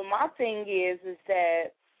 But my thing is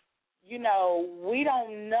that, we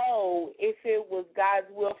don't know if it was God's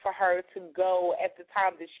will for her to go at the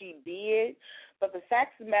time that she did. But the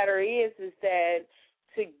fact of the matter is that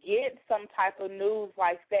to get some type of news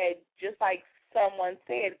like that, just like someone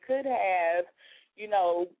said, could have,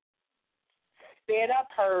 sped up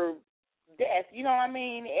her death. You know what I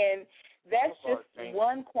mean? And that's just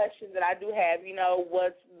one question that I do have.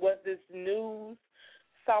 Was this news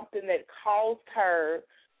something that caused her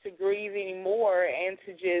to grieve anymore and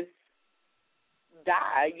to just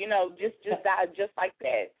die, just die just like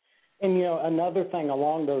that? And, another thing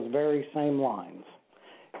along those very same lines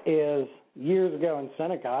is years ago in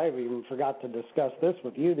Seneca, I even forgot to discuss this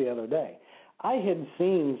with you the other day. I had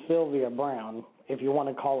seen Sylvia Browne, if you want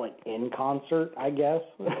to call it in concert, I guess,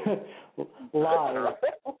 live,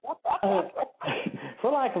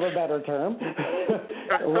 for lack of a better term,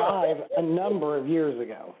 live a number of years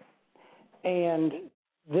ago. And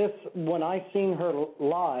when I seen her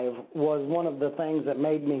live, was one of the things that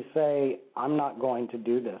made me say, I'm not going to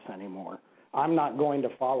do this anymore. I'm not going to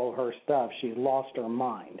follow her stuff. She's lost her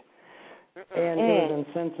mind. And it was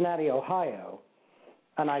in Cincinnati, Ohio.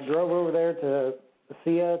 And I drove over there to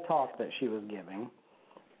see a talk that she was giving.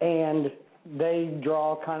 And they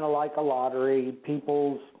draw kind of like a lottery,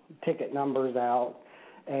 people's ticket numbers out.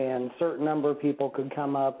 and a certain number of people could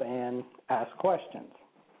come up and ask questions.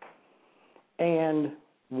 And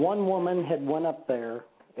one woman had went up there.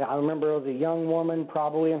 I remember it was a young woman,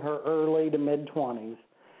 probably in her early to mid-20s,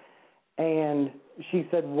 and she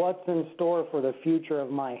said, "What's in store for the future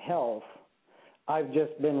of my health? I've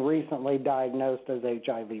just been recently diagnosed as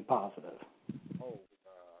HIV positive." Oh,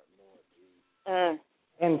 Lord.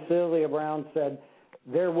 And Sylvia Browne said,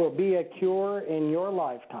 "There will be a cure in your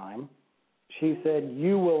lifetime." She said,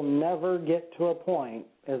 "You will never get to a point,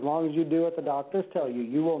 as long as you do what the doctors tell you,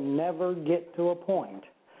 you will never get to a point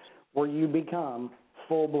where you become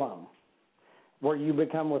full-blown, where you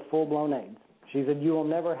become with full-blown AIDS." She said, "You will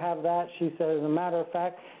never have that." She said, "As a matter of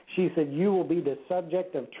fact," she said, "you will be the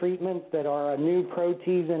subject of treatments that are a new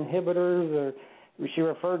protease inhibitors," or she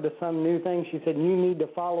referred to some new thing. She said, "You need to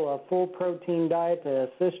follow a full protein diet to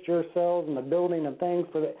assist your cells in the building of things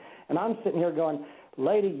for the." And I'm sitting here going,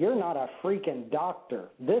 "Lady, you're not a freaking doctor.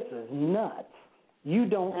 This is nuts. You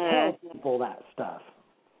don't tell people that stuff."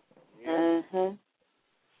 Mm-hmm.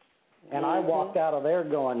 And I walked out of there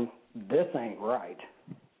going, "This ain't right."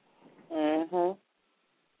 Mm-hmm.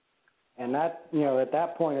 And that, at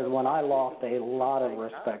that point is when I lost a lot of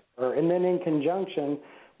respect for her. And then in conjunction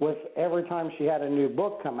with every time she had a new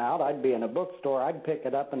book come out, I'd be in a bookstore, I'd pick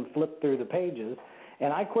it up and flip through the pages,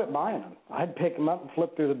 and I quit buying them. I'd pick them up and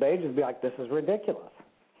flip through the pages and be like, "This is ridiculous."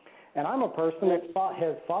 And I'm a person that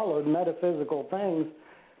has followed metaphysical things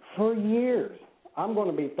for years. I'm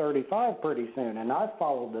going to be 35 pretty soon, and I've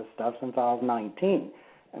followed this stuff since I was 19.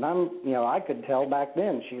 And I could tell back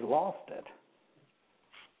then she lost it.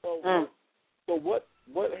 So what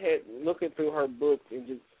had, looking through her books, and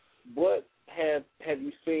just what have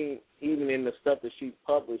you seen even in the stuff that she's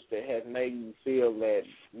published that has made you feel that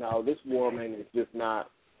no, this woman is just not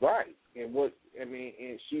right, and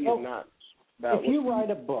she is not. If you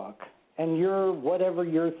write a book and whatever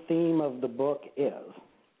your theme of the book is,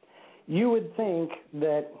 you would think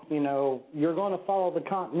that you're going to follow the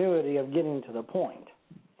continuity of getting to the point.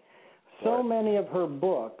 So many of her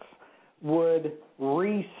books would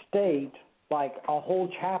restate like a whole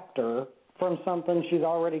chapter from something she's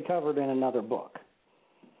already covered in another book.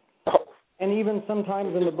 And even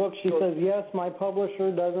sometimes in the book she says, "Yes, my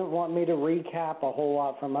publisher doesn't want me to recap a whole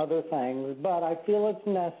lot from other things, but I feel it's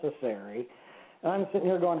necessary." And I'm sitting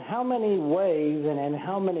here going, how many ways and in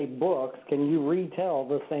how many books can you retell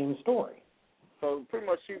the same story? So pretty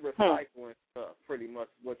much she's recycling stuff, pretty much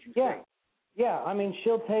what you think. Yeah,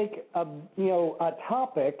 she'll take a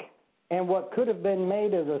topic, and what could have been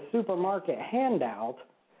made as a supermarket handout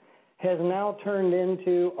has now turned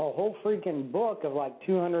into a whole freaking book of like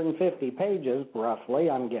 250 pages, roughly,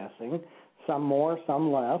 I'm guessing, some more,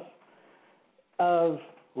 some less, of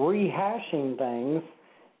rehashing things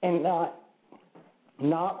and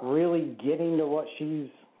not really getting to what she's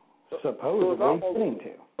supposedly getting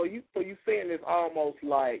to. So you saying it's almost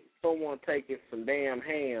like someone taking some damn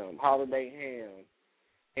holiday ham,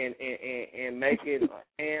 and making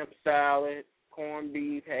a ham salad, corned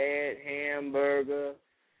beef, hamburger,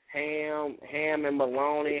 ham and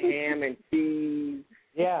bologna, ham and cheese.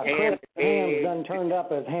 Yeah, Chris Ham's done turned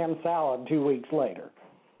up as ham salad 2 weeks later.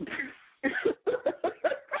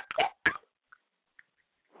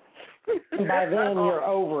 And by then you're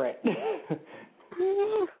over it.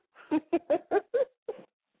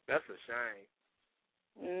 That's a shame.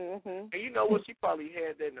 Mm-hmm. And you know what? She probably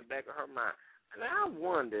had that in the back of her mind. And I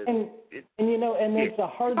wondered. And it's a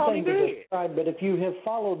hard thing to describe, but if you have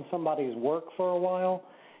followed somebody's work for a while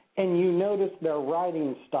and you notice their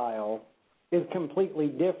writing style is completely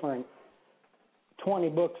different 20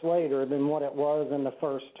 books later than what it was in the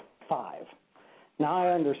first 5. Now,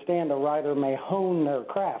 I understand a writer may hone their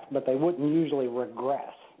craft, but they wouldn't usually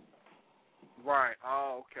regress. Right.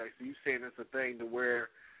 Oh, okay. So you're saying it's a thing to where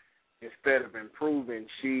instead of improving,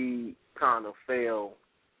 she kind of fell.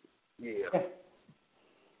 Yeah.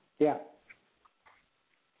 Yeah.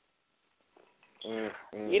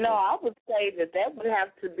 Mm-hmm. I would say that would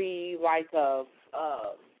have to be like that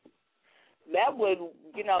would,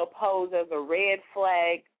 pose as a red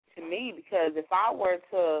flag to me, because if I were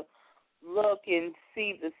to look and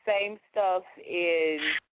see the same stuff in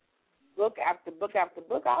book after book after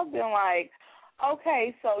book, I've been like,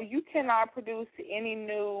 okay, so you cannot produce any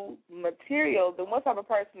new material, then what type of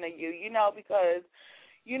person are you? Because,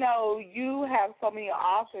 you have so many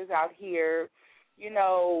authors out here, you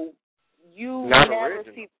not never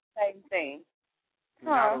original. see the same thing.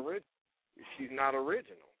 Not original. She's not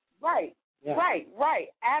original. Right. Yeah. Right.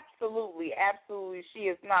 Absolutely she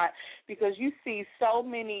is not, because you see so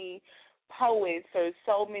many poets or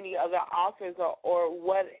so many other authors or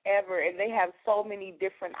whatever, and they have so many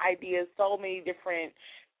different ideas, so many different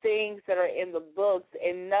things that are in the books,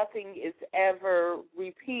 and nothing is ever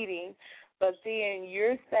repeating. But then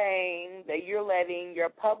you're saying that you're letting your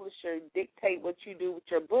publisher dictate what you do with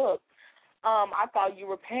your book. I thought you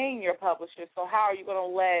were paying your publisher, so how are you going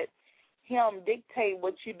to let him dictate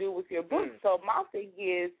what you do with your book? So my thing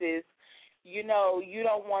is you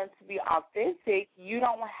don't want to be authentic. You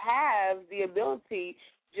don't have the ability,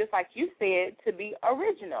 just like you said, to be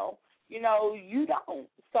original. You don't.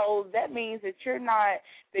 So that means that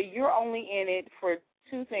you're only in it for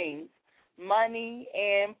two things, money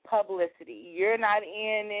and publicity. You're not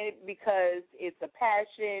in it because it's a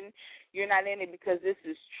passion. You're not in it because this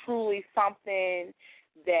is truly something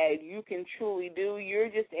that you can truly do. You're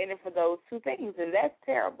just in it for those two things, and that's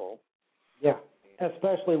terrible. Yeah,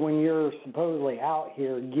 especially when you're supposedly out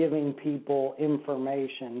here giving people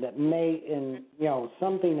information that may,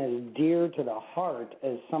 something as dear to the heart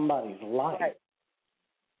as somebody's life. Right.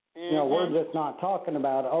 We're just not talking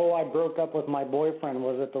about, I broke up with my boyfriend.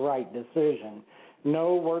 Was it the right decision?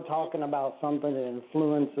 No, we're talking about something that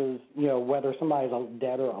influences, whether somebody's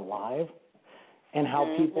dead or alive and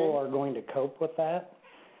how people are going to cope with that.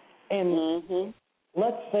 And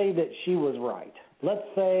let's say that she was right. Let's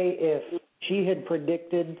say if she had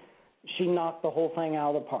predicted, she knocked the whole thing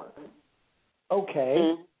out of the park.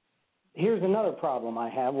 Okay. Here's another problem I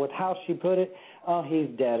have with how she put it. Oh, he's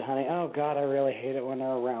dead, honey. Oh, God, I really hate it when they're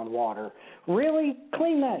around water. Really?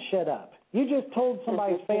 Clean that shit up. You just told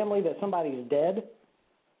somebody's family that somebody's dead?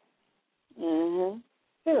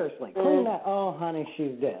 Seriously, clean that. Oh, honey,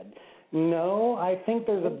 she's dead. No, I think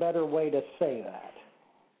there's a better way to say that.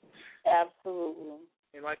 Absolutely.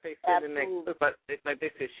 And like they said in that, like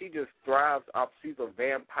they said, she just thrives off. She's a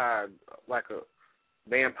vampire, like a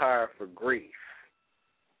vampire for grief.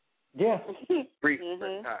 Yeah. Grief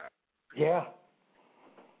for time. Yeah.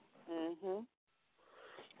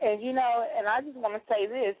 And and I just want to say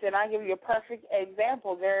this, and I'll give you a perfect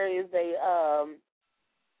example. There is a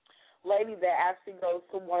lady that actually goes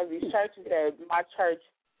to one of these churches that my church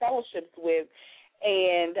fellowships with,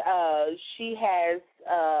 and she has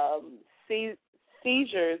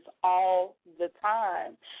seizures all the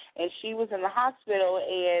time, and she was in the hospital,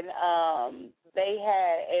 and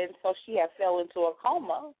so she had fell into a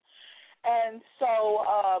coma, and so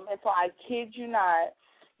I kid you not,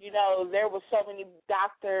 there were so many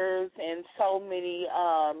doctors and so many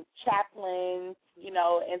chaplains,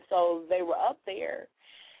 and so they were up there,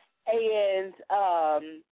 and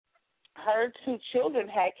her two children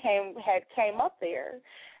had came up there.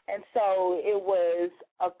 And so it was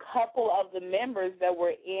a couple of the members that were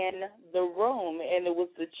in the room, and it was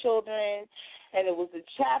the children, and it was the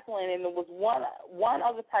chaplain, and it was one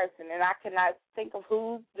other person, and I cannot think of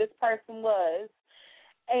who this person was.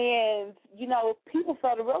 And, people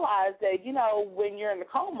fail to realize that, when you're in a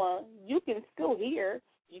coma, you can still hear.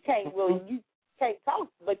 You can't talk,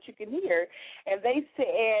 but you can hear. And they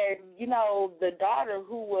said, the daughter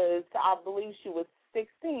who was, I believe she was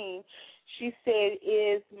 16, she said,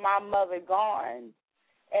 "Is my mother gone?"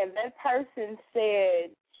 And that person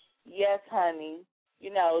said, "Yes, honey,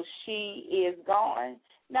 she is gone."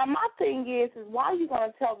 Now, my thing is why are you going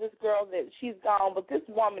to tell this girl that she's gone, but this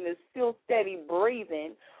woman is still steady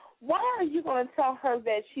breathing? Why are you going to tell her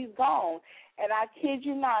that she's gone? And I kid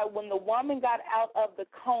you not, when the woman got out of the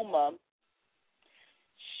coma,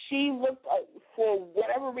 she looked, for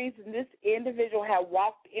whatever reason, this individual had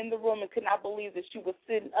walked in the room and could not believe that she was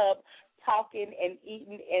sitting up, talking and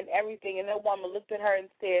eating and everything. And that woman looked at her and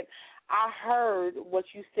said, "I heard what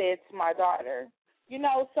you said to my daughter."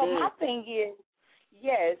 So my thing is,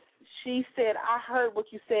 yes, she said, "I heard what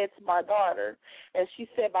you said to my daughter." And she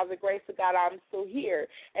said, "By the grace of God, I'm still here."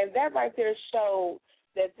 And that right there showed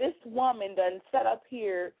that this woman done sat up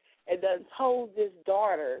here and done told this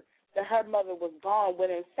daughter that her mother was gone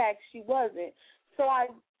when, in fact, she wasn't. So I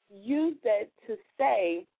use that to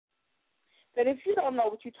say that if you don't know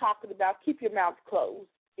what you're talking about, keep your mouth closed.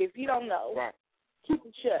 If you don't know, keep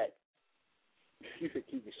it shut. You said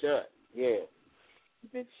keep it shut, yeah.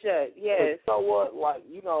 Keep it shut, yes. So what,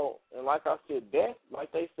 and like I said, death,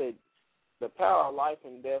 like they said, the power of life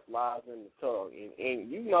and death lies in the tongue. And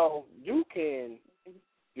you can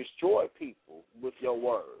destroy people with your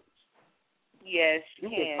words. Yes, you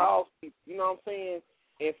can cause people, you know what I'm saying?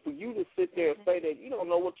 And for you to sit there and say that you don't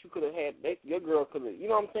know what you could have had, your girl could have, you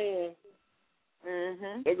know what I'm saying?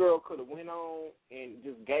 That girl could have went on and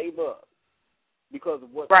just gave up because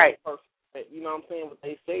of what that person said, you know what I'm saying, what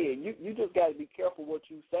they said. You just got to be careful what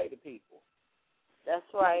you say to people. That's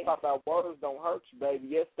right. Talk about words don't hurt you, baby.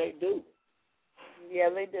 Yes, they do. Yeah,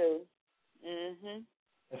 they do. Mhm.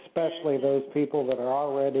 Especially those people that are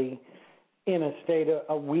already in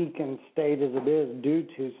a weakened state as it is due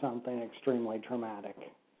to something extremely traumatic.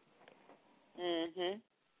 Mhm.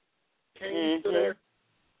 Kane, you still there?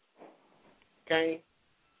 Kane?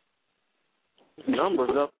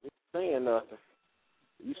 Numbers up. You saying nothing.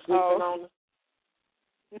 You sleeping on it?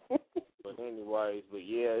 But anyways,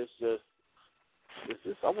 it's just.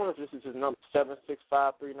 I wonder if this is his number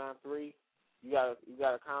 765-393. You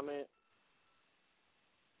got a comment?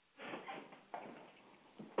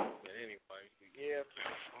 But anyway, I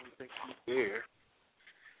don't think he's there.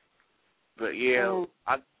 But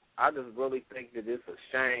I just really think that it's a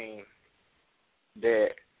shame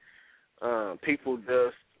that people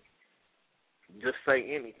just say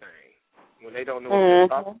anything when they don't know what they're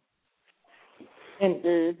talking.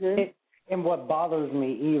 And what bothers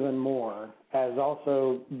me even more, as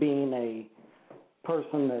also being a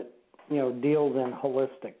person that deals in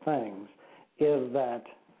holistic things, is that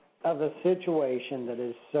of a situation that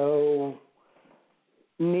is so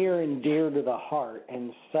near and dear to the heart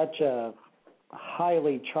and such a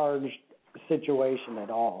highly charged situation at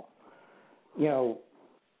all.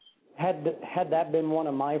 Had that been one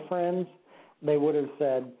of my friends, they would have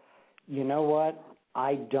said, you know what,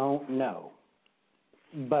 I don't know.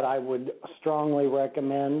 But I would strongly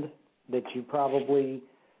recommend that you probably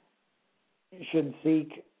should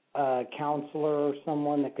seek a counselor or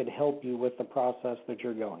someone that could help you with the process that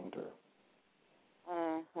you're going through.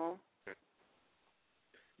 Mhm.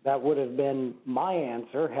 That would have been my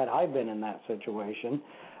answer had I been in that situation.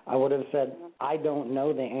 I would have said, I don't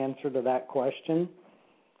know the answer to that question,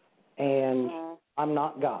 and I'm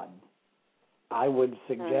not God. I would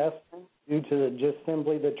suggest, due to just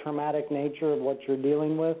simply the traumatic nature of what you're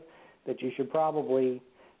dealing with, that you should probably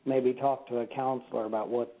maybe talk to a counselor about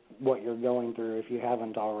what you're going through if you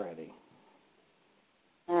haven't already.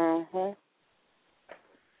 Mhm.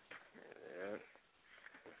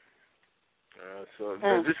 So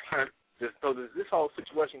does this whole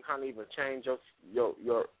situation kind of even change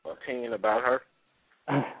your opinion about her?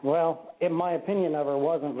 Well, in my opinion of her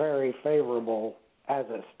wasn't very favorable as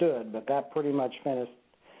it stood, but that pretty much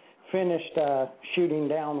finished shooting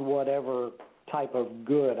down whatever type of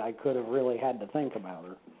good I could have really had to think about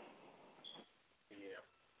her. Yeah,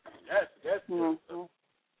 that's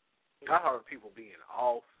I heard people being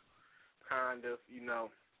off, kind of,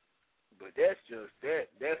 but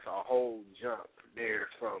that's a whole jump there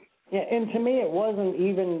from. Yeah, and to me it wasn't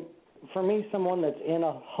even, for me, someone that's in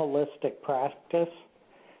a holistic practice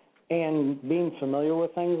and being familiar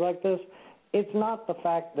with things like this, it's not the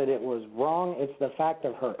fact that it was wrong, it's the fact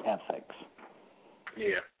of her ethics.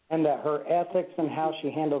 Yeah. And that her ethics and how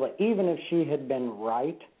she handled it, even if she had been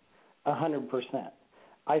right 100%,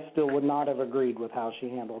 I still would not have agreed with how she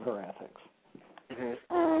handled her ethics.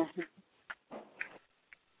 Mm-hmm.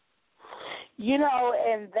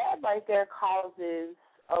 And that right there causes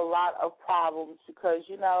a lot of problems because,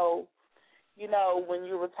 when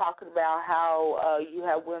you were talking about how you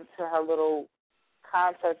had went to her little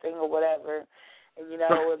concert thing or whatever, and,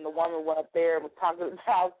 and the woman went up there and was talking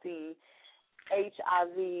about the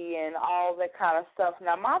HIV and all that kind of stuff.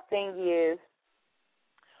 Now, my thing is,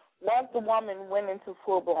 once the woman went into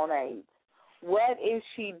full-blown AIDS, what if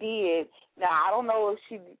she did? Now, I don't know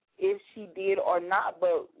if she did or not,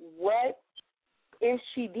 but what if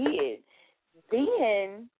she did?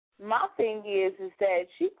 Then my thing is that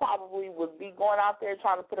she probably would be going out there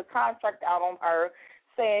trying to put a contract out on her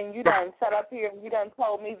saying, you done set up here and you done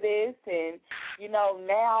told me this and,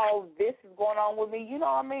 now this is going on with me. You know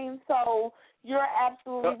what I mean? So you're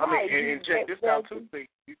absolutely right. And check this out, too.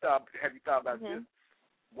 Have you thought about this?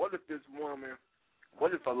 What if this woman,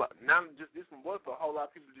 what if a whole lot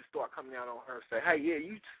of people just start coming out on her and say, hey, yeah,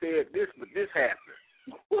 you said this, but this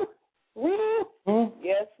happened.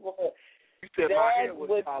 Yes, Lord. You said that my hair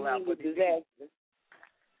would fall out, but disaster.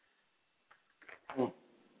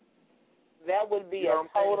 That would be a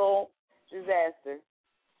total disaster.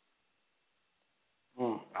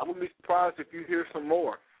 I would be surprised if you hear some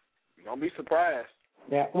more. Don't be surprised.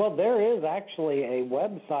 Yeah, well, there is actually a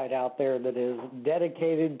website out there that is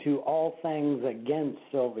dedicated to all things against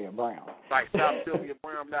Sylvia Browne. Like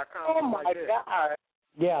StopSylviaBrowne.com. Oh, my God.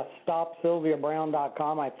 Yeah,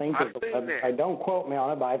 StopSylviaBrowne.com, I think is the website. Don't quote me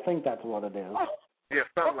on it, but I think that's what it is. Yeah,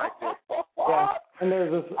 something like that. Yeah, and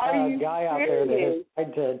there's this guy out there that has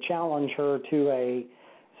tried to challenge her to a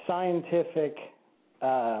scientific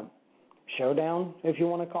showdown, if you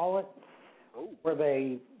want to call it, where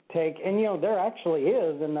they take, and there actually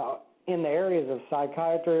is in the areas of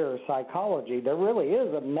psychiatry or psychology, there really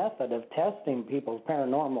is a method of testing people's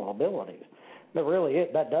paranormal abilities. There really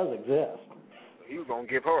is, that does exist. he was gonna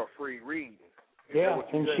give her a free read. Yeah,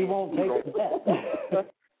 and she won't take that.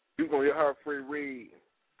 You gonna give her a free read.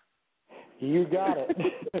 You got it.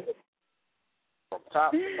 From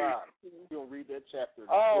top to bottom, you gonna read that chapter.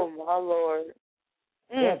 Oh my Lord.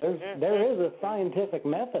 Yeah, there is a scientific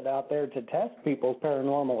method out there to test people's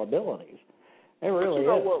paranormal abilities. It really you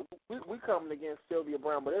know is. what? We coming against Sylvia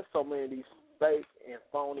Browne, but there's so many of these fake and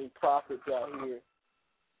phony prophets out here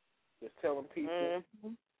that's telling people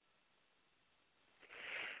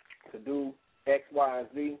to do X, Y, and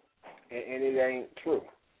Z, and it ain't true.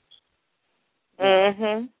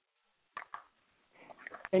 And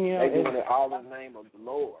they doing it all in the name of the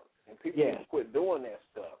Lord, and people need to quit doing that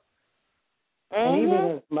stuff. And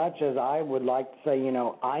even as much as I would like to say,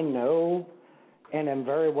 I know and am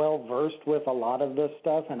very well versed with a lot of this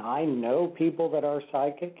stuff, and I know people that are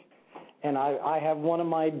psychic, and I have one of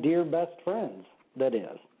my dear best friends that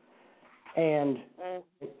is. And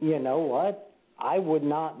you know what? I would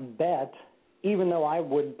not bet, even though I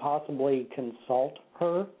would possibly consult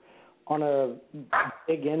her on a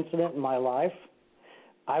big incident in my life,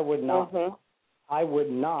 I would not. I would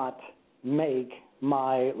not make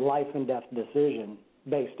my life and death decision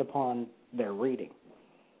based upon their reading.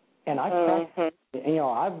 And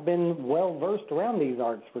I've been well versed around these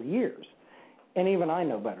arts for years, and even I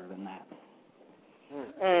know better than that.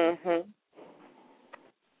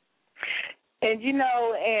 And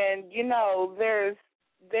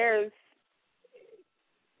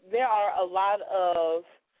there are a lot of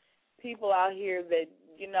people out here that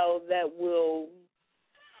that will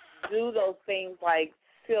do those things like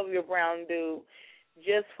Sylvia Browne do,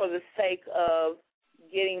 just for the sake of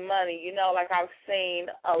getting money. Like I've seen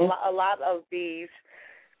a lot of these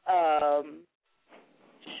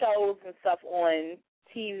shows and stuff on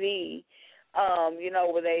TV,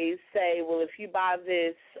 where they say, well, if you buy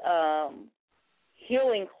this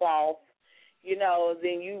healing cloth,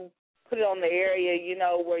 then you put it on the area,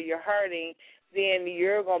 where you're hurting, then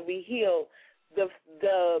you're going to be healed.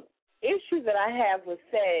 The issue that I have with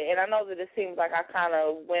that, and I know that it seems like I kind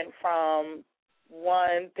of went from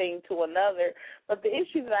one thing to another, but the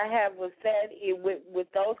issue that I have with that, with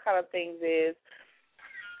those kind of things is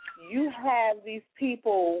you have these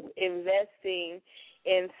people investing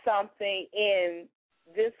in something in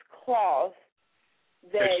this cloth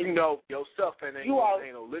that yourself ain't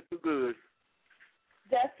no little good.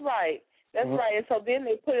 That's right. That's right. And so then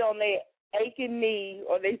they put it on their aching knee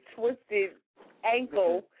or their twisted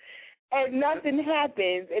ankle, and nothing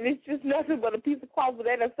happens, and it's just nothing but a piece of cloth that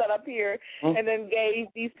they done set up here and then gave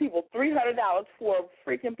these people $300 for a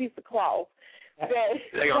freaking piece of cloth that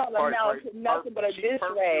amounts to nothing but a dish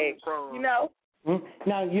rag, Now,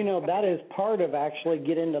 that is part of actually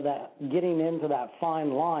getting into that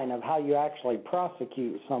fine line of how you actually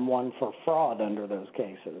prosecute someone for fraud under those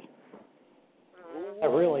cases. It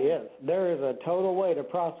really is. There is a total way to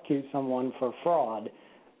prosecute someone for fraud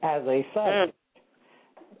as a psychic.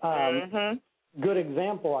 Good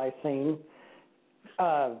example I seen.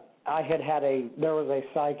 There was a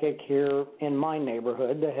psychic here in my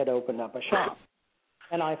neighborhood that had opened up a shop,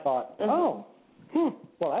 and I thought, well,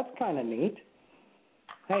 that's kind of neat.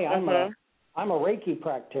 Hey, I'm a Reiki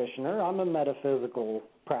practitioner. I'm a metaphysical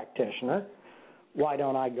practitioner. Why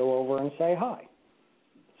don't I go over and say hi?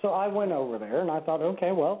 So I went over there, and I thought,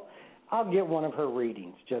 okay, well, I'll get one of her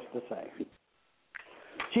readings just to say.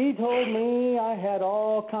 She told me I had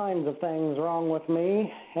all kinds of things wrong with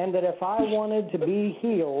me, and that if I wanted to be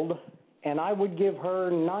healed, and I would give her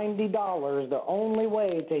 $90, the only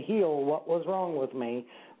way to heal what was wrong with me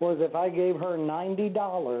was if I gave her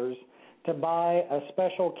 $90 to buy a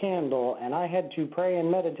special candle, and I had to pray and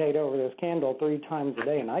meditate over this candle 3 times a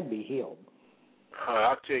day, and I'd be healed.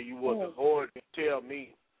 I'll tell you what, the Lord didn't tell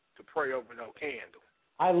me to pray over no candle.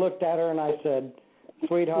 I looked at her and I said,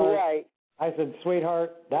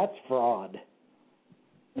 sweetheart, that's fraud.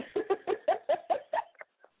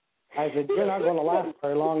 I said, you're not going to last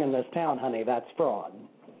very long in this town, honey. That's fraud.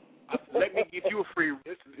 Let me give you a free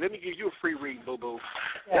read, boo-boo.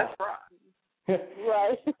 Yeah. That's fraud.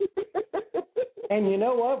 Right. And you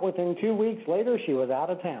know what? Within 2 weeks later, she was out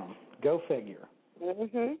of town. Go figure.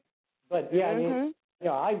 But, yeah,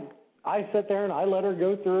 I sit there and I let her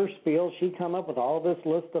go through her spiel. She come up with all this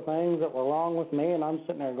list of things that were wrong with me, and I'm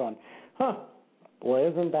sitting there going, boy,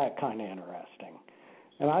 isn't that kind of interesting?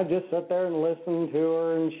 And I just sit there and listen to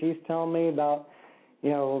her, and she's telling me about,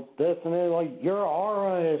 this and that. Like, your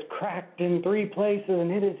aura is cracked in 3 places,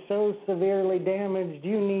 and it is so severely damaged.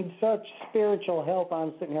 You need such spiritual help.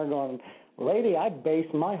 I'm sitting here going, lady, I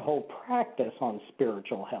base my whole practice on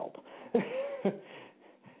spiritual help.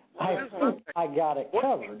 I got it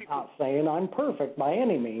covered. Not saying I'm perfect by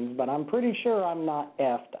any means, but I'm pretty sure I'm not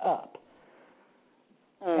effed up.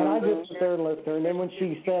 And I just sat there and listened to her, and then when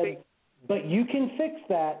she said, but you can fix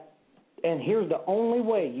that, and here's the only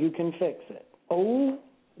way you can fix it. Oh,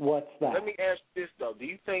 what's that? Let me ask you this, though. Do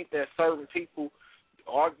you think that certain people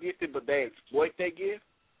are gifted, but they exploit their gift?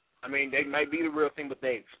 I mean, they may be the real thing, but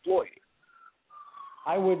they exploit it.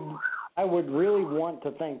 I would really want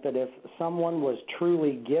to think that if someone was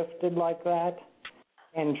truly gifted like that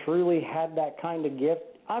and truly had that kind of gift,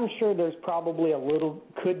 I'm sure there's probably a little,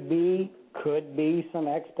 could be some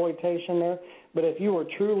exploitation there. But if you were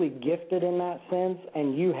truly gifted in that sense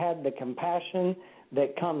and you had the compassion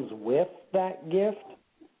that comes with that gift,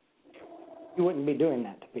 you wouldn't be doing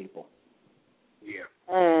that to people. Yeah.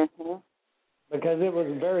 Mm-hmm. Because it was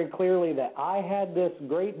very clearly that I had this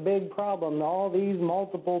great big problem, all these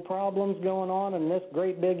multiple problems going on, and this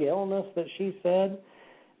great big illness that she said,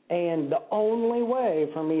 and the only way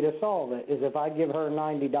for me to solve it is if I give her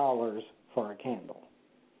 $90 for a candle.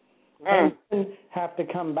 And then have to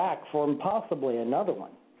come back for possibly another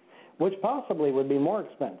one, which possibly would be more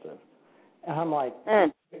expensive. And I'm like,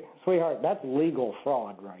 sweetheart, that's legal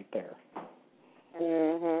fraud right there.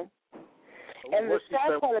 Mm-hmm. And the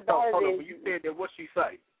sad part about it is, you said that, what'd she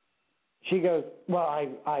say? She goes, well,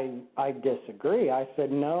 I disagree. I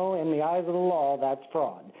said, no, in the eyes of the law, that's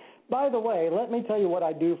fraud. By the way, let me tell you what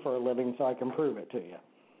I do for a living so I can prove it to you.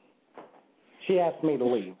 She asked me to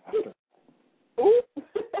leave after.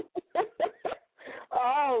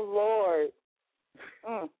 Oh,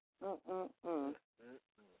 Lord.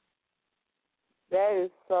 That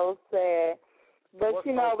is so sad. But, but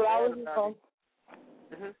I was just going to...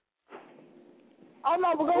 Oh,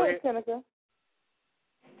 no, but go ahead, Seneca.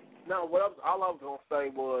 No, all I was going to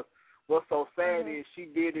say was, what's so sad is she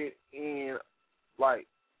did it in, like,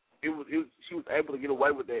 she was able to get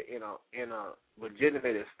away with it in a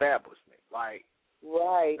legitimate establishment. Like,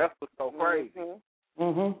 right. That's what's so crazy.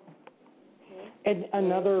 And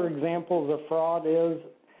another example of fraud is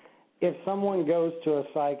if someone goes to a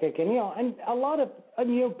psychic, and a lot of,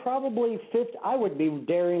 probably 50, I would be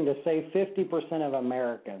daring to say 50% of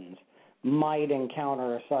Americans might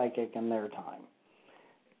encounter a psychic in their time.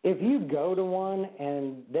 If you go to one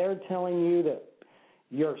and they're telling you that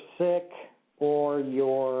you're sick or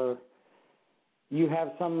you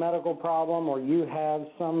have some medical problem or you have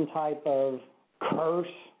some type of curse,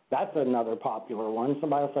 that's another popular one.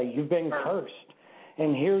 Somebody will say, you've been cursed,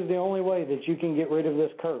 and here's the only way that you can get rid of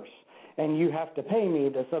this curse. And you have to pay me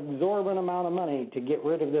this absorbent amount of money to get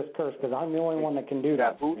rid of this curse because I'm the only one that can do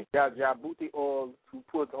that. Jabuti oil to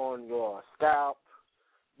put on your scalp.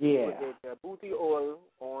 Yeah. Put Jabuti oil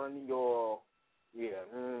on your,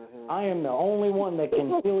 I am the only one that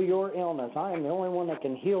can heal your illness. I am the only one that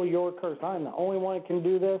can heal your curse. I am the only one that can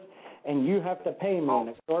do this, and you have to pay me an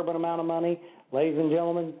exorbitant amount of money. Ladies and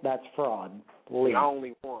gentlemen, that's fraud. Leave. The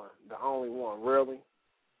only one, really?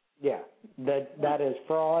 Yeah, that is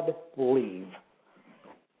fraud. Leave.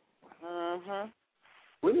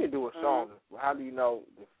 We need to do a show. How do you know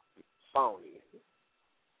the phony?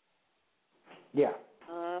 Yeah.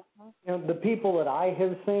 The people that I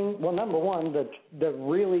have seen, well, number one, the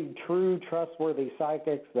really true trustworthy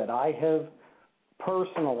psychics that I have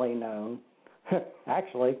personally known,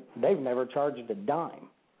 actually, they've never charged a dime.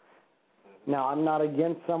 Now, I'm not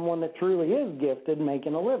against someone that truly is gifted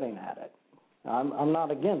making a living at it. I'm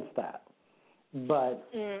not against that, but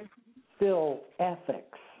still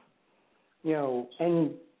ethics,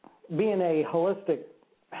 and being a holistic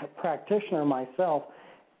practitioner myself,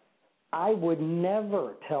 I would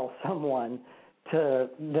never tell someone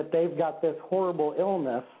that they've got this horrible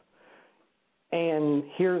illness and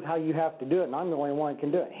here's how you have to do it, and I'm the only one that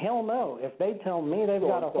can do it. Hell no. If they tell me they've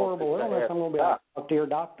got a horrible illness, I'm going to be like, talk to your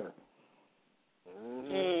doctor.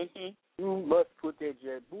 You must put that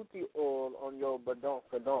Jabuti oil on your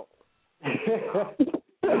badonk-badonk.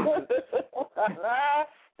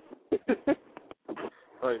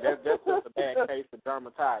 That's just a bad case of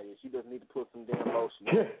dermatitis. You just need to put some damn lotion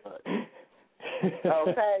on your butt.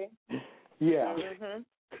 Okay. Yeah.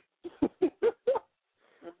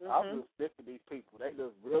 I'm just sick of these people. They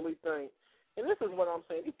just really think, and this is what I'm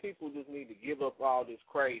saying, these people just need to give up all this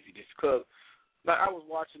craziness. Because like, I was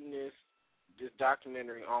watching this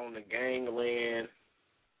documentary on the gangland.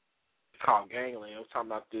 It's called Gangland. I was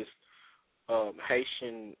talking about this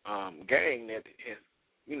Haitian gang that is,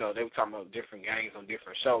 they were talking about different gangs on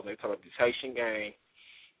different shows. They were talking about this Haitian gang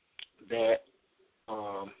that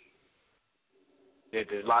a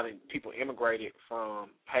lot of people immigrated from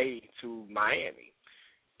Haiti to Miami.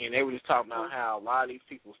 And they were just talking about how a lot of these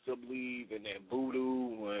people still believe in that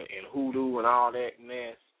voodoo and hoodoo and all that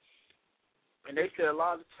mess. And they said a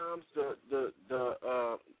lot of times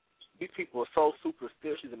these people are so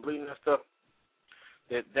superstitious and believing that stuff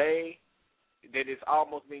that it's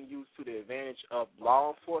almost being used to the advantage of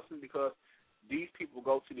law enforcement, because these people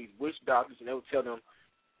go to these witch doctors and they will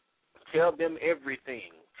tell them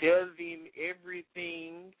everything. Tell them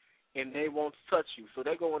everything, and they won't touch you. So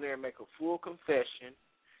they go in there and make a full confession,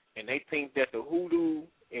 and they think that the hoodoo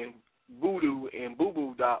and voodoo and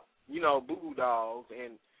boo-boo dolls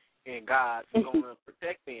and gods are going to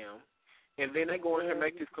protect them. And then they go in here and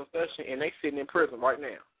make this confession, and they sitting in prison right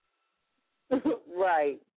now.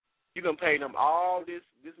 Right. You done pay them all this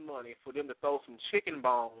money for them to throw some chicken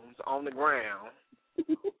bones on the ground.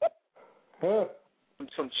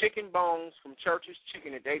 Some chicken bones from Church's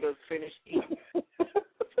Chicken that they just finished eating.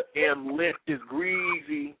 Them lips is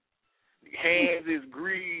greasy, hands is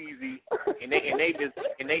greasy, and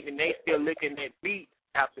they still licking that meat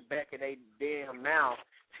out the back of their damn mouth,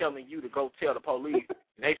 telling you to go tell the police.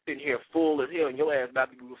 And they sitting here full as hell, and your ass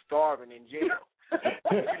about to go starving in jail.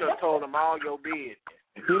 You done told them all your business.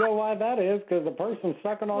 You know why that is? Because the person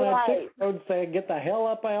sucking on that chicken would say, "Get the hell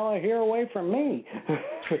up out of here, away from me."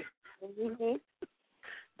 Mm-hmm.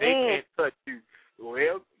 They can't touch you. Well,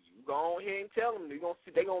 you go ahead and tell them. They're going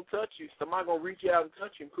to touch you. Somebody going to reach out and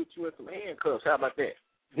touch you and put you in some handcuffs. How about that?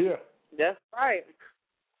 Yeah. That's right.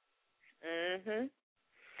 Mhm.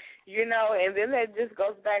 You know, and then that just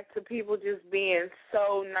goes back to people just being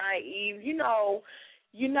so naive. You know,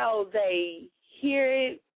 they hear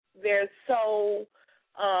it. They're so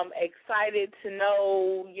excited to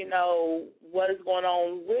know, what is going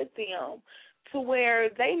on with them, to where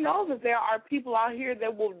they know that there are people out here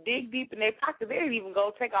that will dig deep in their pocket. They didn't even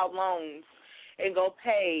go take out loans and go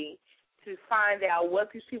pay to find out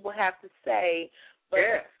what these people have to say.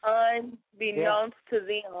 But unbeknownst to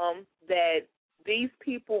them, that these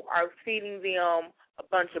people are feeding them a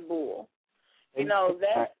bunch of bull.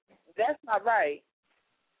 That's not right.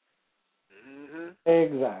 Mm-hmm.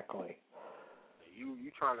 Exactly.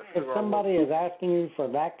 You trying to if somebody is asking you for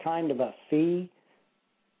that kind of a fee,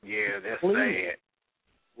 that's leave. sad.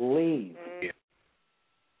 Leave. Yeah.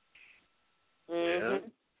 Mm-hmm.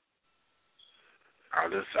 I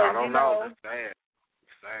don't know. That's sad.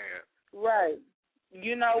 It's sad. Right.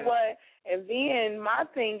 You know what? And then my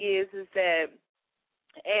thing is that,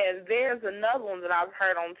 and there's another one that I've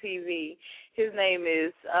heard on TV. His name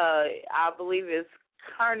is, I believe it's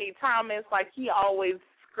Kearney Thomas. Like, he always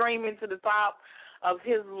screaming to the top of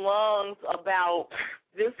his lungs about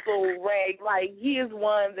this little rag. Like, he is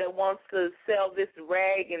one that wants to sell this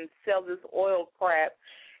rag and sell this oil crap.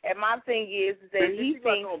 And my thing is that he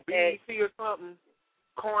thinks on BET or something,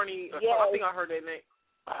 corny. I think I heard that name.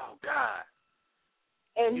 Oh God.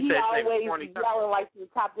 And he always yelling like to the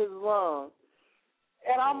top of his lungs.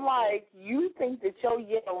 And I'm like, you think that your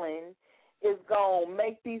yelling is going to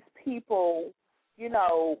make these people,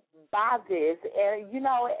 buy this? And,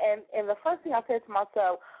 and the first thing I said to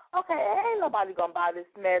myself, okay, ain't nobody going to buy this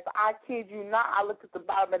mess. I kid you not. I looked at the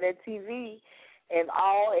bottom of that TV and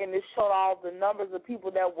it showed all the numbers of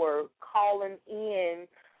people that were calling in,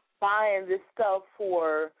 buying this stuff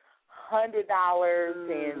for $100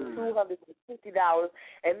 and $250,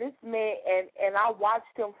 and this man, and I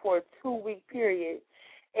watched him for a 2-week period,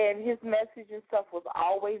 and his message and stuff was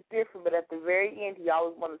always different, but at the very end, he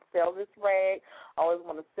always wanted to sell this rag, always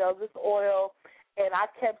wanted to sell this oil, and I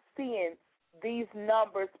kept seeing these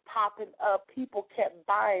numbers popping up. People kept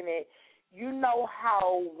buying it. You know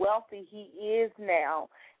how wealthy he is now,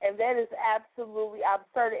 and that is absolutely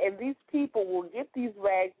absurd. And these people will get these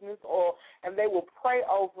rags and this oil, and they will pray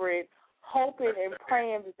over it, hoping and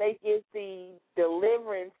praying that they get the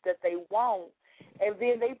deliverance that they want. And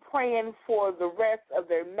then they praying for the rest of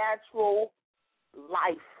their natural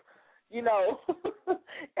life,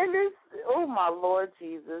 And it's, oh, my Lord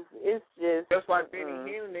Jesus, it's just. That's like Benny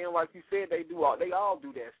Hinn and them, like you said, they all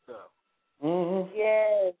do that stuff. Mm-hmm.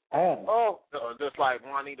 Yes. Just like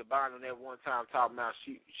Juanita Bynum that one time talking about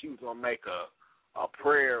she was gonna make a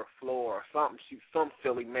prayer floor or something. Some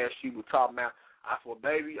silly mess she was talking about. I said, well,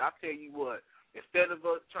 baby, I tell you what. Instead of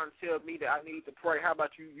us trying to tell me that I need to pray, how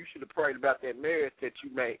about you should have prayed about that marriage that you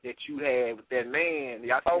had with that man.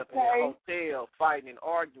 Y'all up in that hotel fighting and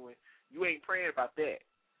arguing. You ain't praying about that.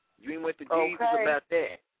 You ain't went to Jesus about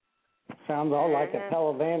that. Sounds all like a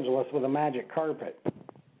televangelist with a magic carpet.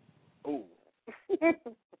 Ooh.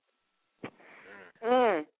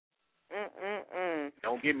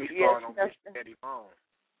 Don't get me started on Eddie Bone.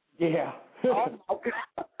 Yeah. Oh, my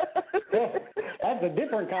God. That's a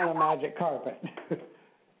different kind of magic carpet.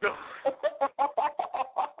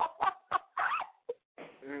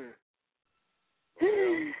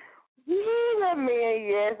 Yeah, man,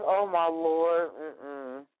 yes. Oh, my Lord.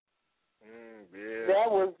 Yeah.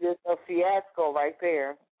 That was just a fiasco right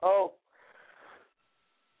there. Oh.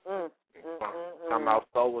 I'm out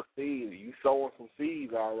sowing seeds. You sowing some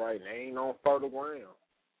seeds, all right. They ain't on fertile ground.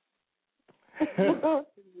 It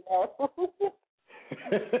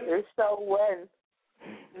so wasn't.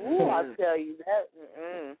 Ooh, I tell you that.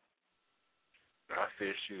 I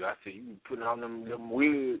said, shoot. I said, you putting on them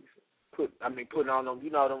wigs. Putting on them.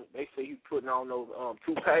 You know them. They say you putting on those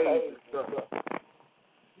toupees and stuff.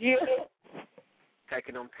 Yeah.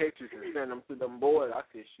 Taking them pictures and sending them to them boys. I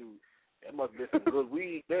said, shoot. That must be some good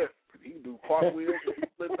weed there. You do cartwheels and you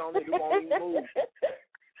flip on it, you won't even move.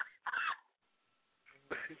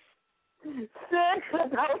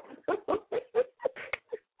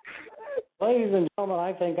 Ladies and gentlemen,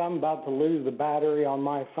 I think I'm about to lose the battery on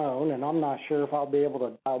my phone, and I'm not sure if I'll be able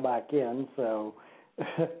to dial back in, so...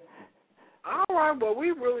 All right, well,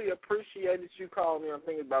 we really appreciated you calling me. I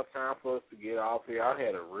think it's about time for us to get off here. I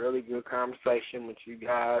had a really good conversation with you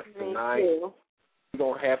guys tonight. We're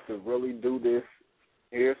going to have to really do this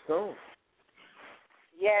here soon.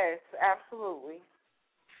 Yes, absolutely.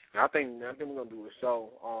 I think we're going to do a show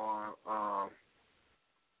on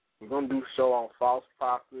false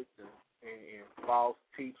prophets and false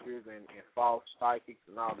teachers and false psychics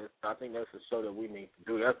and all this. I think that's a show that we need to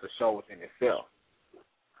do. That's a show within itself.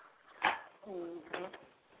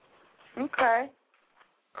 Okay.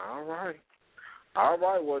 All right.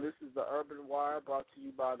 Well, this is the Urban Wire brought to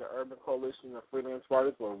you by the Urban Coalition of Freelance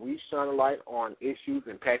Writers, where we shine a light on issues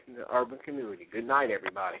impacting the urban community. Good night,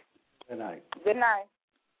 everybody. Good night. Good night.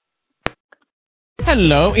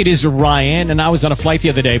 Hello, it is Ryan, and I was on a flight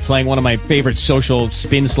the other day playing one of my favorite social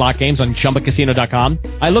spin slot games on ChumbaCasino.com.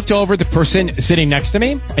 I looked over at the person sitting next to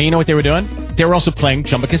me, and you know what they were doing? They were also playing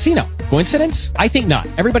Chumba Casino. Coincidence? I think not.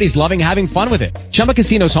 Everybody's loving having fun with it. Chumba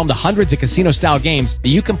Casino is home to hundreds of casino-style games that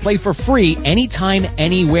you can play for free anytime,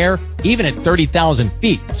 anywhere, even at 30,000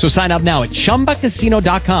 feet. So sign up now at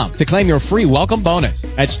ChumbaCasino.com to claim your free welcome bonus.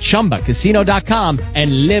 That's ChumbaCasino.com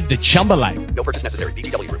and live the Chumba life. No purchase necessary.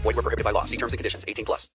 VGW. Void where prohibited by law. See terms and conditions. 18+.